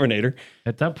not the governor.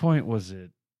 At that point, was it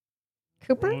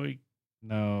Cooper? Roy?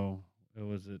 No,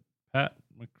 was it Pat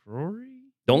McCrory?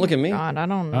 Don't look at me. God, I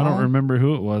don't know. I don't remember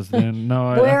who it was then. No,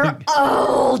 I We're think,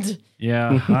 old.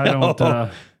 yeah, I don't.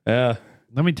 No. Yeah.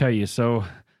 Let me tell you. So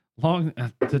long.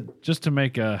 Just to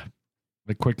make a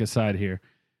quick aside here,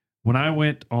 when I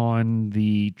went on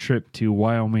the trip to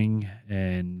Wyoming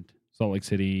and Salt Lake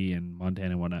City and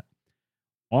Montana and whatnot,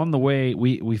 on the way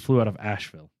we flew out of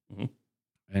Asheville, Mhm.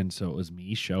 and so it was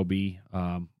me, Shelby,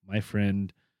 my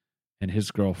friend, and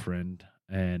his girlfriend,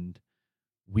 and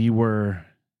we were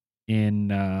in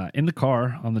the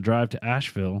car on the drive to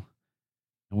Asheville,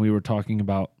 and we were talking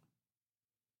about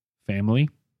family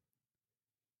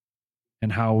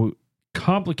and how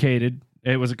complicated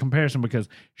it was. A comparison because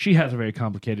she has a very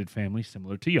complicated family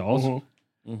similar to y'all's,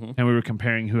 Mhm. and we were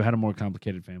comparing who had a more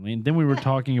complicated family, and then we were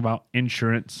talking about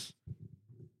insurance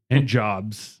and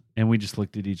jobs, and we just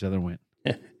looked at each other and went,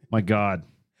 my God,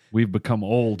 we've become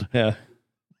old. Yeah.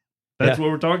 That's Yeah.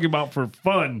 what we're talking about for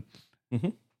fun.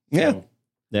 Yeah. So,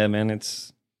 Yeah, man.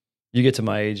 You get to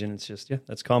my age and it's just,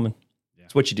 that's common. Yeah.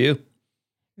 It's what you do.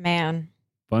 Man.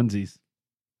 funsies.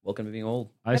 Welcome to being old.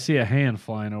 I see a hand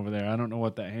flying over there. I don't know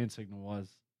what that hand signal was.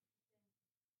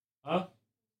 Huh?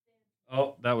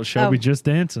 Oh, that was Shelby Oh. just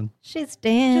dancing. She's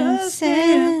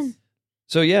dancing.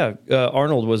 So yeah,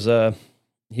 Arnold was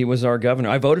he was our governor.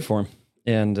 I voted for him,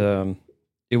 and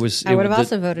it was. I would have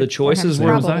also voted The choices for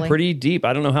him, were probably. pretty deep.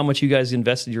 I don't know how much you guys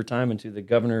invested your time into the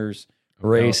governor's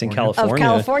race in Of California.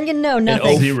 California, no, And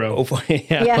nothing. Zero.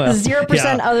 yeah, Yeah, well, 0%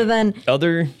 yeah. other than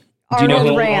Other. Do you Arnold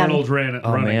know who? ran. Arnold ran it.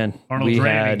 Oh running. man, Arnold's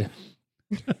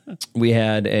we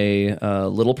had a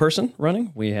little person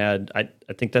running. We had I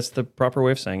think that's the proper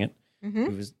way of saying it. Mhm.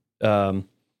 It was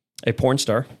a porn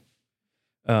star.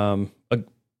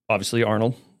 Obviously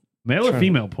Arnold, Male or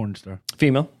female porn star?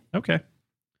 female. Okay.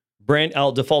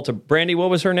 I'll default to Brandy. What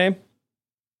was her name?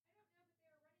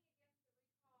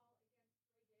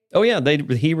 Oh yeah,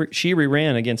 she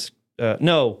ran against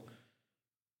no.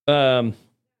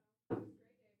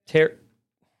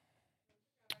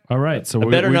 All right. So I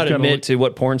better we've not got admit to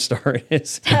what porn star it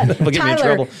is. They'll get me in Tyler,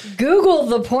 trouble. Google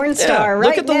the porn star right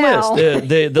look at the now. list.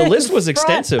 The list was In front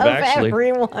extensive, of actually.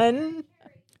 Everyone.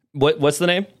 What's the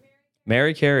name?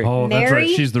 Mary Carey. Oh, that's right.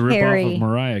 Mary She's the ripoff Carey. of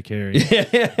Mariah Carey.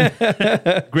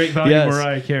 Great Great value, Yes.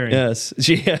 Mariah Carey. Yes,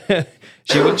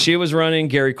 she was running.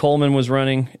 Gary Coleman was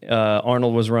running.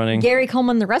 Arnold was running. Gary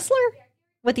Coleman, the wrestler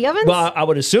with the ovens. Well, I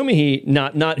would assume he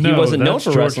wasn't known that's for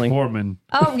George wrestling. Foreman.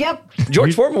 Oh, yep.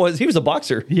 George Foreman he was a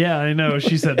boxer. Yeah, I know.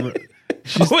 She said.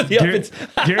 With the ovens.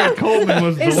 Gary Coleman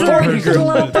was the It's little the person.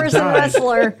 little that person died.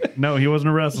 wrestler. No, he wasn't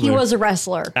a wrestler. He was a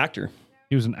wrestler. Actor.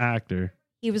 He was an actor.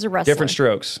 He was a wrestler. Different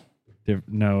strokes.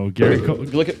 No, Gary Coleman.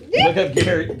 Look up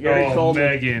Gary Oh, Coleman.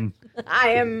 Megan. I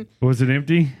am. Was it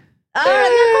empty? Not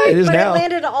quite, It is but now. it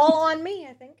landed all on me,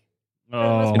 I think.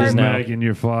 Oh, It is now. Megan,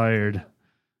 you're fired.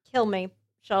 Kill me,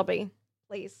 Shelby,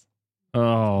 please.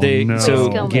 Oh, no. Kill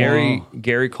So me.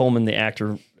 Gary Coleman, the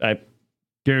actor, I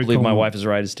Gary believe my Coleman. wife is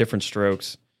right. It's different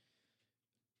strokes.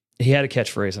 He had a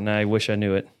catchphrase, and I wish I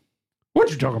knew it. What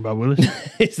you talking about, Willis?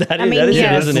 Is that I it? mean, That is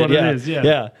yes. it, isn't That's it? what Yeah. it is, yeah.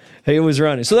 Yeah. He was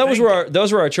running. So those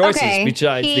were our choices. Okay,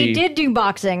 Besides he did do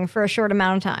boxing for a short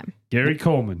amount of time, Gary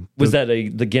Coleman. was that the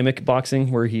gimmick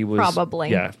boxing where he was probably.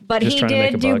 Yeah, but just he trying to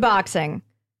make did a do buck. boxing.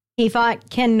 He fought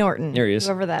Ken Norton, There he is.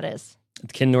 whoever that is.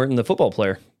 Ken Norton, the football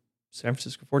player, San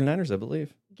Francisco 49ers, I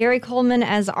believe. Gary Coleman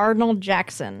as Arnold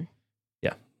Jackson.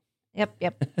 Yeah. Yep.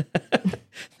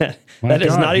 that My is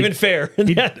God, not he- even fair.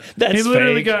 He, That's he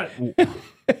literally fake. got.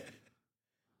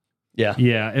 Yeah.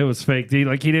 Yeah, it was fake. He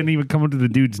didn't even come into the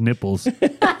dude's nipples.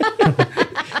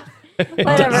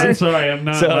 Whatever. I'm sorry, I'm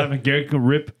not So- laughing. Gary,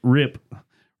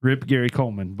 rip Gary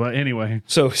Coleman. But anyway,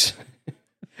 So,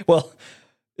 well,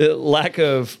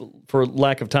 for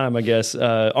lack of time, I guess,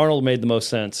 Arnold made the most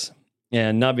sense.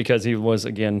 And not because he was,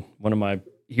 again, one of my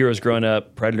heroes growing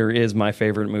up. Predator is my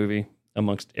favorite movie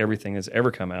amongst everything that's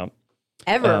ever come out.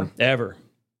 Ever.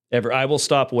 Ever. I will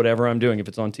stop whatever I'm doing if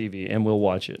it's on TV and we'll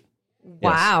watch it.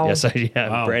 Wow. Yes, yeah.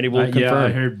 wow. Brandy will confirm. Yeah, I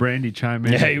heard Brandy chime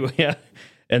in. Yeah.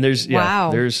 And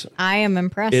Wow. there's I am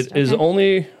impressed. it is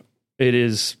Okay. it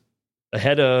is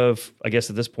ahead of, I guess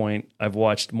at this point, I've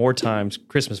watched more times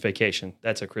Christmas Vacation.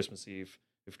 That's a Christmas Eve.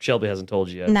 If Shelby hasn't told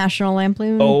you yet. National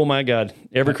Lampoon. Oh my God.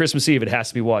 Every Christmas Eve it has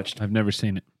to be watched. I've never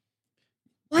seen it.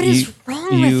 What is wrong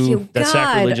with you? That's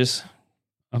God. sacrilegious.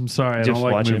 I'm sorry, I Just don't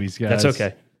like watch it. movies, guys. That's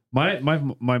okay.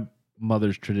 My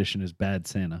mother's tradition is Bad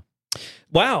Santa.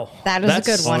 Wow. That is a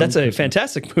good one. That's a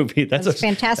fantastic movie. That's a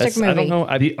fantastic I don't movie.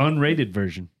 know. The unrated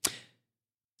version.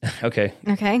 Okay.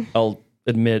 Okay. I'll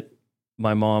admit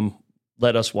my mom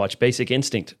let us watch Basic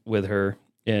Instinct with her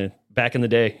back in the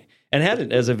day and had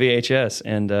it as a VHS.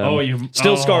 And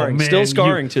still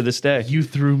scarring to this day. You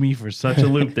threw me for such a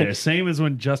loop there. Same as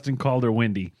when Justin called her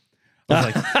Wendy. I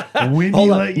was like, Wendy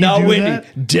Hold on. let you Not do Wendy.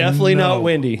 that? Definitely No. not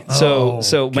Wendy. Oh,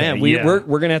 So okay, man, yeah.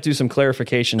 we're gonna have to do some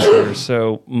clarifications here.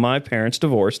 So my parents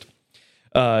divorced.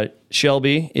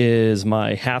 Shelby is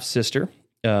my half sister,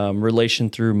 relation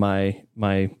through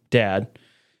my dad.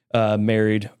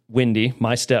 Married Wendy,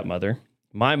 my stepmother.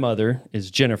 My mother is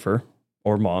Jennifer,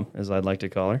 or Mom, as I'd like to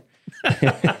call her.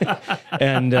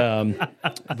 And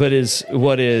but is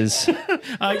what is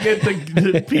I get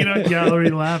the peanut gallery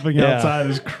laughing Yeah. outside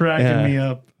is cracking me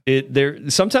up. there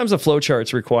sometimes a flow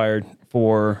chart's required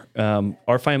for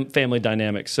our family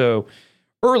dynamic. So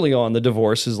early on, the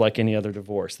divorce is like any other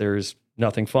divorce. There's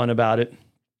nothing fun about it.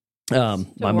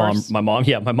 My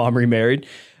mom remarried.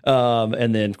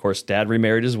 And then of course dad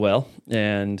remarried as well.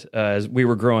 And as we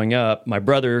were growing up, my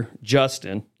brother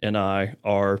Justin and I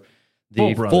are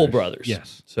the full brothers.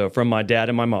 Yes. So from my dad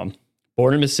and my mom,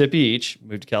 born in Mississippi each,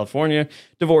 moved to California,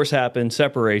 divorce happened,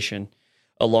 separation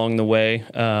along the way.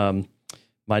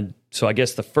 So I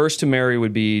guess the first to marry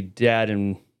would be dad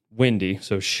and Wendy,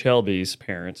 so Shelby's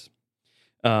parents.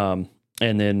 And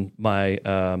then my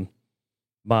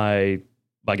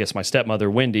I guess my stepmother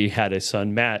Wendy had a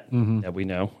son Matt that we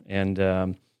know,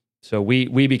 and so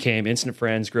we became instant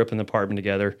friends. Grew up in the apartment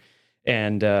together,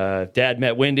 and Dad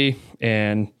met Wendy,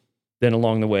 and then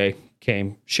along the way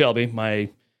came Shelby. My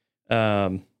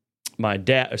mom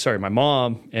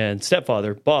and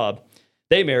stepfather Bob,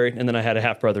 they married, and then I had a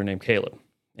half brother named Caleb,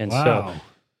 and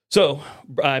so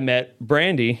I met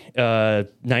Brandy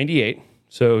 98,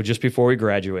 so just before we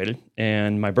graduated,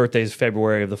 and my birthday is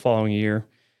February of the following year.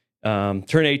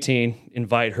 Turn 18,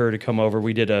 invite her to come over.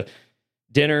 We did a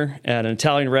dinner at an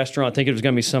Italian restaurant. I think it was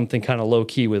going to be something kind of low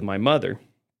key with my mother.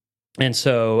 And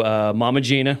so Mama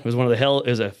Gina was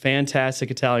is a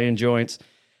fantastic Italian joints.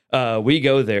 We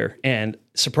go there and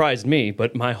surprised me,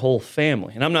 but my whole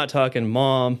family. And I'm not talking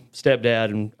mom, stepdad,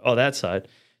 and all that side.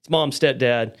 It's mom,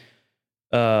 stepdad,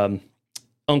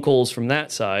 uncles from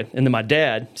that side, and then my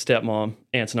dad, stepmom,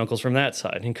 aunts and uncles from that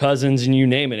side, and cousins, and you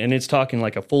name it. And it's talking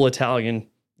like a full Italian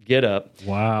get up.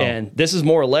 Wow. And this is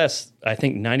more or less, I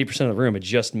think 90% of the room had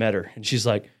just met her. And she's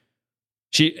like,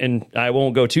 and I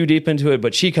won't go too deep into it,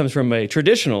 but she comes from a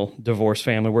traditional divorce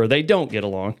family where they don't get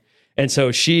along. And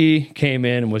so she came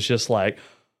in and was just like,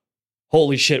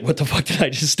 holy shit, what the fuck did I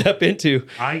just step into?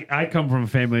 I come from a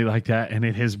family like that, and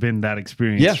it has been that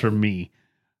experience for me.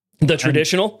 The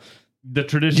traditional? The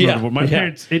traditional Yeah, divorce. My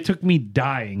parents, it took me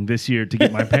dying this year to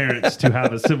get my parents to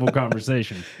have a civil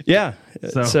conversation. Yeah.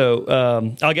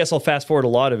 So I guess I'll fast forward a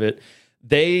lot of it.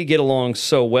 They get along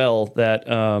so well that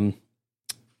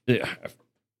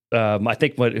I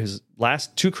think what is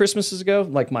last 2 Christmases ago,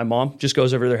 like my mom just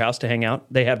goes over to their house to hang out.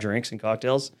 They have drinks and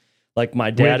cocktails. Like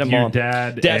my dad with and your mom.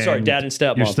 dad and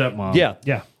stepmom. your stepmom. Yeah.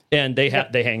 Yeah. And they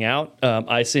hang out.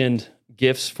 I send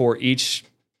gifts for each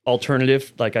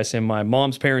alternative. Like I send my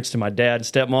mom's parents to my dad and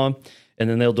stepmom, and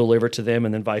then they'll deliver to them,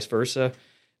 and then vice versa.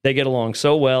 They get along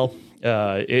so well.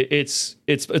 It's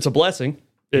a blessing,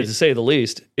 to say the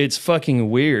least. It's fucking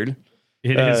weird.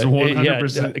 It is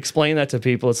 100%. Explain that to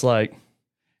people. It's like,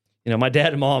 my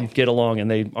dad and mom get along, and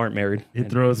they aren't married.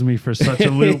 It throws me for such a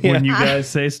loop when you guys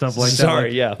say stuff like that.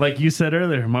 Sorry, Like you said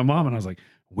earlier, my mom and I was like,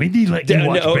 Wendy let you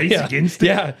watch Basic Instinct?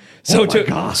 Yeah. So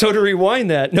to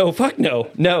rewind that, no.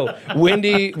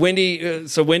 Wendy,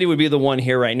 so Wendy would be the one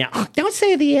here right now. Oh, don't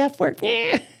say the F word.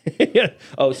 Yeah.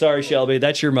 Oh, sorry, Shelby.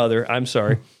 That's your mother. I'm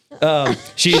sorry.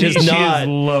 She does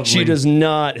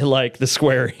not like the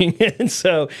swearing. And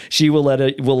so she will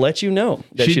let you know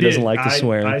that she doesn't like the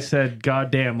swearing. I said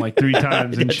goddamn like 3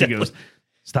 times, and she goes,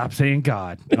 stop saying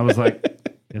God. I was like,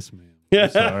 yes, ma'am. I'm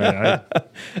sorry.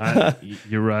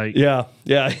 You're right. Yeah.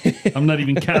 I'm not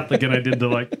even Catholic, and I did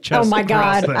the chest. Oh my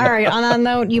across God. thing. All right. On that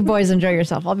note, you boys enjoy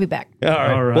yourself. I'll be back. All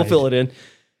right. We'll fill it in.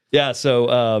 Yeah.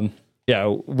 So,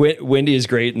 Wendy is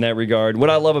great in that regard. What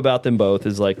I love about them both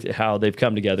is like how they've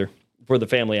come together for the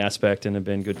family aspect and have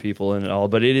been good people and all,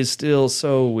 but it is still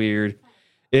so weird.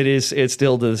 It's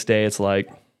still to this day. It's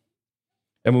like,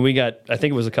 and when I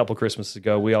think it was a couple Christmases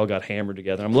ago, we all got hammered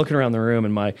together. I'm looking around the room,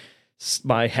 and my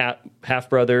half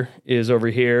brother is over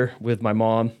here with my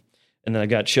mom, and then I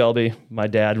got Shelby, my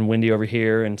dad, and Wendy over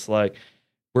here, and it's like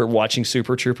we're watching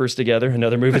Super Troopers together,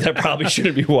 another movie that I probably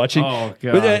shouldn't be watching. Oh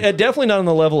God! But definitely not on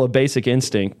the level of Basic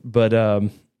Instinct, but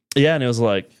and it was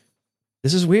like,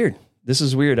 this is weird.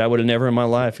 I would have never in my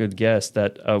life had guessed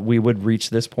that we would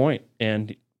reach this point,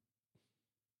 and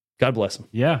God bless him.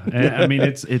 Yeah, and, I mean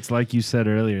it's like you said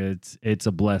earlier. It's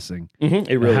a blessing.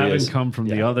 It really Having is. come from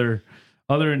the Yeah.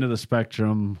 other end of the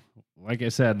spectrum. Like I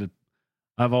said,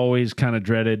 I've always kind of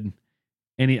dreaded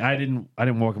any. I didn't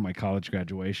walk at my college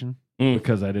graduation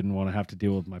because I didn't want to have to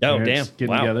deal with my Oh, parents damn. getting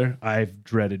Wow. together. I've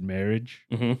dreaded marriage.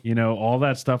 Mhm. You know, all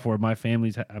that stuff where my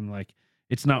family's. I'm like,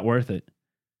 it's not worth it.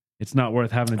 It's not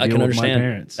worth having to I deal can with my understand.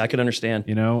 parents. I can understand.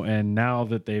 You know, and now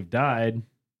that they've died,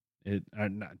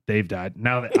 they've died.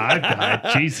 Now that I've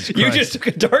died, Jesus Christ. You just took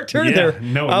a dark turn there.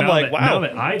 No, I'm now like, that, wow. Now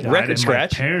that I died, Record and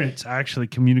scratch. my parents actually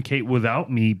communicate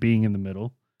without me being in the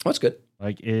middle. That's good.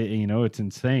 Like, it's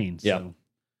insane. Yeah. So,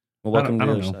 Well, welcome I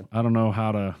to don't the other know. side. I don't know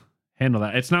how to handle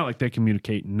that. It's not like they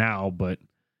communicate now, but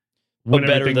But when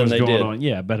better everything than was they going did. on,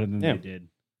 yeah, better than Yeah. they did.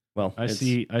 Well, I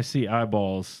see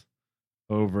eyeballs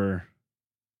over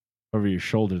your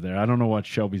shoulder there. I don't know what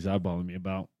Shelby's eyeballing me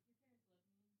about.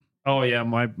 Oh yeah,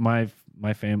 my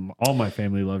all my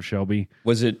family loves Shelby.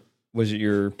 Was it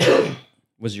your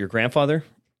grandfather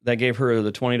that gave her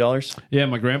the $20? Yeah,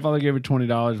 my grandfather gave her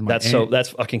 $20. That's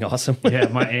fucking awesome. Yeah,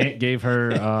 my aunt gave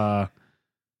her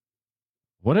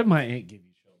what did my aunt give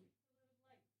you, Shelby?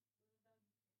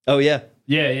 Oh yeah.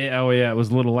 Yeah. Oh yeah, it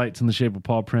was little lights in the shape of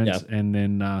paw prints. Yeah. And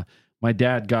then my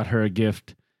dad got her a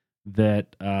gift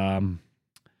that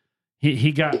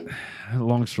he got,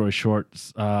 long story short,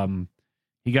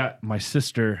 he got my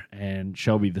sister and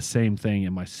Shelby the same thing,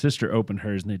 and my sister opened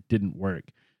hers and it didn't work.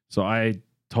 So I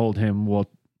told him, well,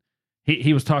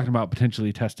 he was talking about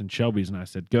potentially testing Shelby's, and I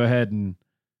said, go ahead and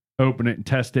open it and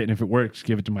test it, and if it works,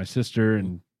 give it to my sister,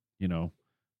 and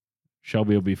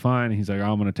Shelby will be fine. And he's like,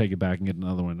 I'm going to take it back and get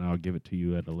another one, and I'll give it to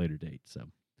you at a later date. So,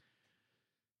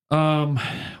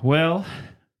 well,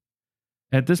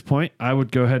 at this point, I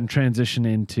would go ahead and transition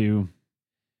into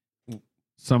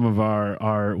some of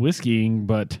our whiskeying,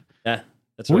 but Yeah,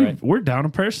 that's all right. we're down a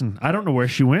person. I don't know where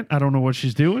she went. I don't know what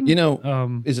she's doing.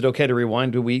 Is it okay to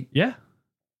rewind? Yeah.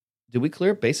 Did we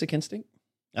clear Basic Instinct?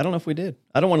 I don't know if we did.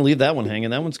 I don't want to leave that one hanging.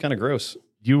 That one's kind of gross.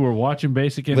 You were watching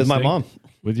Basic Instinct With my mom.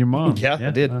 With your mom. Yeah, I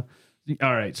did. All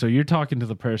right. So you're talking to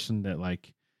the person that,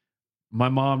 like, my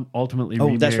mom ultimately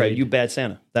Oh, that's right. remarried. You Bad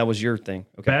Santa. That was your thing.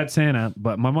 Okay. Bad Santa,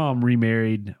 but my mom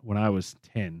remarried when I was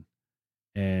 10.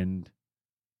 And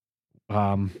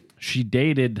she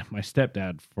dated my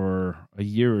stepdad for a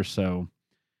year or so.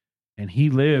 And he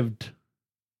lived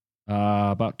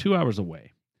about 2 hours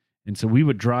away. And so we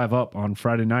would drive up on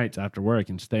Friday nights after work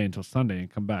and stay until Sunday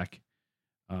and come back.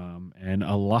 And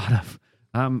a lot of,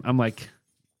 I'm like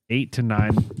 8 to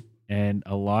 9, and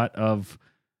a lot of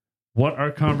what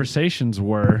our conversations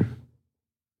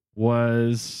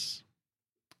was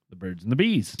the birds and the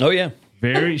bees. Oh, yeah.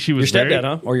 She Your was stepdad,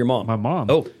 huh? Or your mom? my mom.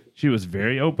 Oh, She was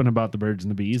very open about the birds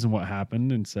and the bees and what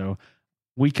happened. And so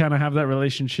we kind of have that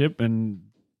relationship, and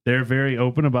they're very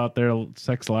open about their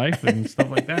sex life and stuff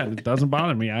like that. It doesn't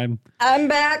bother me. I'm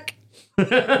back.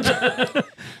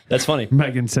 that's funny.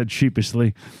 Megan said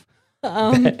sheepishly.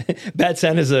 Bad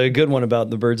Santa's a good one about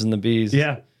the birds and the bees.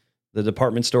 Yeah. The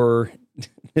department store.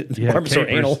 Department store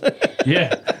capers. anal.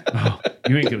 Yeah. Oh,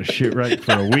 you ain't going to shit right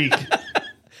for a week.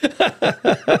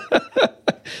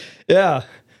 Yeah.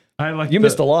 I like You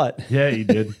missed a lot. Yeah, you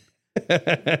did.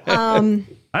 I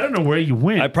don't know where you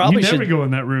went. I probably you never should- go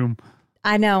in that room.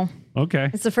 I know.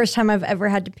 Okay. It's the first time I've ever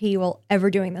had to pee while ever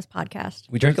doing this podcast.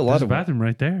 We drank a lot There's a of bathroom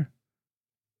right there.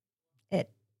 It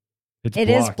It's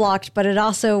is blocked, but it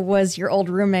also was your old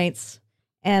roommate's,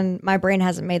 and my brain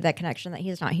hasn't made that connection that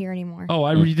he's not here anymore. Oh,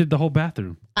 I redid the whole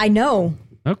bathroom. I know.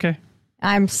 Okay.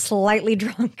 I'm slightly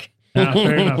drunk.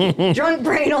 Fair enough. Drunk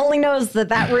brain only knows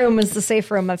that room is the safe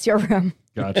room. That's your room.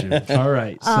 Gotcha. All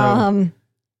right. So,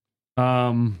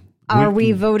 Are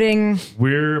we voting?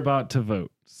 We're about to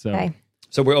vote. So Okay.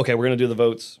 So we're going to do the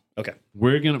votes. Okay.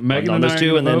 we're gonna Megan On and those I are two,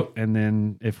 gonna and then- vote, and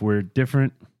then if we're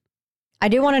different, I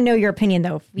do want to know your opinion,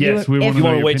 though. Yes, we if- wanna You know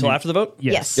want to your wait till opinion. after the vote?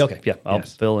 Yes. Okay. Yeah. I'll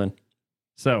Yes. fill in.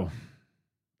 So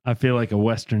I feel like a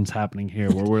Western's happening here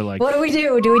where we're like, What do we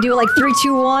do? Do we do like 3,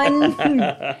 2, 1?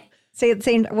 Say it.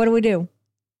 Say what do we do?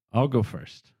 I'll go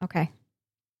first. Okay.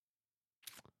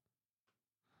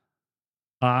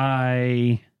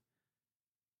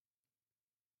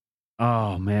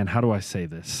 Oh man, how do I say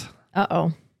this?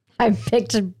 Uh-oh. I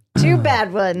picked 2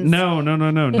 bad ones. No,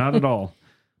 not at all.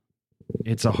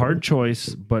 It's a hard choice,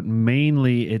 but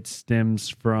mainly it stems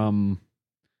from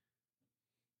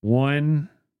one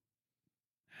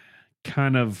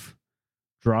kind of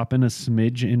dropping a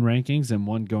smidge in rankings and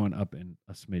one going up in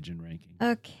a smidge in rankings.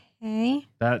 Okay.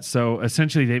 That so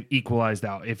essentially they've equalized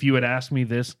out. If you had asked me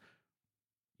this,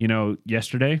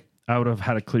 yesterday, I would have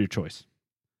had a clear choice.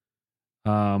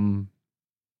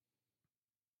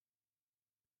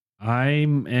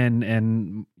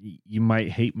 and you might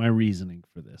hate my reasoning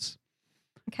for this.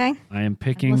 Okay. I am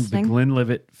picking the listening.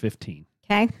 Glenlivet 15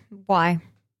 Okay. Why?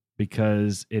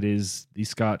 because it is the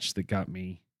scotch that got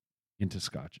me into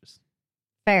scotches.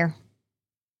 Fair.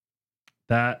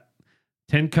 That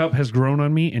 10 cup has grown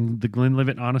on me, and the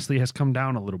Glenlivet honestly has come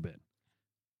down a little bit.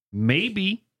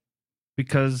 Maybe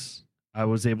because I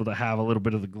was able to have a little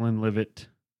bit of the Glenlivet,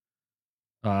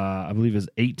 I believe is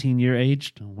 18-year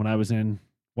aged when I was in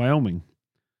Wyoming.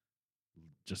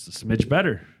 Just a smidge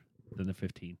better than the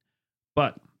 15.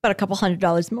 But But a couple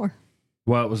 $100 more.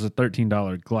 well, it was a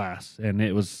 $13 glass, and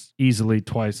it was easily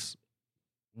twice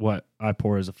what I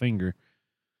pour as a finger.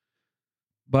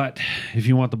 But if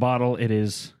you want the bottle, it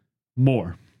is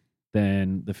more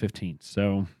than the 15.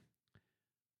 So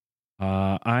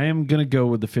I am going to go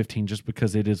with the 15 just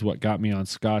because it is what got me on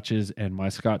scotches, and my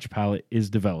scotch palate is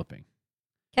developing.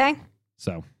 Okay.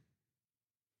 So,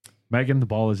 Megan, the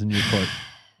ball is in your court.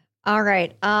 All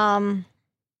right.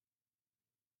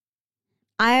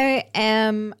 I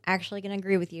am actually going to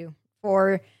agree with you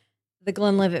for the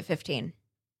Glenlivet 15.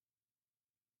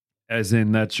 As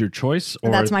in, that's your choice?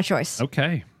 Or That's my choice.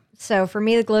 Okay. So for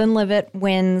me, the Glenlivet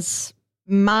wins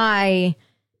my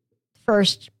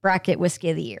first bracket whiskey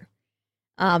of the year.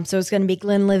 So it's going to be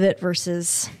Glenlivet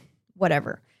versus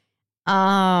whatever.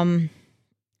 I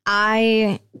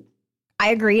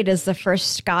agree. It is the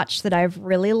first scotch that I've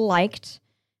really liked.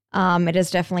 It has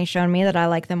definitely shown me that I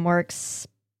like the more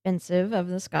expensive of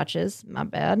the scotches. My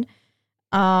bad.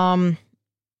 I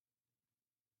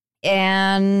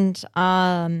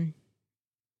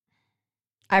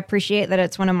appreciate that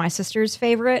it's one of my sister's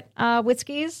favorite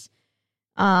whiskeys.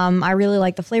 I really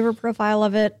like the flavor profile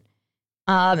of it.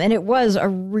 And it was a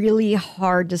really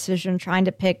hard decision trying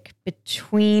to pick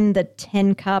between the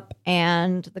 10 cup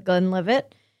and the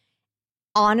Glenlivet.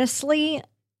 Honestly,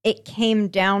 it came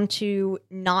down to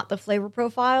not the flavor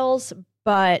profiles,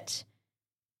 but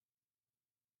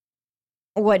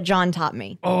what John taught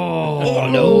me. Oh,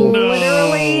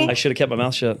 Literally, I should have kept my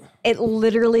mouth shut. it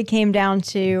literally came down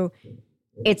to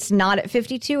it's not at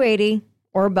 5280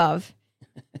 or above,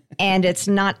 and it's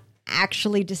not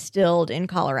actually distilled in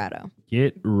Colorado.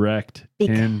 Get wrecked.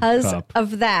 10 Because cup.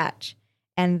 of that,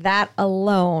 and that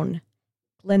alone,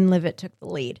 Glenlivet took the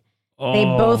lead. They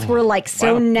Oh, both were like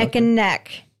so wow. neck and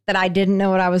neck that I didn't know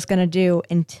what I was going to do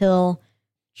until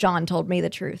John told me the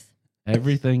truth.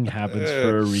 Everything happens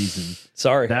for a reason.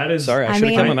 Sorry. That is- Sorry. I I should have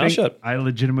mean- kept my mouth think- shut. I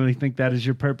legitimately think that is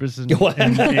your purpose. And, What?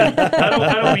 and I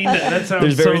don't mean that. That sounds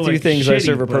There's very so, few like, things I shitty,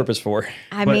 serve a but purpose for.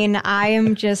 I But- mean, I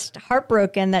am just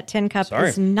heartbroken that 10 Cup Sorry.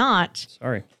 is not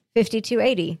Sorry.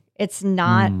 5280. It's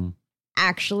not Mm,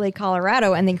 actually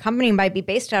Colorado, and the company might be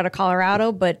based out of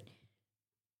Colorado, but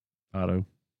Otto.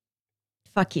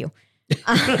 fuck you.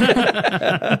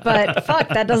 But fuck,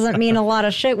 that doesn't mean a lot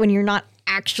of shit when you're not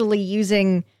actually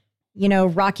using,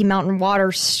 Rocky Mountain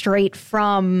water straight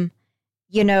from,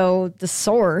 the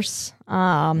source.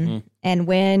 And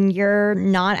when you're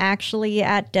not actually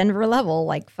at Denver level,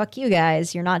 like, fuck you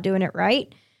guys, you're not doing it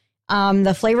right.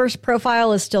 The flavors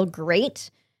profile is still great.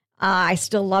 I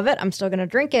still love it. I'm still going to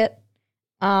drink it.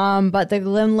 But the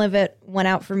Glenlivet went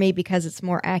out for me because it's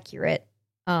more accurate.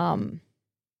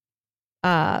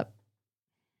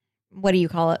 What do you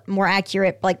call it? More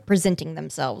accurate, like presenting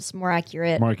themselves. More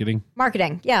accurate Marketing.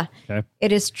 marketing. Yeah. Okay.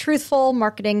 It is truthful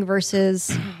marketing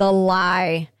versus the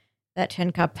lie that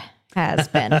 10 Cup has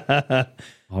been.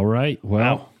 All right.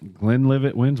 Well,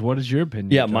 Glenlivet wins. What is your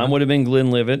opinion? Yeah, John? mine would have been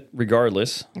Glenlivet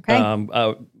regardless.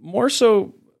 Okay. More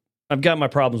so, I've got my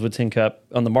problems with Tin Cup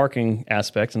on the marketing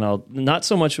aspect, and I'll not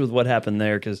so much with what happened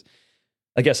there because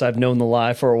I guess I've known the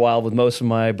lie for a while with most of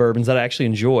my bourbons that I actually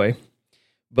enjoy.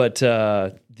 But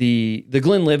the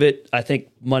Glenlivet, I think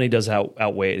money does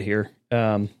outweigh it here.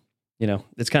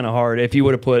 It's kind of hard. If you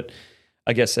would have put,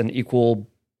 I guess, an equal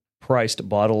priced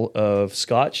bottle of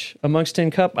Scotch amongst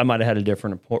Tin Cup, I might have had a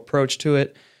different approach to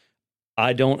it.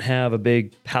 I don't have a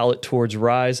big palate towards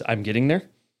Ryes. I'm getting there.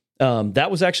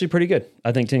 That was actually pretty good.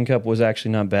 I think Tin Cup was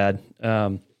actually not bad.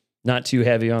 Not too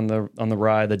heavy on the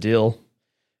rye, the dill.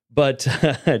 But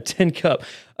Tin Cup,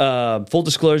 full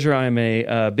disclosure, I am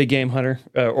a big game hunter,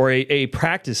 or a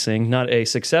practicing, not a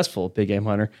successful big game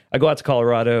hunter. I go out to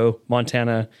Colorado,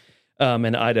 Montana,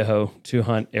 and Idaho to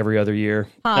hunt every other year.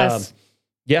 Pause.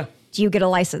 Yeah. Do you get a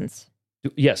license?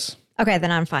 Yes. Okay,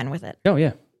 then I'm fine with it. Oh,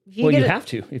 yeah. If you Well, get you it- have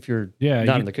to if you're Yeah,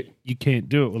 not you, in the. you can't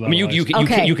do it without. I mean, you license.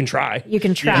 Okay. you can try. You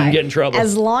can try. You can get in trouble.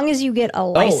 As long as you get a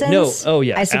license, no. Oh,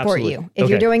 yeah, I support absolutely. you. If Okay.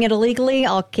 you're doing it illegally,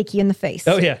 I'll kick you in the face.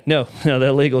 Oh yeah, no, the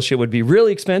illegal shit would be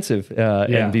really expensive Yeah.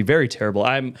 and be very terrible.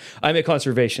 I'm a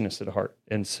conservationist at heart,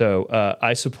 and so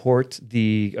I support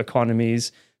the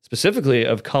economies specifically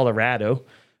of Colorado.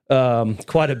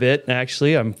 Quite a bit,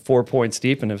 actually. I'm 4 points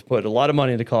deep and have put a lot of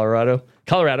money into Colorado.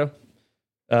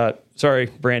 Sorry,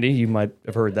 Brandy, you might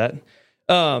have heard that.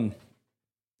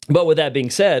 But with that being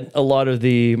said, a lot of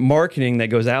the marketing that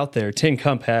goes out there, Tin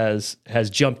Cup has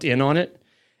jumped in on it.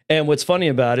 And what's funny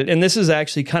about it, and this is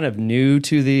actually kind of new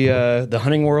to the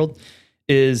hunting world,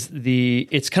 is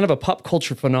it's kind of a pop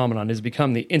culture phenomenon. It's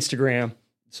become the Instagram.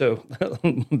 So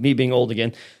me being old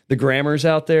again, the grammars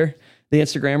out there, the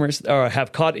Instagrammers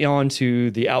have caught on to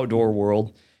the outdoor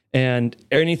world, and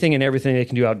anything and everything they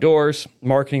can do outdoors,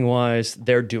 marketing wise,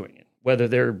 they're doing it. Whether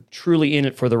they're truly in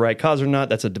it for the right cause or not,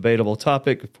 that's a debatable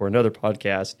topic for another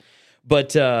podcast.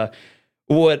 But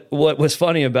what was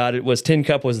funny about it was Tin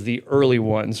Cup was the early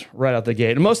ones right out the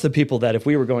gate. And most of the people that if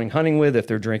we were going hunting with, if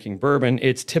they're drinking bourbon,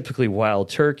 it's typically wild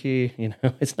turkey. You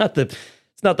know, it's not the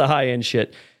high end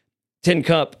shit. Tin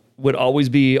Cup would always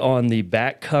be on the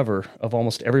back cover of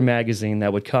almost every magazine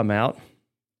that would come out,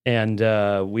 and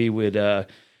we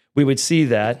would see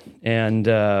that, and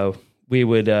we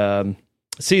would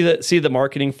see the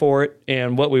marketing for it,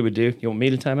 and what we would do. You want me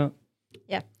to time out?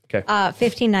 Yeah. Okay.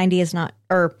 1590 is not,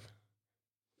 or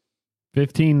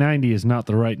 1590 is not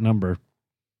the right number.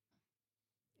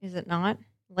 is it not?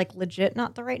 Like legit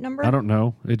not the right number? I don't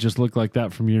know. It just looked like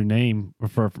that from your name.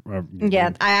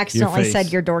 Yeah, I accidentally face.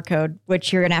 said your door code,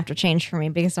 which you're gonna have to change for me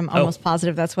because I'm almost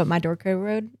positive that's what my door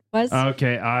code was.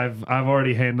 Okay, I've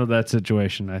already handled that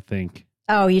situation, I think.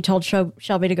 Oh, you told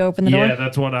Shelby to go open the door? Yeah,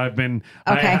 that's what I've been.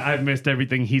 Okay. I've missed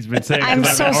everything he's been saying. I'm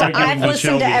 'cause so been sorry. arguing I've with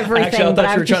listened to Shelby. everything. Actually, I but thought you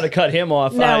I'm were trying to cut him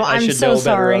off. No, I I'm should so know better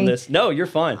sorry. on this. No, you're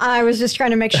fine. I was just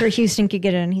trying to make sure Houston could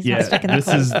get in. He's not Yeah, stuck in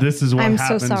the this is what I'm so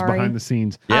happens sorry. behind the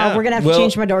scenes. Yeah. We're gonna have to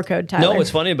change my door code, Tyler. No,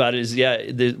 what's funny about it is,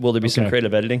 will there be some Okay.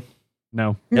 creative editing?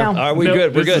 No. No. Are we No,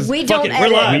 good? We're this good. is- We Fuck don't it, we're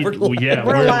edit. live.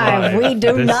 We're live. We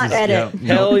do This not is- edit.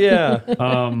 yeah, Hell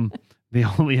yeah. The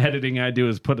only editing I do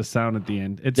is put a sound at the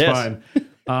end. It's Yes.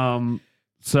 fine.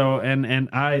 So and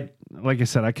I, like I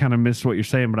said, I kind of missed what you're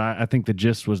saying, but I think the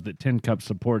gist was that Tin Cup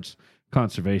supports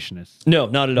conservationists. No,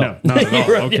 not at all. No, not at all.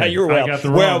 You're right. Okay. Yeah, you were I well. got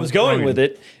the Where I wrong- was going wrong- with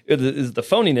it is the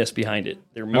phoniness behind it.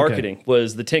 Their marketing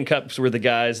was the Tin Cups were the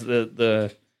guys,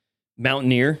 the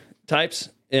mountaineer types,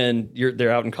 and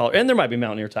they're out in Colorado, and there might be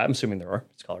mountaineer type. I'm assuming there are.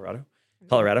 It's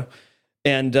Colorado,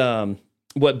 and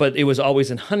but it was always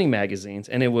in hunting magazines,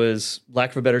 and it was,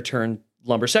 lack of a better term,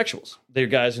 lumbersexuals. They're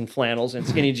guys in flannels and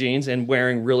skinny jeans and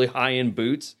wearing really high end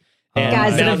boots. And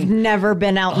Guys that have mountain- never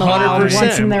been out in the wild 100%.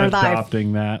 once in their life.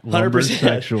 adopting that 100%.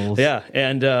 lumbersexuals. Yeah,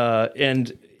 and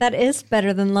That is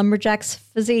better than Lumberjack's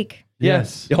physique.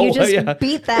 Yes. Oh, You just yeah.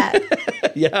 beat that.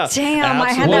 Yeah. Damn,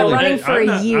 I had absolutely. that running for I'm a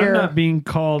not, year. I'm not being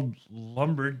called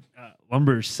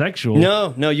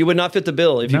lumbersexual. No, you would not fit the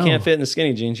bill. If you No. can't fit in the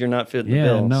skinny jeans, you're not fitting the Yeah,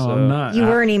 bill. no, so. I'm not. You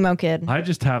were an emo kid. I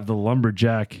just have the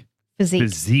lumberjack Physique.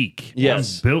 physique.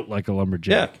 Yes. I'm built like a Yeah,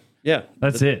 lumberjack. yeah.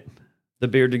 That's it. The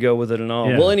beard to go with it and all.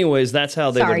 Yeah. Well, anyways, that's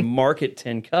how they Sorry. would market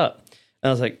Tin Cup. And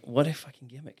I was like, what a fucking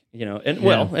gimmick, And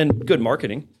well, and good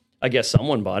marketing. I guess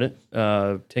someone bought it,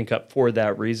 Tin Cup, for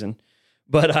that reason.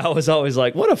 But I was always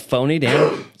like, what a phony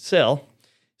damn sell.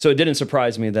 So it didn't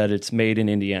surprise me that it's made in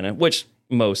Indiana, which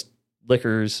most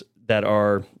liquors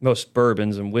most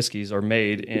bourbons and whiskeys are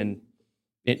made in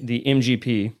the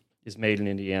MGP is made in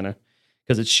Indiana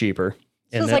because it's cheaper.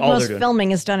 Feels then like all most they're doing-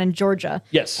 filming is done in Georgia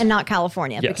Yes. and not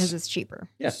California Yes. because it's cheaper.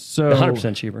 Yeah. So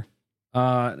 100% cheaper.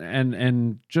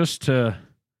 And just to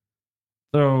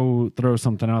throw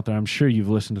something out there, I'm sure you've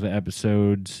listened to the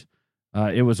episodes.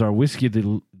 It was our whiskey of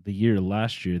the year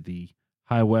last year, the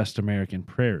High West American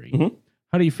Prairie. Mhm.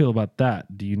 How do you feel about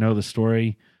that? Do you know the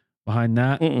story behind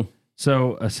that? Mm-mm.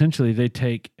 So essentially, they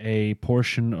take a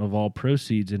portion of all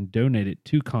proceeds and donate it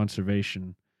to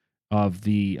conservation of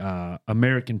the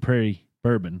American Prairie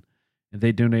bourbon, and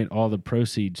they donate all the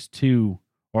proceeds to,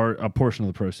 or a portion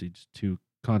of the proceeds to,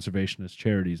 conservationist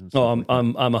charities and stuff. Oh, like that.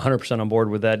 I'm 100% on board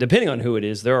with that. Depending on who it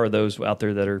is, there are those out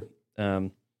there that are,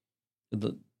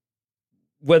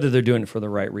 whether they're doing it for the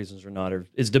right reasons or not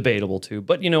is debatable too.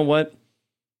 But you know what?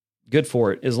 Good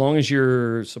for it. As long as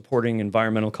you're supporting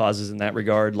environmental causes in that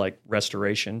regard, like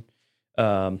restoration,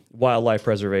 wildlife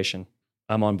preservation,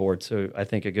 I'm on board. So I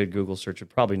think a good Google search would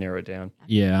probably narrow it down.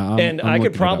 Yeah, And I'm I looking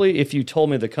could it probably, if you told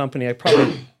me the company, I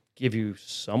probably give you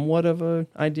somewhat of an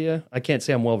idea. I can't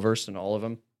say I'm well versed in all of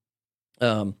them.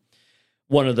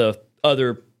 One of the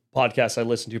other podcasts I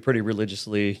listen to pretty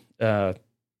religiously,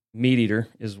 Meat Eater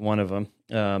is one of them.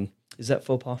 Is that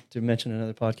faux pas to mention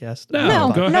another podcast? No,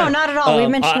 No, go no, ahead. not at all. We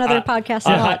mentioned I- other I- podcasts a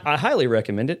lot. I highly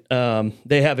recommend it.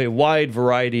 They have a wide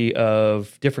variety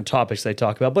of different topics they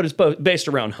talk about, but it's both based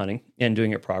around hunting and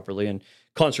doing it properly. And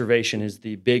conservation is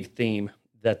the big theme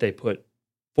that they put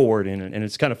forward in it. And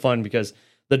it's kind of fun because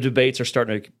the debates are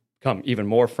starting to come even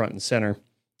more front and center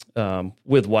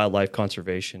with wildlife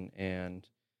conservation and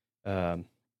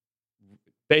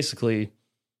basically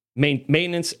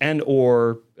maintenance and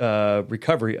or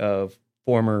recovery of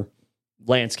former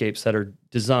landscapes that are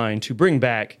designed to bring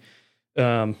back.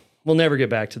 We'll never get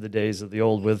back to the days of the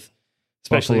old with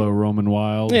especially Buffalo roaming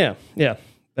wild. Yeah.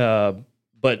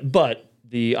 But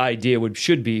the idea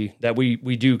should be that we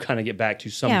do kind of get back to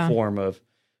some form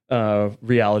of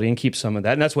reality and keep some of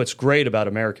that. And that's what's great about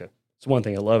America. It's one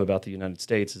thing I love about the United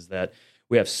States is that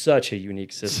we have such a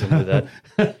unique system with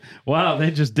that. Wow,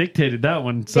 they just dictated that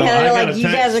one. So yeah, I they're got like, a you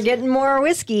text. guys are getting more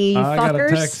whiskey, I got a fuckers.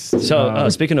 text. So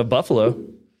speaking of Buffalo,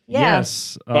 Yeah.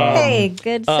 Yes. Hey,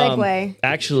 good segue.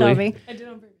 actually, Shelby. I did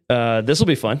on purpose. this will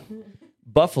be fun.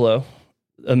 Buffalo,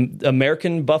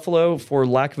 American buffalo, for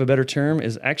lack of a better term,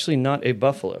 is actually not a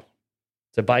buffalo.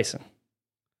 It's a bison.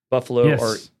 Buffalo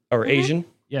Yes. or Asian,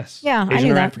 Yes. Yeah, I Asian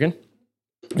knew or that. African.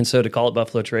 And so to call it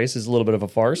Buffalo Trace is a little bit of a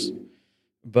farce.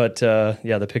 But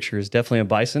the picture is definitely a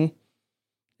bison.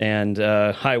 And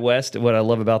High West, what I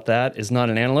love about that is not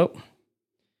an antelope.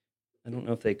 I don't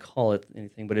know if they call it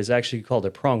anything, but it's actually called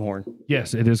a pronghorn.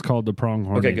 Yes, it is called the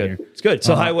pronghorn. Okay, in good. here. It's good.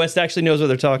 So High West actually knows what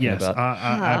they're talking Yes, about.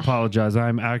 I apologize.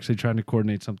 I'm actually trying to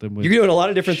coordinate something with You're doing a lot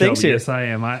of different things Shelby. here. Yes, I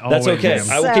am. I That's always okay.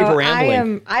 am. I will keep her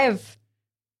rambling. I have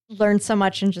learned so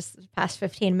much in just the past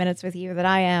 15 minutes with you that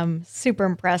I am super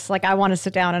impressed. Like, I want to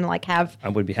sit down and like have I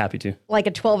would be happy to. like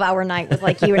a 12-hour night with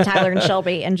like you and Tyler and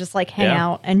Shelby and just like hang Yeah.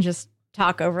 out and just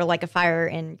talk over like a fire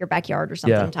in your backyard or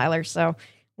something, Yeah. Tyler. So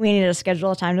we need to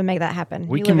schedule a time to make that happen.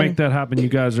 We You can live make that happen. You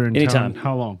guys are in Anytime. town.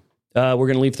 How long? We're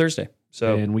going to leave Thursday.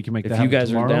 So And we can make that if you happen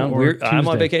guys are tomorrow down, or I'm on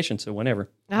Tuesday? vacation, so whenever.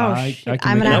 Oh, I shit. can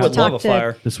I'm make gonna it have I to would talk love a to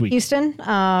fire. This week. Houston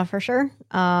for sure.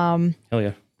 Hell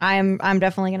yeah. I'm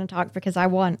definitely going to talk because I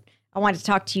want to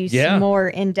talk to you Yeah. some more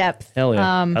in depth. Hell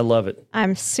yeah. I love it.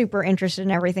 I'm super interested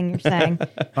in everything you're saying.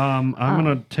 I'm going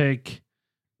to take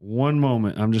one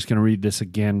moment. I'm just going to read this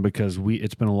again because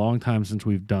it's been a long time since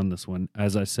we've done this one.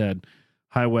 As I said,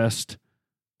 High West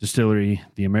Distillery,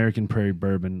 the American Prairie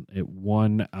Bourbon, it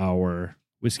won our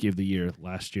Whiskey of the Year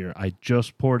last year. I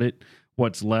just poured it,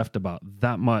 what's left, about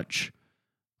that much,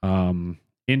 back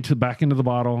into the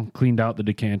bottle, cleaned out the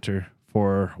decanter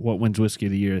for what wins Whiskey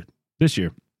of the Year this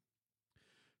year.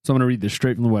 So I'm going to read this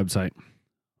straight from the website.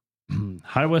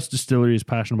 High West Distillery is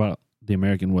passionate about the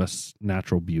American West's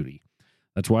natural beauty.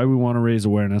 That's why we want to raise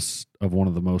awareness of one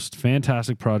of the most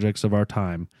fantastic projects of our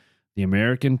time, the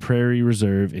American Prairie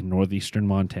Reserve in northeastern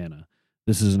Montana.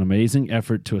 This is an amazing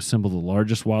effort to assemble the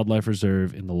largest wildlife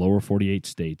reserve in the lower 48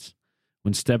 states.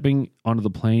 When stepping onto the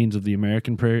plains of the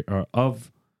American Prairie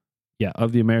of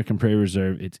the American Prairie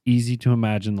Reserve, it's easy to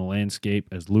imagine the landscape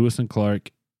as Lewis and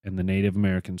Clark and the Native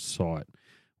Americans saw it,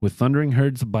 with thundering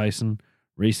herds of bison,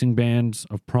 racing bands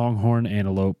of pronghorn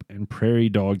antelope, and prairie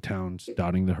dog towns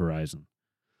dotting the horizon.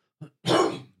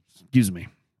 Excuse me.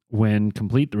 When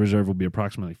complete, the reserve will be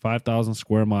approximately 5,000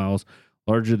 square miles,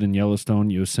 larger than Yellowstone,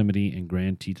 Yosemite, and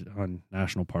Grand Teton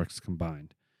National Parks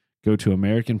combined. Go to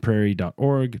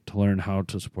AmericanPrairie.org to learn how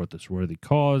to support this worthy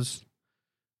cause.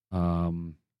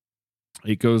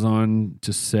 It goes on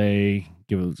to say,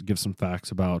 give some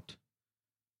facts about.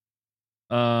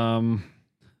 It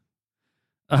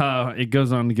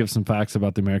goes on to give some facts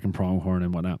about the American pronghorn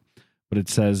and whatnot, but it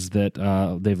says that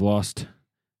they've lost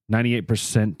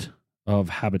 98% of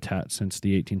habitat since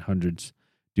the 1800s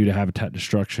due to habitat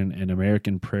destruction, and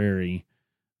American Prairie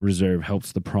Reserve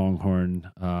helps the pronghorn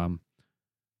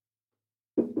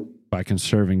by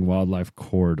conserving wildlife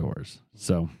corridors.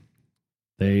 So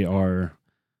they are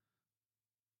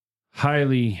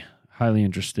highly, highly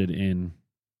interested in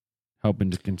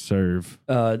helping to conserve.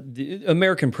 The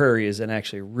American Prairie is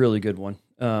actually a really good one.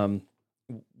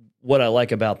 What I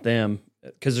like about them,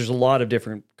 because there's a lot of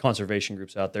different conservation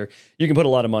groups out there, you can put a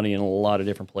lot of money in a lot of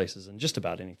different places and just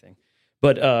about anything.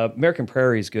 But American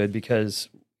Prairie is good because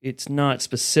it's not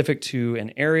specific to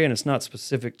an area and it's not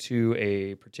specific to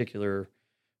a particular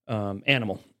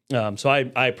animal. So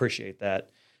I appreciate that.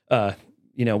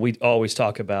 We always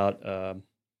talk about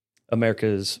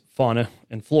America's fauna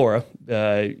and flora,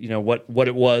 what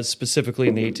it was specifically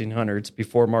in the 1800s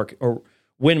before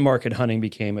when market hunting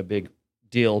became a big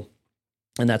deal.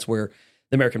 And that's where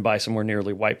the American bison were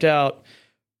nearly wiped out.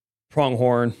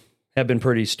 Pronghorn have been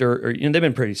pretty they've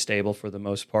been pretty stable for the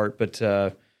most part, but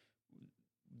the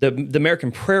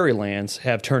American prairie lands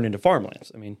have turned into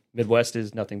farmlands. I mean, Midwest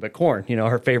is nothing but corn,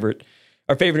 our favorite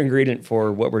ingredient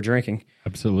for what we're drinking.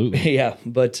 Absolutely. Yeah.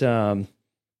 But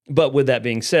with that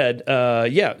being said,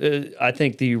 I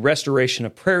think the restoration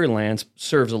of prairie lands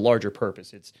serves a larger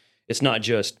purpose. It's not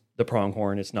just the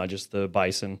pronghorn. It's not just the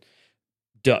bison,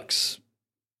 ducks,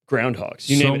 groundhogs.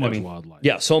 You so name it. much wildlife.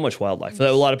 Yeah, so much wildlife.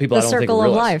 A lot of people The I don't think circle of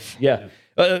realize. life. Yeah,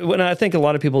 when I think a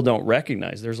lot of people don't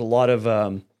recognize there's a lot of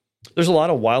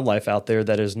wildlife out there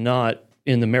that is not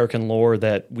in the American lore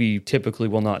that we typically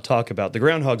will not talk about. The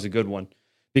groundhog's a good one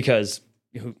because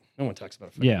no one talks about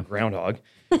a fucking groundhog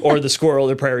or the squirrel,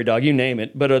 the prairie dog, you name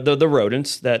it. But the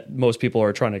rodents that most people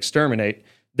are trying to exterminate,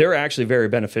 they're actually very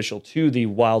beneficial to the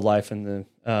wildlife and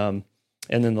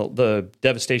then the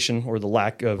devastation or the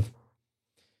lack of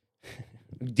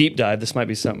deep dive. This might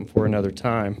be something for another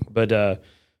time, but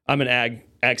I'm an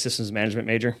ag systems management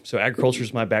major, so agriculture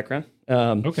is my background.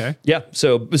 Okay. Yeah,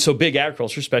 so big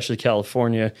agriculture, especially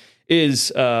California,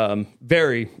 is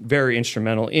very, very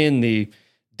instrumental in the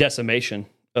decimation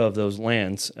of those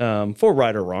lands. For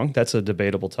right or wrong, that's a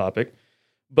debatable topic,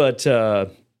 but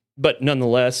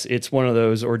nonetheless, it's one of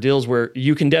those ordeals where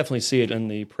you can definitely see it in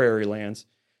the prairie lands,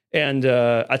 and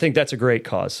I think that's a great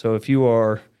cause. So if you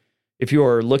are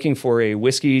looking for a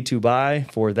whiskey to buy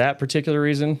for that particular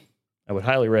reason, I would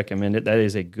highly recommend it. That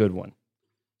is a good one.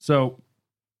 So,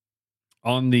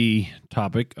 on the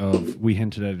topic of, we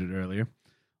hinted at it earlier,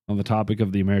 on the topic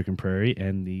of the American prairie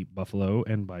and the buffalo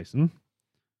and bison.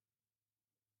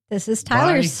 This is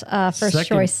Tyler's first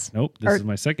choice. Nope, this is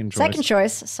my second choice. Second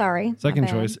choice. Sorry. Second my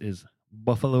bad. choice is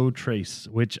Buffalo Trace,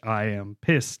 which I am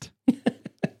pissed.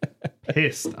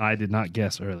 Pissed I did not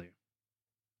guess earlier.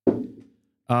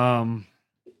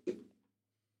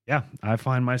 Yeah, I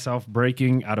find myself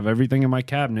breaking out of everything in my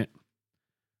cabinet.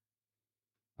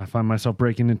 I find myself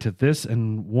breaking into this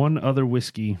and one other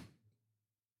whiskey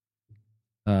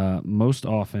most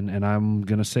often, and I'm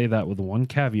going to say that with one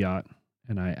caveat,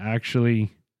 and I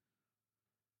actually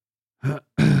I'm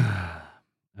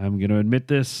going to admit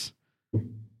this.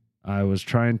 I was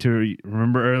trying to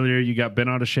remember earlier you got bent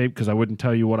out of shape because I wouldn't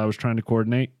tell you what I was trying to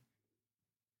coordinate.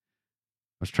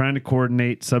 I was trying to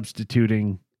coordinate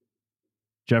substituting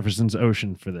Jefferson's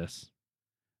Ocean for this.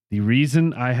 The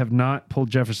reason I have not pulled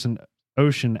Jefferson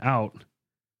Ocean out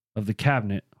of the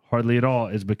cabinet hardly at all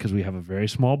is because we have a very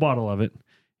small bottle of it.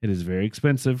 It is very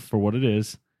expensive for what it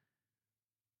is.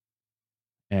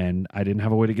 And I didn't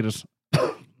have a way to get us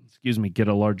get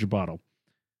a larger bottle.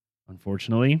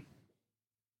 Unfortunately,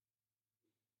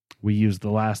 we used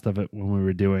the last of it when we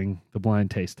were doing the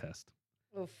blind taste test.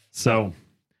 Oof. So,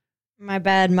 My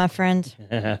bad, my friend.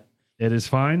 it is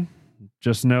fine.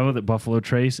 Just know that Buffalo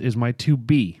Trace is my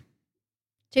 2B.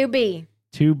 2B.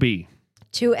 2B.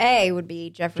 2A would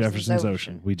be Jefferson's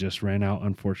Ocean. We just ran out,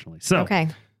 unfortunately. So, okay.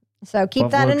 So keep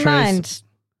Buffalo that in Trace, mind.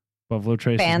 Buffalo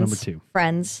Trace Fans. is number 2.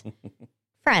 Friends.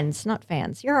 Friends, not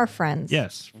fans. You're our friends.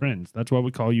 Yes, friends. That's why we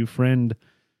call you friend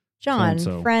John,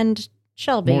 so-and-so. friend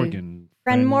Shelby. Morgan.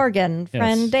 Friend Morgan. yes.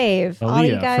 Friend Dave. all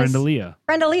you Aaliyah. guys. Friend Aaliyah.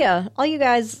 Friend Aaliyah. All you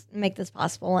guys make this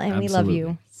possible, and we love Absolutely.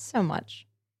 you so much.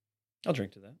 I'll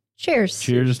drink to that. Cheers.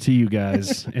 Cheers to you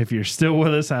guys. If you're still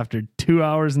with us after 2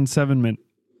 hours and 7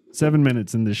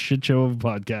 minutes in this shit show of a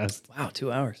podcast. Wow,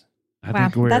 2 hours. I Wow,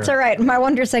 think we're that's all right. My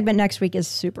Wonder segment next week is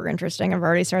super interesting. I've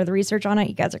already started the research on it.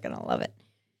 You guys are going to love it.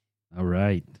 all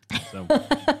right. So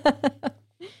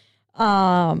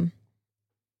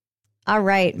All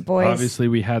right, boys. obviously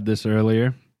we had this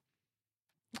earlier.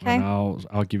 Okay. And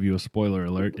I'll give you a spoiler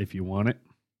alert if you want it.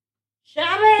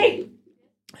 Shelby,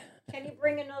 can you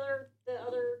bring the other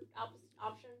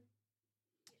option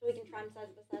so we can try and size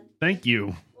the set? Thank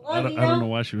you. I don't know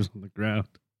why she was on the ground.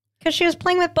 Because she was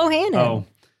playing with Bohannon. Oh,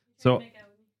 so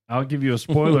I'll give you a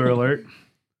spoiler alert.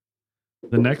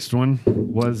 The next one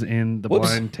was in the Whoops.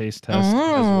 blind taste test as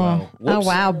well. Oh, Whoops.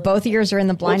 wow. Both of yours are in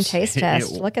the blind Whoops. taste It-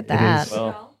 test. it- Look at it that. is.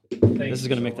 Well, this is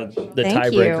going to make the Thank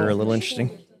tiebreaker you. a little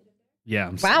interesting.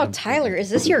 Yeah. Wow, Tyler, is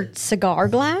this your cigar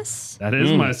glass? That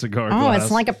is my cigar Oh, glass.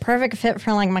 it's like a perfect fit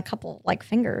for like my couple like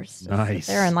fingers. Just Nice.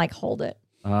 sit there and like hold it.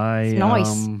 It's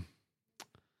nice.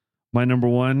 My number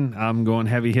one, I'm going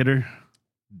heavy hitter,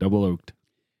 double oaked.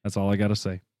 That's all I got to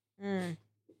say. Mm.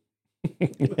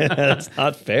 That's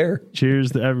not fair.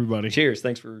 Cheers to everybody. Cheers.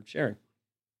 Thanks for sharing.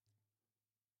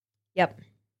 Yep.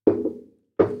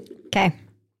 Okay.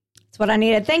 That's what I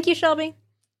needed. Thank you, Shelby.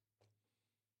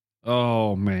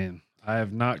 Oh, man. I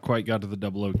have not quite got to the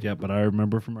double oaked yet, but I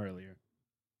remember from earlier.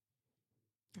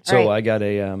 So All right. I got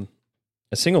a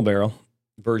single barrel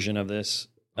version of this.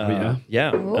 Yeah?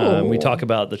 Yeah. Ooh. We talk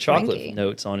about the chocolate Cranky.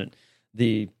 notes on it.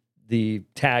 The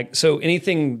tag. So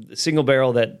anything single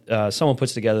barrel that someone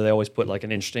puts together, they always put like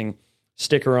an interesting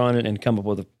sticker on it and come up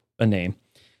with a name.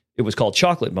 It was called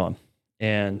Chocolate Bomb,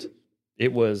 and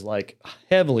it was like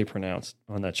heavily pronounced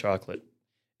on that chocolate,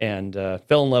 and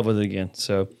fell in love with it again.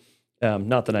 So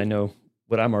not that I know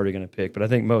what I'm already going to pick, but I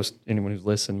think anyone who's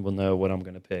listened will know what I'm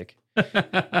going to pick.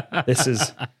 This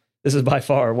is by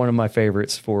far one of my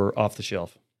favorites for off the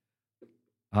shelf.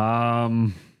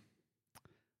 I'm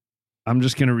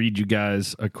just gonna read you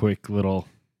guys a quick little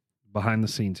behind the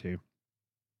scenes here.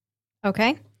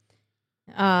 Okay.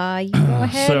 You go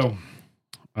ahead. So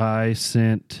I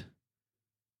sent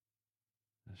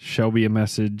Shelby a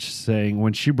message saying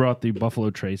when she brought the Buffalo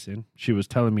Trace in, she was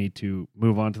telling me to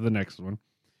move on to the next one.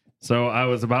 So I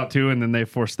was about to, and then they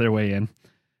forced their way in.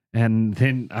 And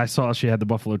then I saw she had the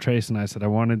Buffalo Trace, and I said I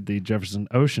wanted the Jefferson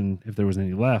Ocean if there was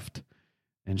any left.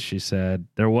 And she said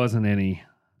there wasn't any.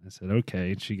 I said,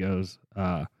 okay. And she goes,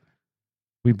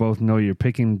 we both know you're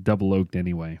picking double oaked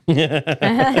anyway.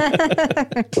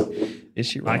 Is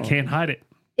she wrong? I can't hide it.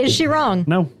 Is she wrong?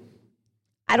 No.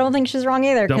 I don't think she's wrong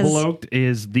either. Double oaked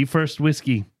is the first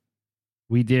whiskey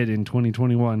we did in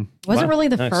 2021. Was it Wow, really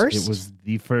the nice. first? It was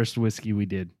the first whiskey we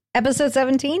did. Episode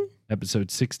 17?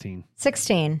 Episode 16.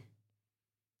 16.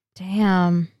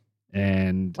 Damn.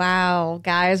 And Wow,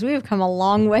 guys, we've come a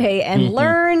long way and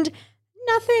learned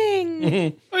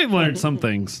nothing. we've learned some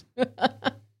things.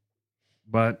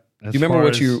 But Do you remember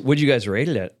what you guys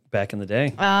rated it back in the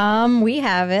day? We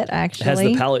have it actually. Has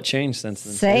the palette changed since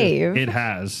then? too? Save. It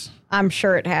has. I'm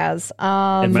sure it has.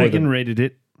 And Megan rated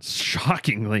it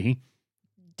shockingly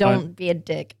Don't be a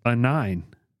dick. a 9.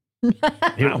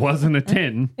 It wasn't a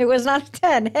 10, It was not a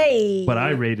 10. Hey. but I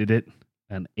rated it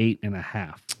an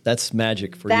 8.5. That's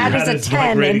magic for That you. is That a is like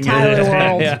 10 in rating it Tyler as a 10.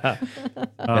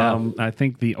 World. Yeah. I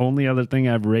think the only other thing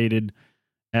I've rated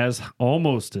as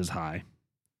almost as high,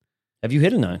 Have you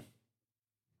hit a 9?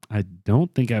 I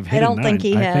don't think I've hit I don't a 9. think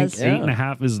he I has. think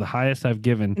 8.5 is the highest I've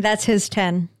given. That's his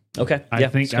 10. Okay. I Yeah,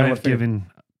 think it's kinda what I I've figured. given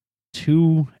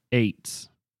 2 8s,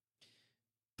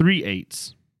 3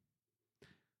 8s.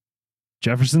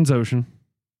 Jefferson's Ocean,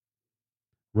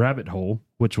 Rabbit Hole,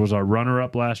 which was our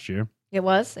runner-up last year, It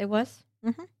was. It was.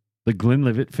 Mm-hmm. the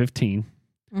Glenlivet 15,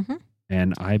 Mm-hmm.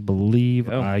 and I believe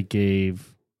Oh.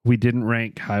 we didn't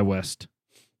rank High West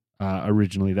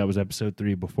originally. That was episode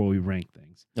 3 before we ranked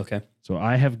things. Okay. So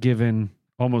I have given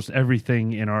almost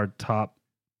everything in our top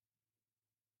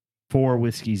 4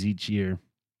 whiskeys each year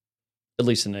At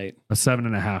least an 8. a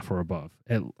 7.5 or above,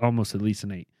 almost at least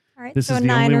an 8. All right. This so is a the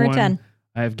 9 only or a one 10.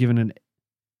 I have given an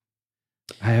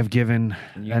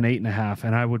 8.5,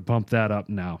 and I would bump that up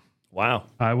now. Wow.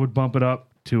 I would bump it up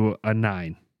to a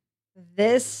 9.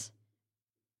 This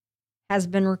has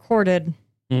been recorded.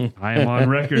 I am on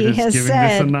record He as has giving this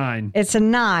a said- 9, It's a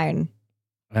 9.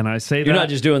 and I say You're that not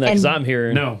just doing that because And- I'm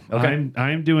here. no. Okay.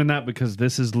 I'm doing that because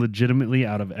this is legitimately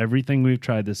out of everything we've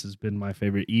tried. This has been my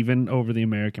favorite, even over the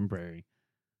American Prairie.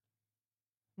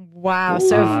 Wow.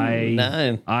 So I-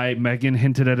 9. Megan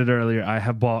hinted at it earlier. I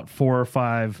have bought 4 or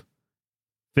 5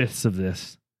 fifths of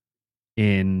this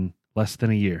in less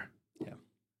than a year. Yeah.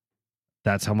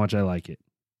 That's how much I like it.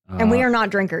 and we are not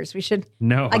drinkers. We should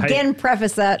no again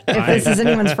preface that if this is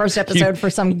anyone's first episode for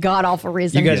some god awful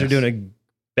reason. You guys Yes. are doing a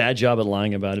bad job at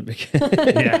lying about it because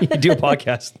Yeah. you do a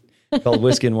podcast called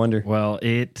Whiskey and Wonder. Well,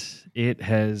 it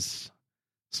has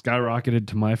skyrocketed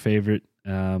to my favorite,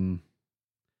 and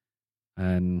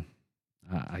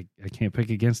I can't pick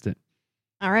against it.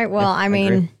 All right. Well, Yeah, I I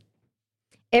mean, agree.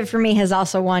 it for me has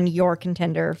also won your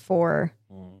contender for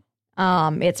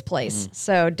its place.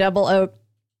 So Double Oak,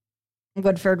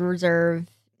 Woodford Reserve,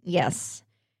 yes.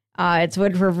 It's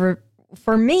Woodford.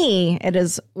 For me, it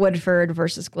is Woodford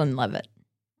versus Glenlivet,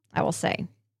 I will say.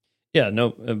 Yeah, no,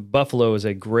 Buffalo is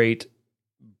a great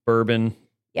bourbon.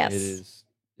 Yes.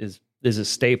 It is a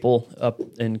staple up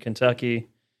in Kentucky,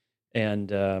 and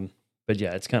but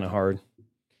yeah, it's kind of hard.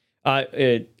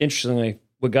 Interestingly,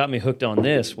 what got me hooked on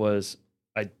this was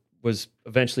I was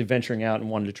eventually venturing out and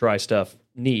wanted to try stuff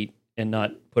neat and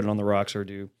not put it on the rocks or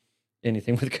do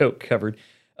anything with Coke covered.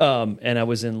 And I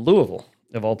was in Louisville,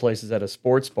 of all places, at a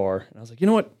sports bar, and I was like, you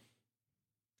know what?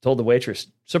 Told the waitress,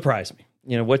 surprise me.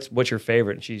 You know, what's your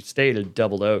favorite? And she stated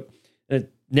Double Oak. And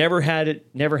it never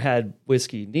had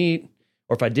whiskey neat,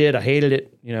 or if I did, I hated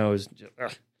it. You know, it was just,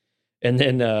 ugh. And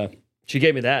then she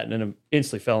gave me that, and then I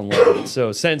instantly fell in love with it.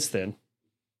 So since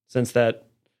that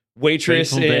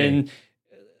waitress Fateful day. in,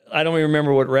 I don't even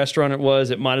remember what restaurant it was.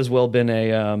 It might as well have been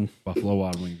a Buffalo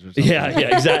Wild Wings or something. yeah,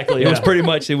 exactly. It was Yeah. pretty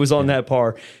much, it was on that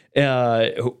par.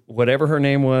 Whatever her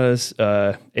name was,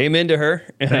 amen to her.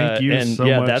 Thank you and so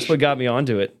yeah, much. that's what got me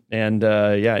onto it. And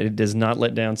yeah, it does not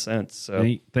let down since. So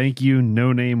Thank you,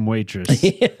 no name waitress.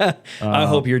 yeah, I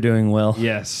hope you're doing well.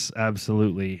 Yes,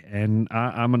 absolutely. And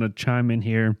I'm gonna chime in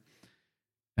here,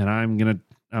 and I'm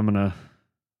gonna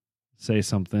say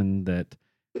something that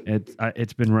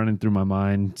it's been running through my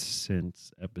mind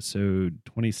since episode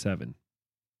 27.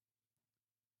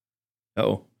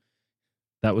 Oh,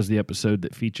 That was the episode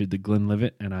that featured the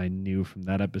Glenlivet, and I knew from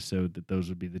that episode that those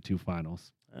would be the two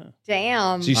finals.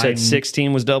 Damn. so you said I-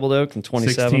 16 was Double Oak and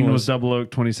 27 16 was Double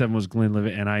Oak, 27 was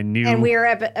Glenlivet, and I knew. And we are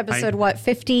at episode, what,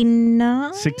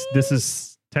 59? This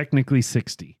is technically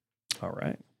 60. All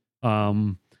right.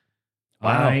 Wow.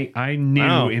 Wow. I knew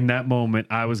Wow. in that moment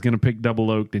I was going to pick Double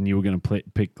Oak, and you were going to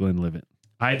pick Glenlivet.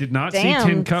 I did not Damn, see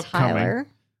Tin Cup coming. Tyler.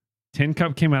 Tin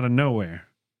Cup came out of nowhere,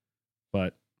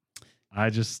 but I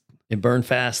just It burned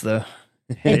fast though.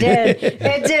 It did.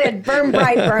 It did. Burn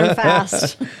bright, burn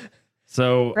fast.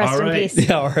 so Rest all in right. peace.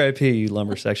 Yeah, R.I.P. You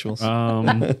lumber sexuals.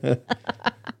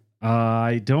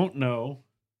 I don't know.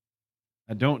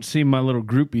 I don't see my little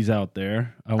groupies out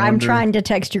there. I'm wonder- trying to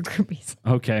text your groupies.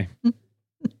 Okay.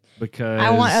 Because I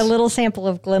want a little sample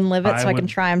of Glenlivet so I can would-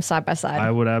 try them side by side.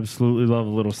 I would absolutely love a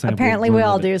little sample. of Apparently we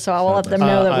all Glenlivet do, so I will side let by them side.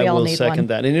 know that we I all will need second one.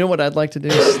 that. And you know what I'd like to do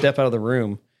is step out of the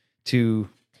room to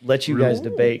let you guys Ooh.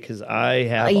 debate because I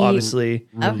have You- obviously.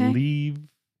 Okay. Relieve.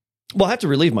 Well, I have to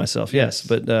relieve myself, yes,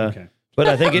 but Okay. but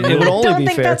I think it would I only don't be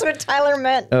think fair. that's what Tyler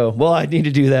meant. Oh well, I need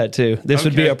to do that too. This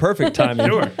would be Okay. a perfect timing.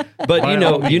 Sure. But By you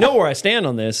know, all you know where I stand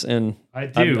on this, and I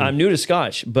do. I'm new to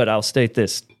Scotch, but I'll state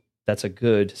this: that's a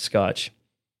good Scotch.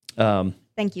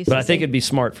 Thank you, But I Sissy. think it'd be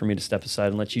smart for me to step aside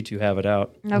and let you two have it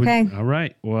out. Okay. All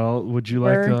right. Well, would you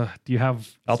like We're- do you have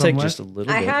I'll some take left? just a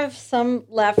little I bit. have some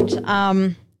left.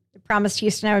 I promised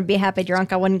Houston I would be happy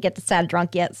drunk. I wouldn't get to sad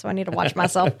drunk yet, so I need to watch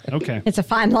myself. Okay. It's a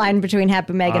fine line between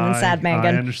happy Megan and sad I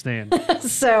Megan. understand.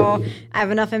 So I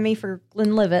have enough in me for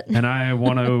Glenlivet. And I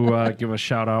want to give a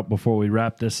shout out before we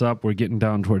wrap this up. We're getting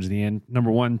down towards the end.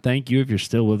 Number one, thank you if you're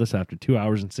still with us after 2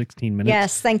 hours and 16 minutes.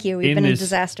 Yes, thank you. We've In been a this-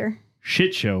 disaster.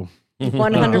 Shit show.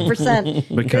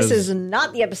 100%. Because This is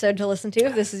not the episode to listen to.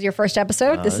 If this is your first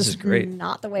episode, this this is is great.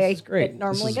 not the way Great. it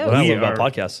normally this is goes. what I We love about are-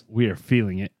 podcasts. we are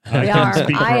feeling it. We I are. can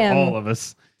speak for I am- all of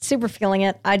us. Super feeling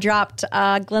it. I dropped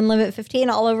Glenlivet 15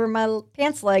 all over my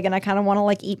pants leg, and I kind of want to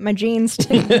like eat my jeans to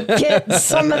get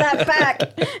some of that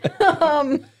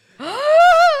back.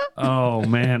 Oh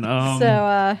man.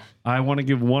 So I want to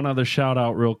give one other shout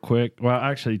out real quick. Well,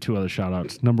 actually, two other shout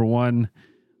outs. Number one,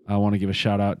 I want to give a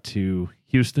shout out to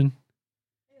Houston.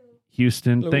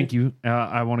 Houston, Hello. thank you.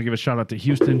 I want to give a shout out to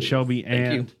Houston, Shelby,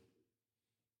 and you.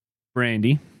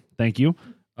 Brandy. Thank you.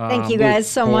 thank you guys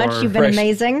so much. for You've been fresh-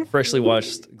 amazing. Freshly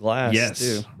washed glass, Yes,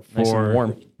 too. Nice for and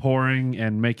warm. pouring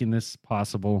and making this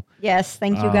possible. Yes,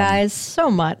 thank you guys so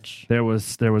much. There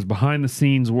was behind the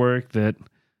scenes work that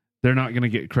they're not going to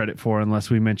get credit for unless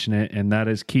we mention it, and that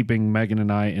is keeping Megan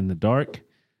and I in the dark.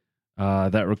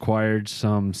 That required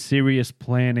some serious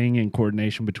planning and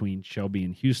coordination between Shelby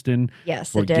and Houston.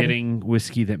 Yes, for it did. getting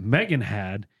whiskey that Megan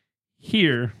had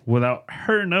here without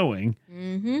her knowing,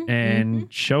 Mm-hmm,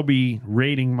 and Shelby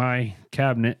raiding my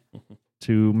cabinet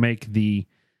to make the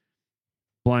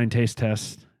blind taste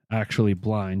test actually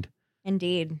blind.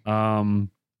 Indeed.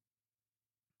 And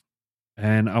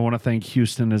I want to thank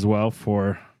Houston as well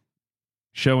for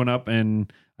showing up,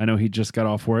 and I know he just got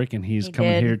off work and he's He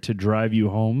coming did. here to drive you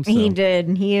home. So He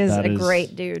did. He is that a is-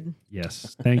 great dude.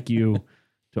 yes, thank you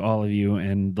to all of you.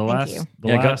 And the Thank you. last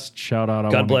Yeah, God- last shout out I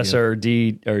God wanna bless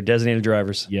give. our designated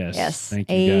drivers. Yes. Yes.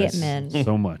 Thank you guys Amen.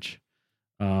 so much.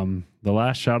 The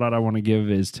last shout out I want to give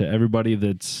is to everybody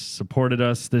that's supported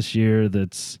us this year,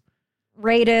 that's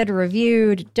Rated,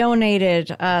 reviewed,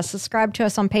 donated, subscribed to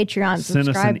us on Patreon. sent us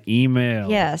Subscribe. an email.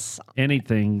 Yes.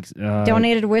 Anything.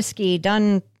 Donated whiskey,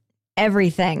 done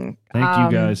everything.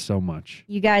 Thank you guys so much.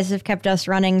 You guys have kept us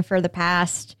running for the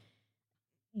past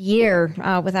year.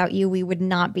 Without you, we would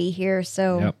not be here.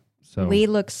 So Yep. So we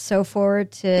look so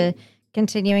forward to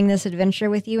continuing this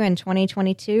adventure with you in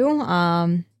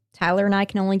 2022. Tyler and I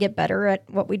can only get better at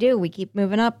what we do. We keep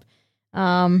moving up.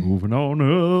 moving on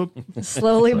up.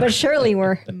 Slowly but surely,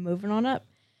 we're moving on up.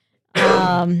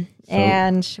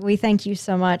 And we thank you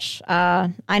so much.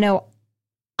 I know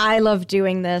I love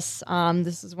doing this.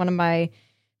 This is one of my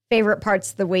favorite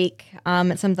parts of the week.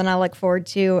 It's something I look forward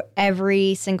to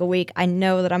every single week. I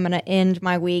know that I'm going to end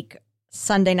my week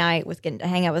Sunday night with getting to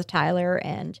hang out with Tyler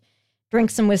and drink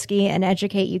some whiskey and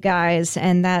educate you guys.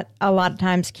 And that a lot of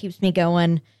times keeps me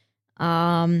going.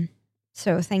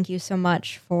 So thank you so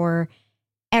much for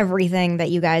everything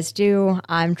that you guys do.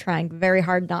 I'm trying very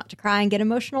hard not to cry and get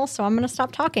emotional, so I'm going to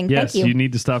stop talking. Yes, Thank you. you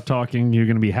need to stop talking. You're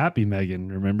going to be happy, Megan.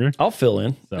 Remember? I'll fill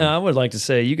in. So. I would like to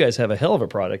say you guys have a hell of a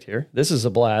product here. This is a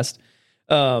blast.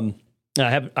 I'll be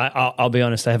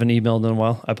honest, I haven't emailed in a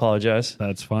while. I apologize.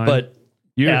 That's fine. But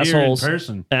you're assholes, here in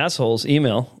person. assholes,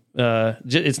 email.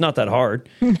 It's not that hard.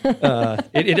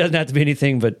 It doesn't have to be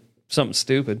anything but something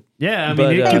stupid. Yeah, I mean,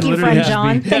 But, it Thank can you, literally friend just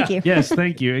John. be- Thank you. Yes,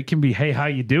 thank you. It can be, hey, how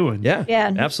you doing? Yeah,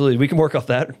 Yeah. absolutely. We can work off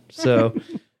that. So,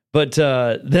 but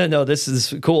no, this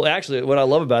is cool. Actually, what I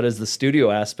love about it is the studio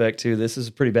aspect too. This is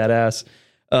pretty badass,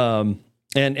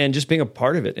 and just being a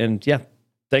part of it. And yeah,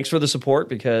 thanks for the support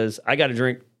because I got to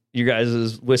drink you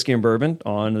guys' whiskey and bourbon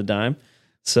on the dime.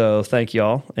 So thank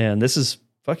y'all, and this is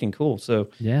fucking cool. So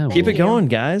Yeah, keep Thank it you. going,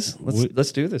 guys. We-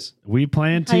 Let's do this. we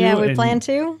plan to. Oh, yeah, we and plan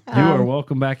to. You are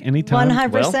welcome back anytime.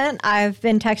 100%. I've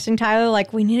been texting Tyler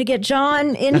like, we need to get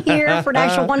John in here for an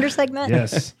actual Wonder segment.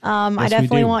 Yes. I Yes, we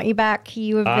definitely do. want you back.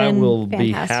 You have I been will fantastic.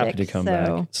 be happy to come so.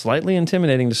 back. Slightly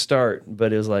intimidating to start,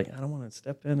 but it was like I don't want to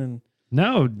step in and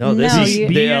No, no. This No, is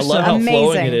you- I love how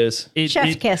flowing Amazing. it is.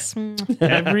 Chef kiss.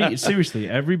 Seriously,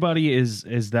 everybody is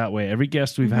that way. Every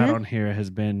guest we've had on here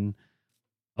has been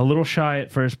a little shy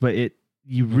at first, but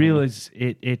you realize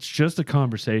it's just a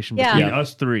conversation Yeah. between Yeah.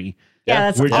 us three. Yeah,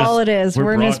 that's We're all just- it is.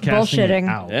 We're just broadcasting it bullshitting.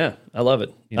 out, Yeah, I love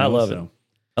it. you know, I love it. so.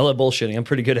 I love bullshitting. I'm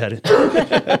pretty good at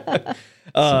it.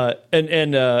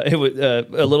 And it was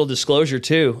a little disclosure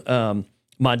too.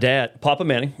 My dad, Papa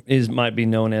Manning, might be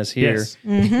known as here.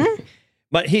 Yes.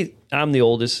 But I'm the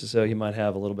oldest, so he might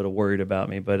have a little bit of worried about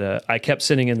me. But I kept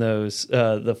sitting in those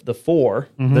the four,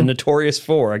 the notorious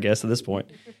four, I guess at this point.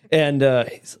 And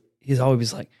he's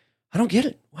always like, I don't get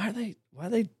it. Why are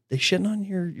they shitting on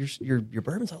your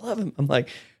bourbons? I love them. I'm like,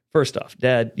 first off,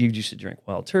 Dad, you used to drink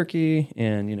Wild Turkey,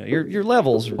 and your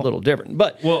levels are a little different.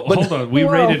 But Hold on. We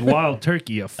Whoa. rated Wild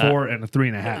Turkey a 4 and a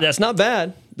 3.5. that's not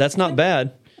bad. That's not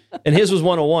bad. And his was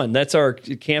 101. That's our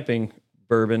camping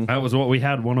bourbon. That was what we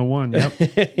had 101.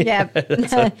 Yep.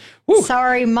 Yeah.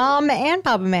 Sorry, Mom and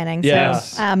Papa Manning. Yeah.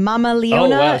 So, Mama Leona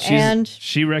wow, and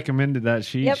She recommended that.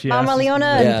 She Mama asked us- Leona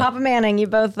Yeah. and Papa Manning. You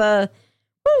both,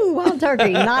 Wild Turkey,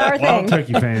 not our Wild thing.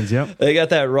 Turkey fans. Yep. They got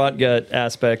that rot gut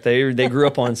aspect. They grew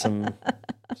up on some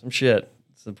shit.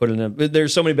 So put it in.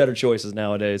 There's so many better choices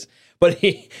nowadays. But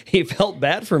he felt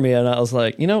bad for me, and I was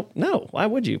like, no, why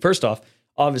would you? First off,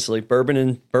 obviously,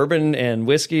 bourbon and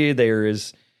whiskey. There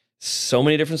is so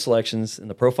many different selections, and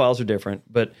the profiles are different.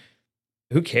 But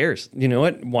who cares? You know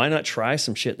what? Why not try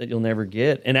some shit that you'll never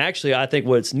get? And actually, I think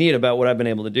what's neat about what I've been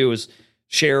able to do is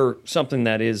share something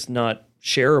that is not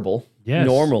shareable Yes.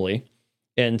 normally.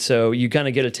 And so you kind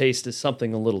of get a taste of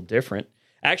something a little different.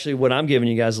 Actually, what I'm giving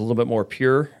you guys is a little bit more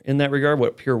pure in that regard,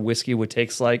 what pure whiskey would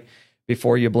taste like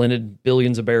before you blended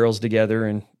billions of barrels together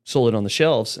and sold it on the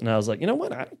shelves. And I was like, you know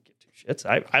what? I don't give two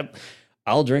shits.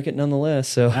 I'll drink it nonetheless.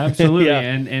 So Absolutely. Yeah.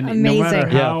 And no Amazing. matter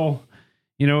Yeah. how,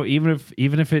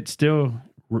 even if it's still,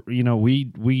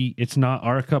 we it's not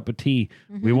our cup of tea.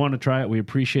 We want to try it. We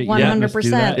appreciate you. letting us do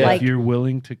 100%, that. like- If you're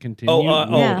willing to continue.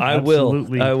 Yeah. I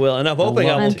Absolutely. will. And I'm hoping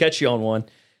I will love it. catch you on one.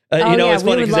 Oh, yeah, it's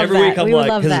we funny would because love every that. week I'm We would like,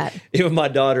 love 'cause that. even my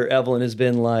daughter Evelyn has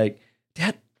been like,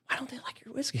 Dad, why don't they like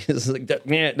your whiskey? It's like,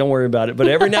 don't worry about it. But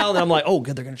every now and then I'm like, oh,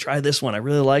 good, they're going to try this one. I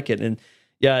really like it. And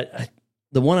yeah,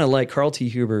 the one I like, Carl T.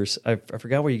 Huber's, I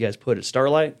forgot where you guys put it.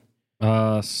 Starlight?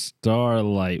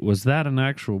 Starlight. Was that an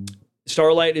actual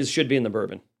Starlight should be in the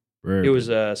bourbon. bourbon? It was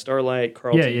Starlight,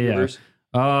 Carl T. Huber's.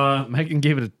 Megan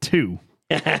gave it a 2.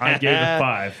 I gave it a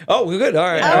 5. Oh, good. All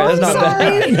right. Oh, All right. That's I'm not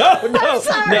bad. sorry. No.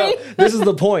 sorry. This is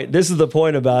the point. This is the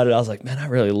point about it. I was like, man, I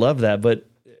really love that. But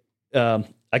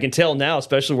I can tell now,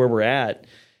 especially where we're at,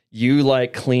 you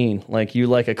like clean. Like you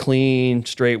like a clean,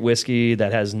 straight whiskey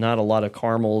that has not a lot of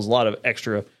caramels, a lot of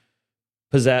extra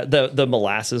the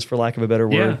molasses, for lack of a better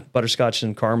word, Yeah. butterscotch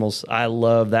and caramels. I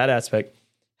love that aspect.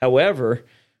 However,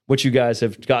 what you guys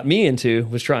have got me into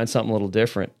was trying something a little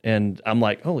different. And I'm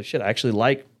like, holy shit, I actually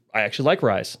like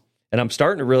rice. And I'm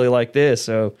starting to really like this.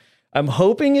 So I'm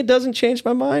hoping it doesn't change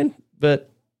my mind, but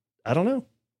I don't know.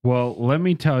 Well, let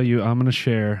me tell you, I'm going to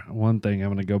share one thing. I'm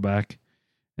going to go back,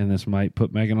 and this might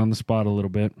put Megan on the spot a little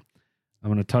bit. I'm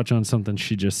going to touch on something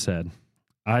she just said.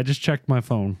 I just checked my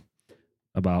phone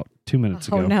about 2 minutes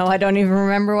Oh ago. no, I don't even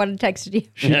remember what I texted you.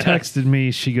 She texted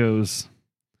me. She goes,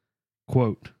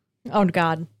 quote, Oh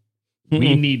God.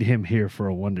 we need him here for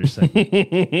a Wonder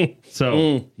segment.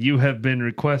 So you have been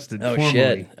requested Oh, formally.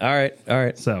 shit. All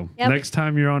right. So Yep. next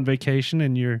time you're on vacation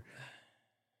and you're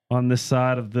on this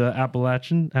side of the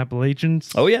Appalachians.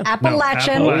 Oh, yeah.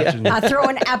 Appalachian. Appalachian. I throw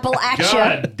an Appalachia.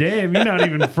 God damn, you're not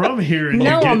even from here and No,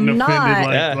 you're getting I'm offended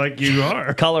not. Yeah. like you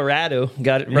are. Colorado.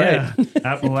 Got it Yeah, right.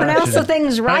 Appalachian. Pronounce the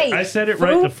things right. I said it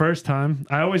right the first time.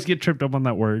 I always get tripped up on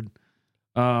that word.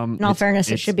 In all fairness,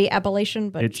 it should be Appalachian,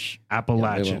 but It's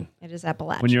Appalachian. it is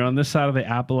Appalachian. When you're on this side of the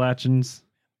Appalachians,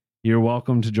 you're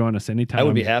welcome to join us anytime. I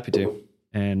would be happy to.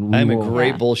 And we I'm a will,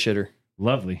 great Yeah. bullshitter.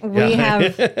 lovely. we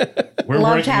have We're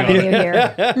loved working on having it. you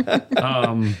here.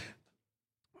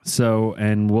 So,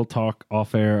 and we'll talk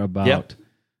off air about Yep.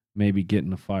 maybe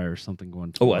getting a fire or something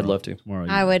going. Oh, I'd love to. Tomorrow.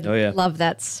 I would Oh, yeah. love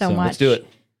that so So much. Let's do it.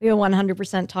 We will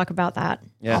 100% talk about that.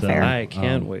 Yeah, off air. I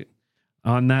can't wait.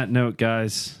 On that note,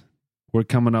 guys, we're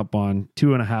coming up on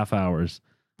 2.5 hours.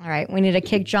 All right, we need to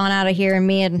kick John out of here and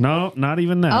me and No, not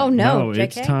even that. Oh, no,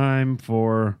 it's JK? time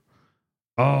for.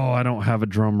 Oh, I don't have a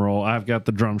drum roll. I've got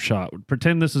the drum shot.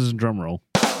 Pretend this is a drum roll.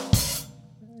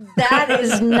 that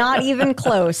is not even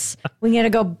close. We need to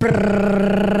go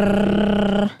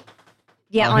brrrr.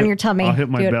 Yeah, I'll on hit- your tummy. I'll hit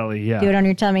my Do it- belly. Yeah. Do it on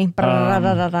your tummy.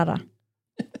 Brrrr.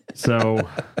 So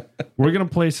we're gonna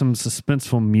play some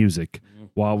suspenseful music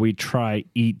while we try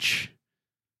each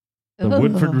the Ooh.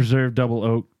 Woodford Reserve Double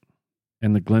Oak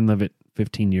and the Glenlivet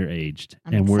 15-year aged,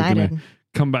 I'm and we're excited. gonna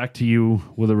come back to you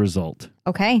with a result.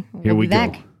 Okay, Here we'll we be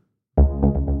back. go.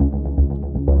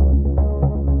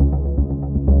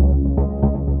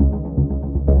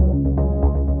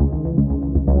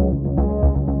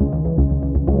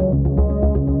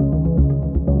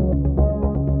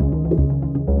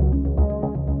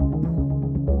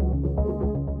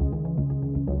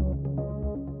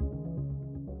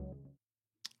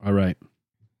 All right.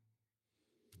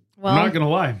 Well, I'm not gonna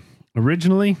lie.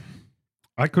 Originally,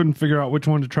 I couldn't figure out which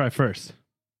one to try first,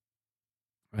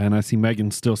 and I see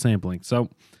Megan still sampling. So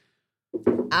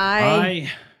I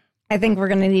think we're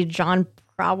gonna need John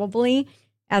probably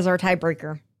as our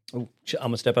tiebreaker. Oh, I'm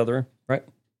gonna step out of the room, right?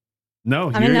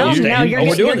 no, I mean, no, you- no, you- you're oh, good-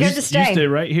 we're doing you're good this. to stay. You stay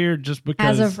right here, just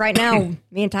because As of right now,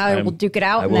 me and Tyler I'm- will duke it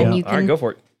out, I and will. then you All right, can. go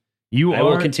for it. you I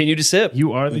will are continue to sip.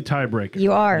 you are the tiebreaker.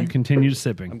 You are. You continue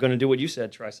sipping. I'm gonna do what you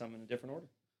said. Try something in a different order.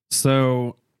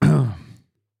 So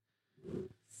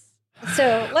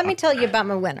So let me tell you about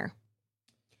my winner.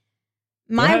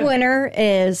 Go My ahead. winner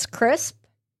is crisp.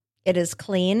 It is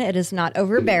clean. It is not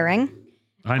overbearing.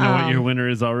 I know what your winner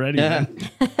is already. Yeah.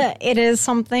 man. It is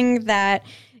something that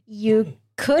you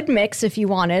could mix if you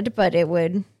wanted, but it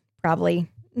would probably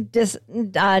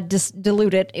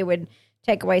dilute it. It would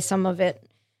take away some of it.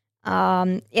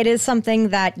 It is something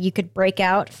that you could break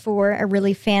out for a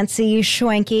really fancy,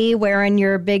 schwanky, wearing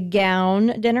your big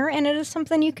gown dinner, and it is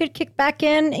something you could kick back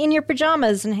in your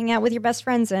pajamas and hang out with your best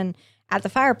friends in at the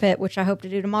fire pit, which I hope to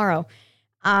do tomorrow.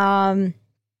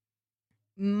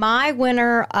 My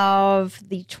winner of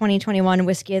the 2021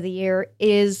 Whiskey of the Year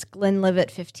is Glenlivet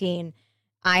 15.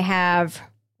 I have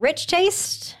rich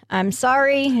taste. I'm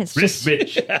sorry. It's Rich just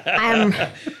bitch. I'm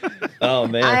Oh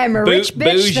man, I am a rich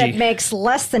bitch bougie. that makes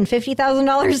less than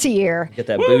 $50,000 a year. Get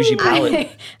that bougie palate.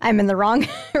 I'm in the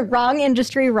wrong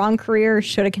industry, wrong career.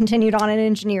 Should have continued on in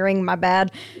engineering. My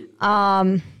bad.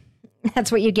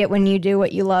 That's what you get when you do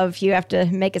what you love. You have to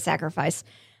make a sacrifice.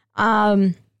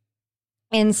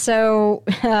 And so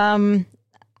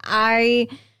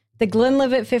the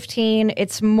Glenlivet 15,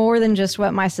 it's more than just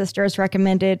what my sister has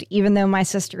recommended, even though my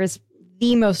sister is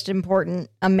the most important,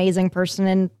 amazing person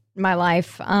in my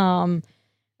life.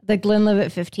 The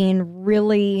Glenlivet 15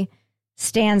 really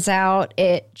stands out.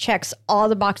 It checks all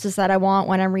the boxes that I want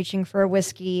when I'm reaching for a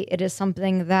whiskey. It is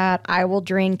something that I will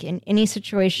drink in any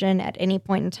situation at any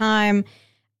point in time.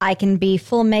 I can be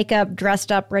full makeup,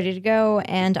 dressed up, ready to go,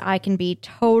 and I can be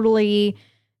totally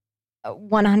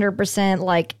 100%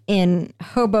 like in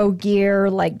hobo gear,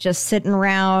 like just sitting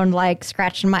around, like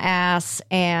scratching my ass.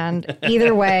 And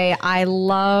either way, I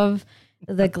love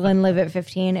the Glenlivet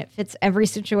 15. It fits every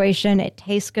situation. It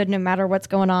tastes good no matter what's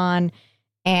going on.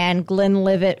 And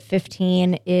Glenlivet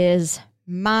 15 is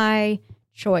my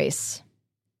choice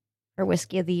for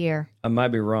Whiskey of the Year. I might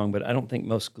be wrong, but I don't think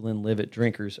most Glenlivet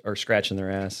drinkers are scratching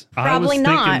their ass. Probably I was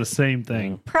not. thinking the same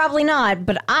thing. Probably not,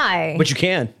 but But you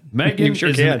can. Megan You sure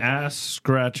is can. an ass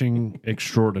scratching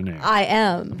extraordinaire. I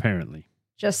am. Apparently.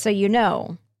 Just so you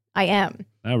know, I am.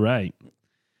 All right.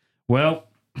 Well,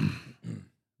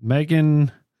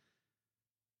 Megan,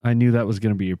 I knew that was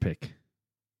going to be your pick.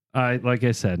 Like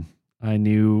I said, I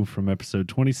knew from episode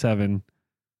 27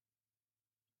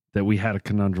 that we had a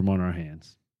conundrum on our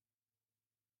hands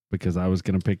because I was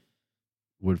going to pick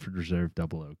Woodford Reserve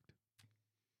Double Oaked.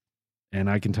 And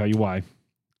I can tell you why,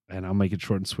 and I'll make it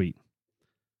short and sweet.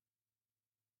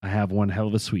 I have one hell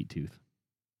of a sweet tooth.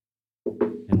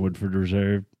 And Woodford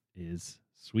Reserve is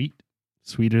sweet,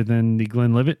 sweeter than the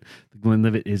Glenlivet. The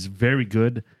Glenlivet is very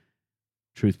good,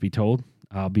 truth be told.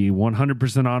 I'll be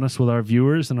 100% honest with our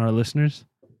viewers and our listeners.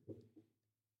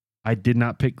 I did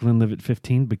not pick Glenlivet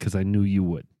 15 because I knew you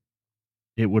would.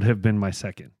 It would have been my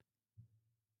second.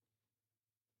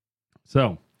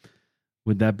 So,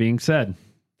 with that being said,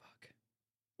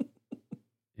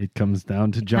 it comes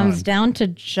down to John. Comes down to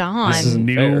John. This is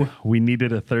new. fair. We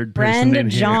needed a third person Friend in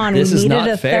here. John, This we is needed not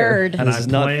a fair. third. And This is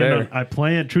not fair.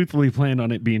 I truthfully planned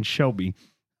on it being Shelby.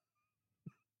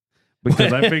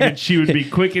 because I figured she would be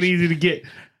quick and easy to get.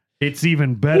 It's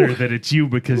even better that it's you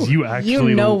because you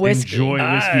actually know whiskey. enjoy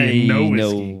whiskey I and know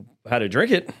whiskey. know how to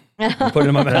drink it. Put it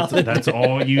in my mouth. That's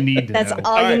all you need to That's know.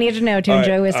 all you need to know to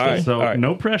enjoy whiskey. So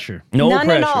no pressure. No None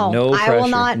pressure. at all. No pressure. I will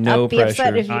not no be pressure.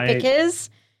 upset if you pick his,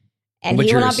 and What's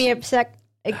he will not yours? be upset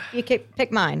if you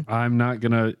pick mine. I'm not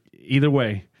gonna either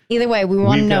way. Either way, we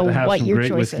want to We've got know to have what some your great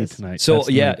choice whiskey is. tonight. So That's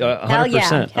the yeah, main thing.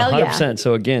 100%. Hell yeah. 100%.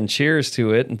 So again, cheers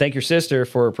to it, and thank your sister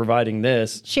for providing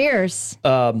this. Cheers.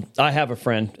 I have a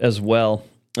friend as well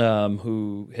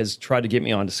who has tried to get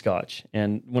me onto Scotch,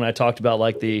 and when I talked about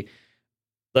like the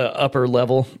upper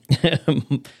level,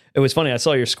 it was funny. I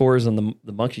saw your scores on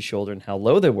the Monkey Shoulder and how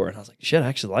low they were, and I was like, shit, I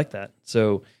actually like that.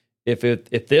 So if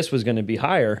this was going to be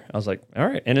higher, I was like, all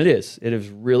right, and it is. It is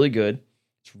really good.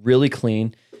 It's really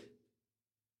clean.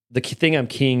 The key thing I'm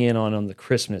keying in on the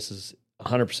crispness is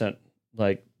 100%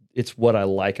 like it's what I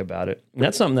like about it. And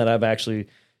that's something that I've actually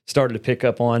started to pick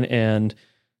up on, and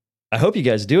I hope you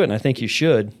guys do it, and I think you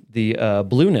should. The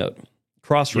Blue Note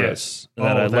Crossroads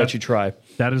that I'd let you try.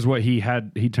 That is what he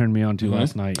turned me on to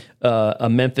last night. A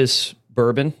Memphis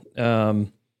bourbon,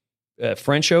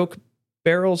 French oak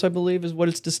barrels, I believe is what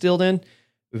it's distilled in.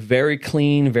 Very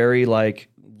clean, very like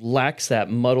lacks that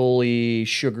muddly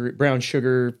brown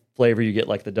sugar flavor you get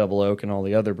like the double oak and all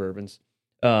the other bourbons.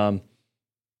 And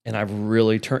I've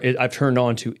really turned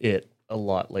on to it a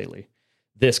lot lately.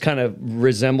 This kind of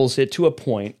resembles it to a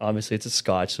point. Obviously, it's a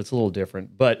Scotch, so it's a little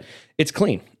different, but it's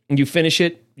clean. And you finish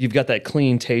it, you've got that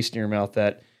clean taste in your mouth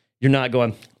that you're not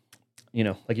going,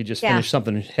 like you just finished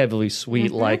something heavily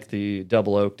sweet like the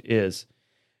double oaked is.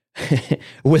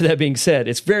 With that being said,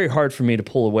 it's very hard for me to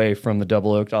pull away from the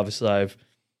double oaked. Obviously, I've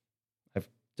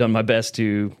done my best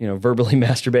to verbally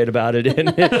masturbate about it and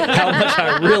how much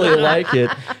I really like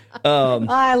it.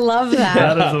 I love that.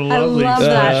 That is a lovely I love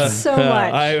that expression. so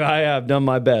much. I have done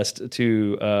my best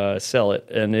to sell it,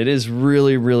 and it is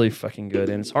really, really fucking good.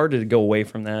 And it's hard to go away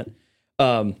from that.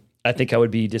 I think I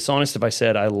would be dishonest if I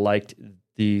said I liked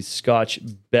the Scotch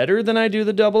better than I do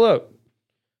the double oak.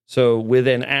 So with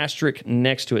an asterisk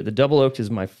next to it, the double oak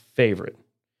is my favorite.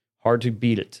 Hard to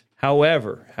beat it.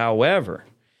 However,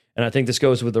 and I think this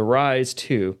goes with the Rise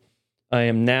too, I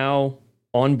am now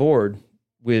on board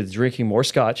with drinking more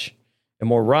Scotch and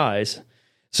more Rise.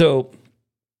 So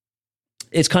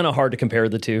it's kind of hard to compare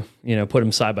the two, put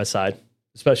them side by side,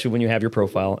 especially when you have your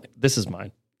profile. This is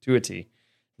mine to a T.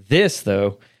 This,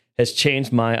 though, has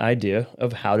changed my idea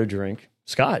of how to drink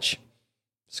Scotch.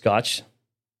 Scotch,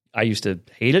 I used to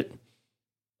hate it.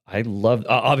 I love,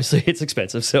 obviously it's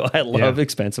expensive, so I love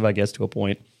expensive, I guess, to a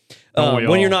point.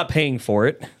 When you're not paying for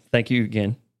it. Thank you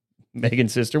again,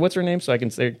 Megan's sister. What's her name? So I can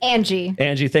say Angie.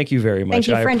 Angie, thank you very much. Thank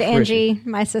you, I friend appreciate- Angie,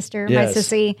 my sister, Yes. my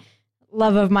sissy,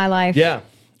 love of my life. Yeah,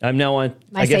 I'm now on,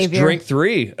 My I guess, savior. drink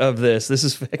 3 of this. This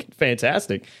is fucking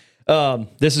fantastic.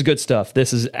 This is good stuff.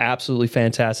 This is absolutely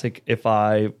fantastic.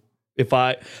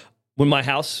 When my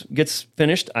house gets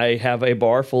finished, I have a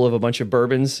bar full of a bunch of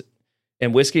bourbons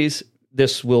and whiskeys.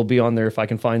 This will be on there if I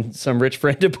can find some rich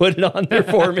friend to put it on there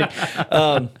for me.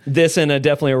 This and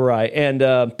definitely a rye. And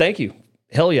thank you.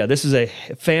 Hell yeah, this is a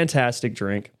fantastic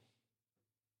drink.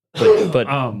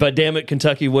 But damn it,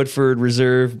 Kentucky Woodford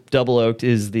Reserve Double Oaked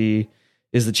is the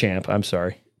champ. I'm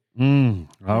sorry.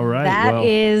 All right. That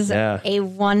is yeah. a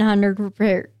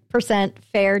 100%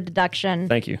 fair deduction.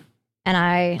 Thank you. And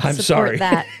I I'm support sorry.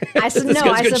 that. I This is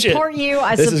good shit. support you.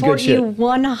 I This is support good you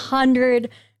shit.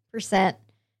 100%.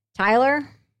 Tyler,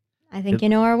 I think you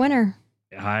know our winner.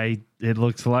 It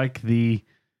looks like the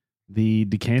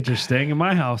decanter's staying in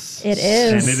my house. It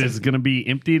is. And it is going to be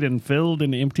emptied and filled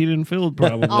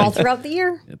probably. All throughout the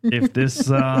year. if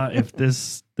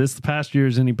this past year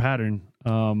is any pattern,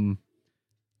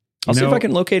 I'll see if I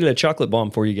can locate a chocolate bomb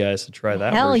for you guys to try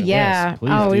that. Hell version. yeah. Yes,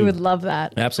 please We do. would love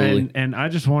that. Absolutely. And I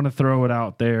just want to throw it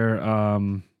out there,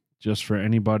 just for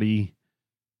anybody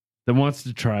that wants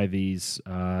to try these.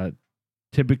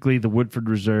 Typically, the Woodford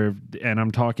Reserve, and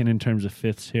I'm talking in terms of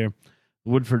fifths here.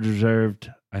 The Woodford Reserved,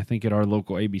 I think at our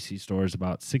local ABC store is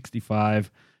about $65.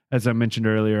 As I mentioned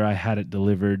earlier, I had it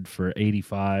delivered for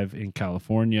 $85 in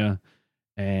California,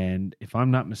 and if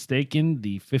I'm not mistaken,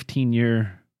 the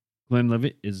 15-year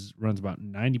Glenlivet runs about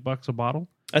 $90 a bottle.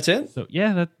 That's it. So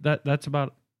yeah, that's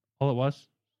about all it was.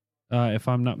 If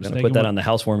I'm not I'm gonna mistaken, put that on the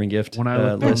housewarming gift when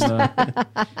I looked list.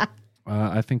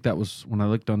 I think that was when I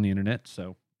looked on the internet.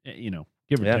 So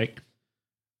give or Yeah. take.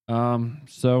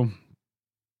 So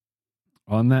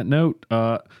on that note,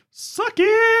 suck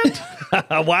it.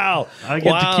 Wow. I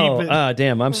get to keep it.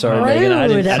 Damn. I'm sorry, Rude. Megan. I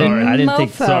didn't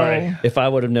think. Mofo. Sorry. If I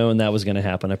would have known that was going to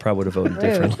happen, I probably would have voted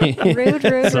differently. Rude.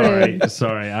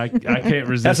 Sorry. I can't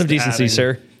resist. Have some decency, adding-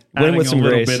 sir. adding with some a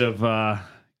little grace. bit of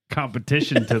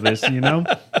competition to this,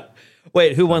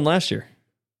 Wait, who won last year?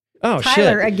 Oh,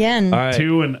 Tyler shit. again. All right.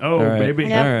 2-0, All right. baby.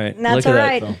 Yep, All right. that's Look all at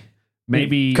right. that.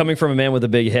 Maybe. Coming from a man with a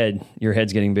big head, your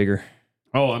head's getting bigger.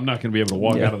 Oh, I'm not going to be able to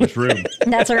walk Yeah. out of this room.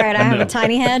 That's all right. I have No. a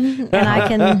tiny head, and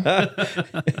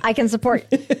I can support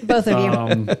both of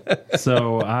you.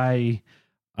 So I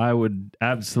would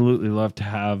absolutely love to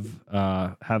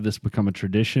have this become a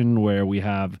tradition where we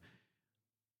have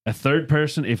a third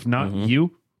person, if not Mhm.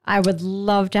 you. I would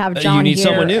love to have John you need here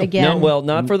someone new. again. No, well,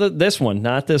 not for this one.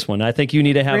 Not this one. I think you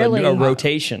need to have Really? a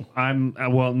rotation. I'm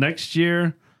well next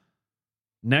year.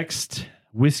 Next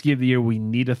whiskey of the year, we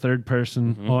need a third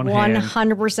person on hand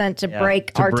 100% to Yeah.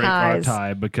 break to our break ties our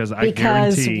tie because I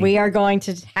because guarantee we are going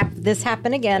to have this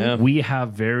happen again. Yeah. we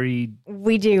have very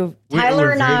We do. we're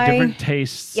Tyler and very I. different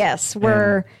tastes. Yes,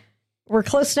 we're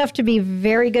close enough to be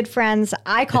very good friends.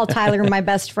 I call Tyler my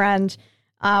best friend.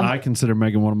 I consider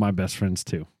Megan one of my best friends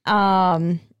too.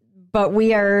 But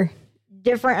we are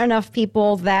different enough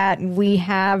people that we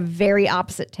have very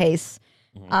opposite tastes.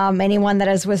 Anyone that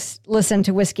has listened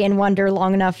to Whiskey and Wonder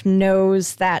long enough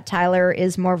knows that Tyler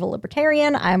is more of a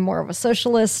libertarian. I'm more of a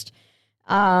socialist.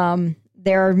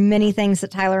 There are many things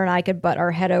that Tyler and I could butt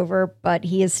our head over, but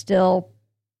he is still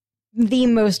the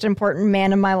most important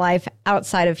man in my life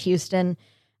outside of Houston.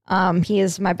 He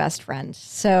is my best friend.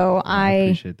 So I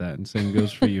appreciate that, and same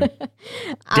goes for you.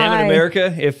 Damn it,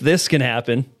 America! If this can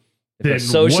happen, if Then a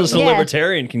socialist what- and Yeah.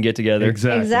 libertarian can get together,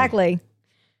 Exactly.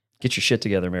 get your shit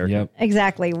together, America. Yep.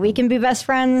 Exactly. We can be best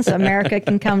friends. America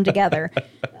can come together.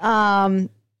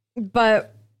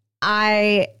 But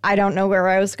I don't know where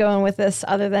I was going with this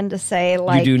other than to say,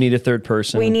 like, you do need a third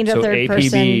person. we need a so third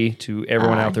APB to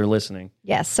everyone out there listening.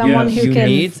 yes, someone Yes, who You can.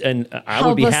 need, and I would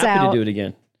help be us happy out. to do it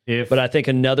again. If But I think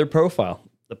another profile.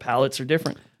 The palettes are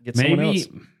different. Get someone else.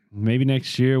 maybe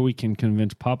next year we can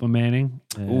convince Papa Manning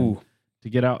Ooh, to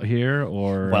get out here,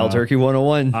 or Wild Turkey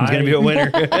 101 is going to be a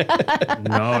winner.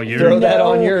 No, you're Throw that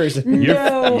No. on yours.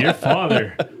 your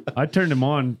father. I turned him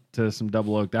on to some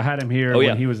Double Oak. I had him here Oh, yeah.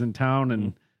 when he was in town,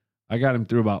 and I got him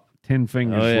through about 10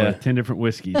 fingers Oh, yeah. worth, 10 different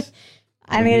whiskeys.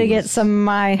 I need to get some of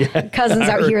my cousins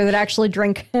out heard. here that actually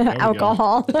drink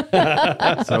alcohol.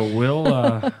 So we'll.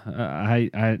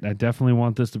 I definitely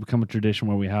want this to become a tradition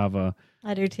where we have a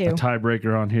I do a too.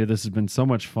 tiebreaker on here. This has been so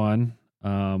much fun.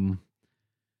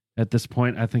 At this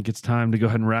point, I think it's time to go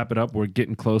ahead and wrap it up. We're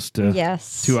getting close to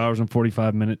Yes. 2 hours and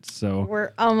 45 minutes. So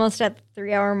We're almost at the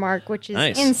 3-hour mark, which is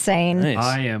Nice. insane. Nice.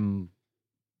 I am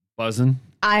buzzing.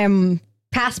 I'm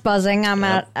past buzzing. I'm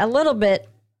Yep. at a little bit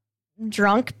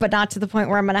drunk, but not to the point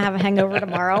where I'm going to have a hangover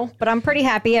tomorrow. But I'm pretty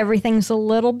happy. Everything's a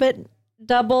little bit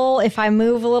double. If I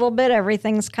move a little bit,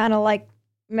 everything's kind of like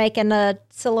making a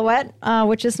silhouette,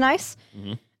 which is nice.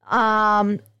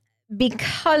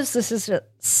 Because this is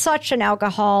such an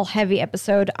alcohol heavy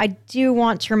episode, I do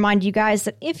want to remind you guys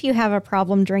that if you have a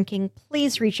problem drinking,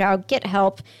 please reach out, get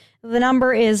help. The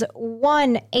number is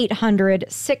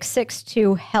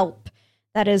 1-800-662-HELP.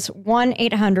 That is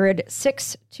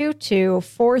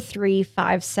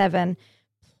 1-800-622-4357.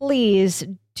 Please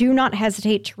do not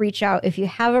hesitate to reach out if you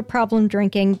have a problem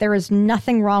drinking. There is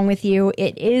nothing wrong with you.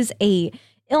 It is a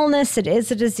illness. It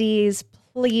is a disease.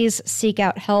 Please seek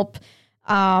out help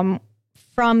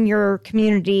from your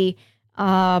community.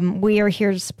 We are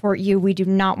here to support you. We do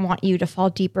not want you to fall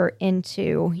deeper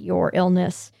into your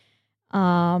illness.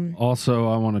 Also,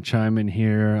 I want to chime in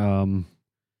here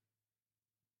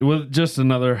with just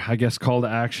another, I guess, call to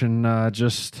action.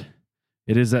 Just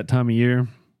it is that time of year.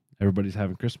 Everybody's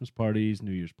having Christmas parties,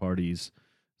 New Year's parties,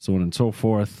 so on and so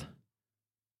forth.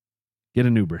 Get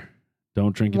an Uber.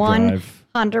 Don't drink and drive.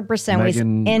 100%.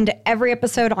 Megan- We end every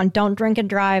episode on don't drink and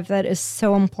drive. That is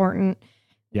so important.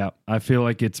 Yeah, I feel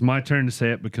like it's my turn to say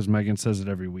it because Megan says it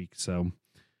every week. So,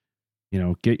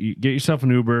 get yourself an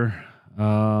Uber.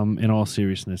 In all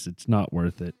seriousness, it's not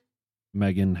worth it.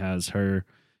 Megan has her.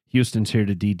 Houston's here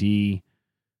to DD.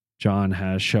 John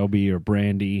has Shelby or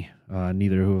Brandy.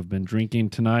 Neither who have been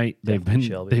drinking tonight. Definitely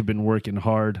Shelby. They've been working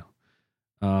hard.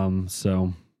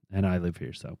 So, and I live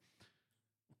here. So,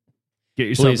 get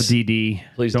yourself Please. a DD.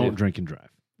 Please don't do. drink and drive.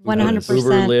 100%.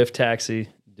 Uber, Lyft, taxi,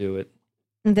 do it.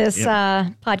 This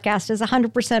podcast is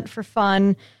 100% for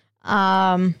fun.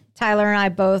 Tyler and I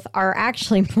both are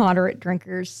actually moderate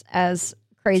drinkers, as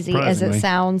crazy as it Surprisingly.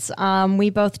 sounds. We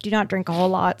both do not drink a whole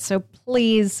lot, so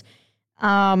please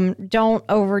don't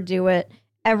overdo it.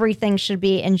 Everything should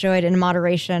be enjoyed in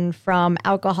moderation, from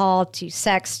alcohol to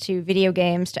sex to video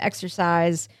games to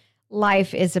exercise.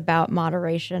 Life is about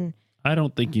moderation. I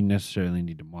don't think you necessarily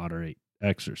need to moderate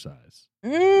exercise.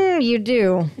 You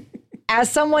do.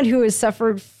 As someone who has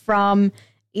suffered from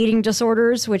eating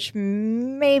disorders, which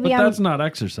maybe But that's not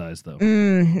exercise, though.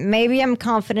 maybe I'm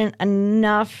confident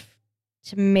enough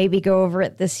to maybe go over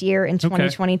it this year in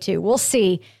 2022. We'll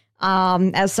see.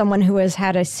 As someone who has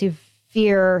had a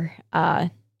severe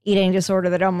eating disorder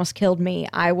that almost killed me,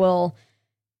 I will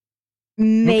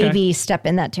maybe step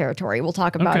in that territory. We'll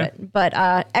talk about it. But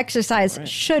exercise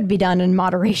should be done in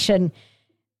moderation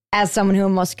as someone who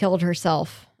almost killed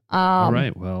herself. All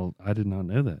right. Well, I did not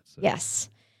know that. So. Yes.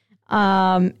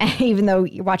 Even though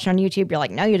you're watching on YouTube, you're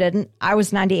like, no, you didn't. I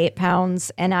was 98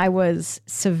 pounds and I was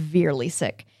severely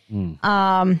sick.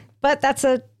 But that's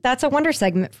a wonder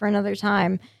segment for another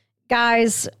time.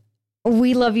 Guys,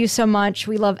 we love you so much.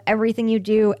 We love everything you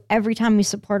do. Every time you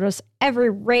support us, every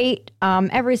rate,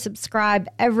 every subscribe,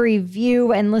 every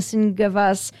view and listen give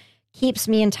us keeps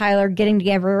me and Tyler getting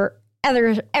together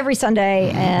every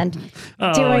Sunday and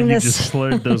doing this. You just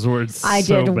slurred those words. I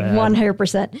so did bad.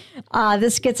 100%.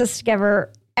 This gets us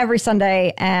together every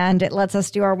Sunday and it lets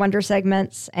us do our wonder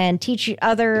segments and teach each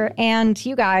other and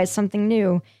you guys something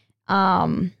new.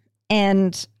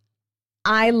 And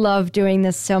I love doing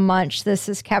this so much. This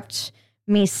has kept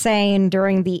me sane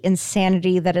during the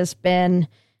insanity that has been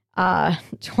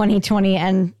 2020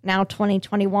 and now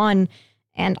 2021.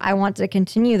 And I want to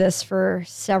continue this for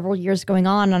several years going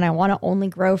on, and I want to only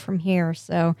grow from here.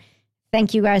 So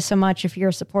thank you guys so much. If you're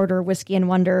a supporter of Whiskey and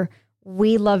Wonder,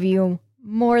 we love you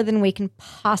more than we can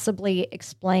possibly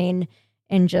explain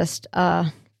in just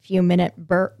a few minute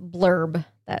blurb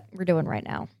that we're doing right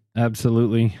now.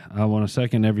 Absolutely. I want to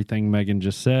second everything Megan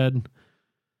just said.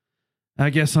 I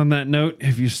guess on that note,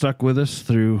 if you stuck with us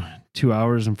through 2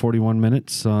 hours and 41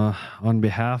 minutes, on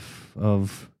behalf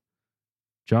of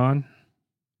John,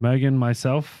 Megan,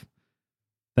 myself,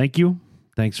 thank you.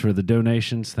 Thanks for the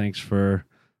donations. Thanks for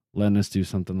letting us do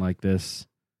something like this.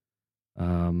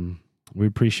 We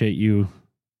appreciate you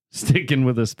sticking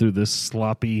with us through this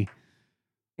sloppy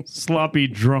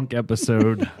drunk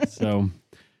episode. So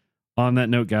on that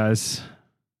note, guys,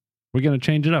 we're going to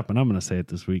change it up, and I'm going to say it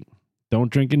this week.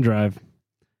 Don't drink and drive.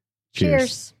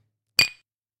 Cheers.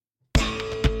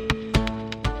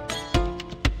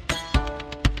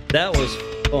 That was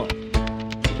fun.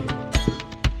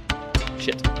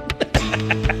 Shit.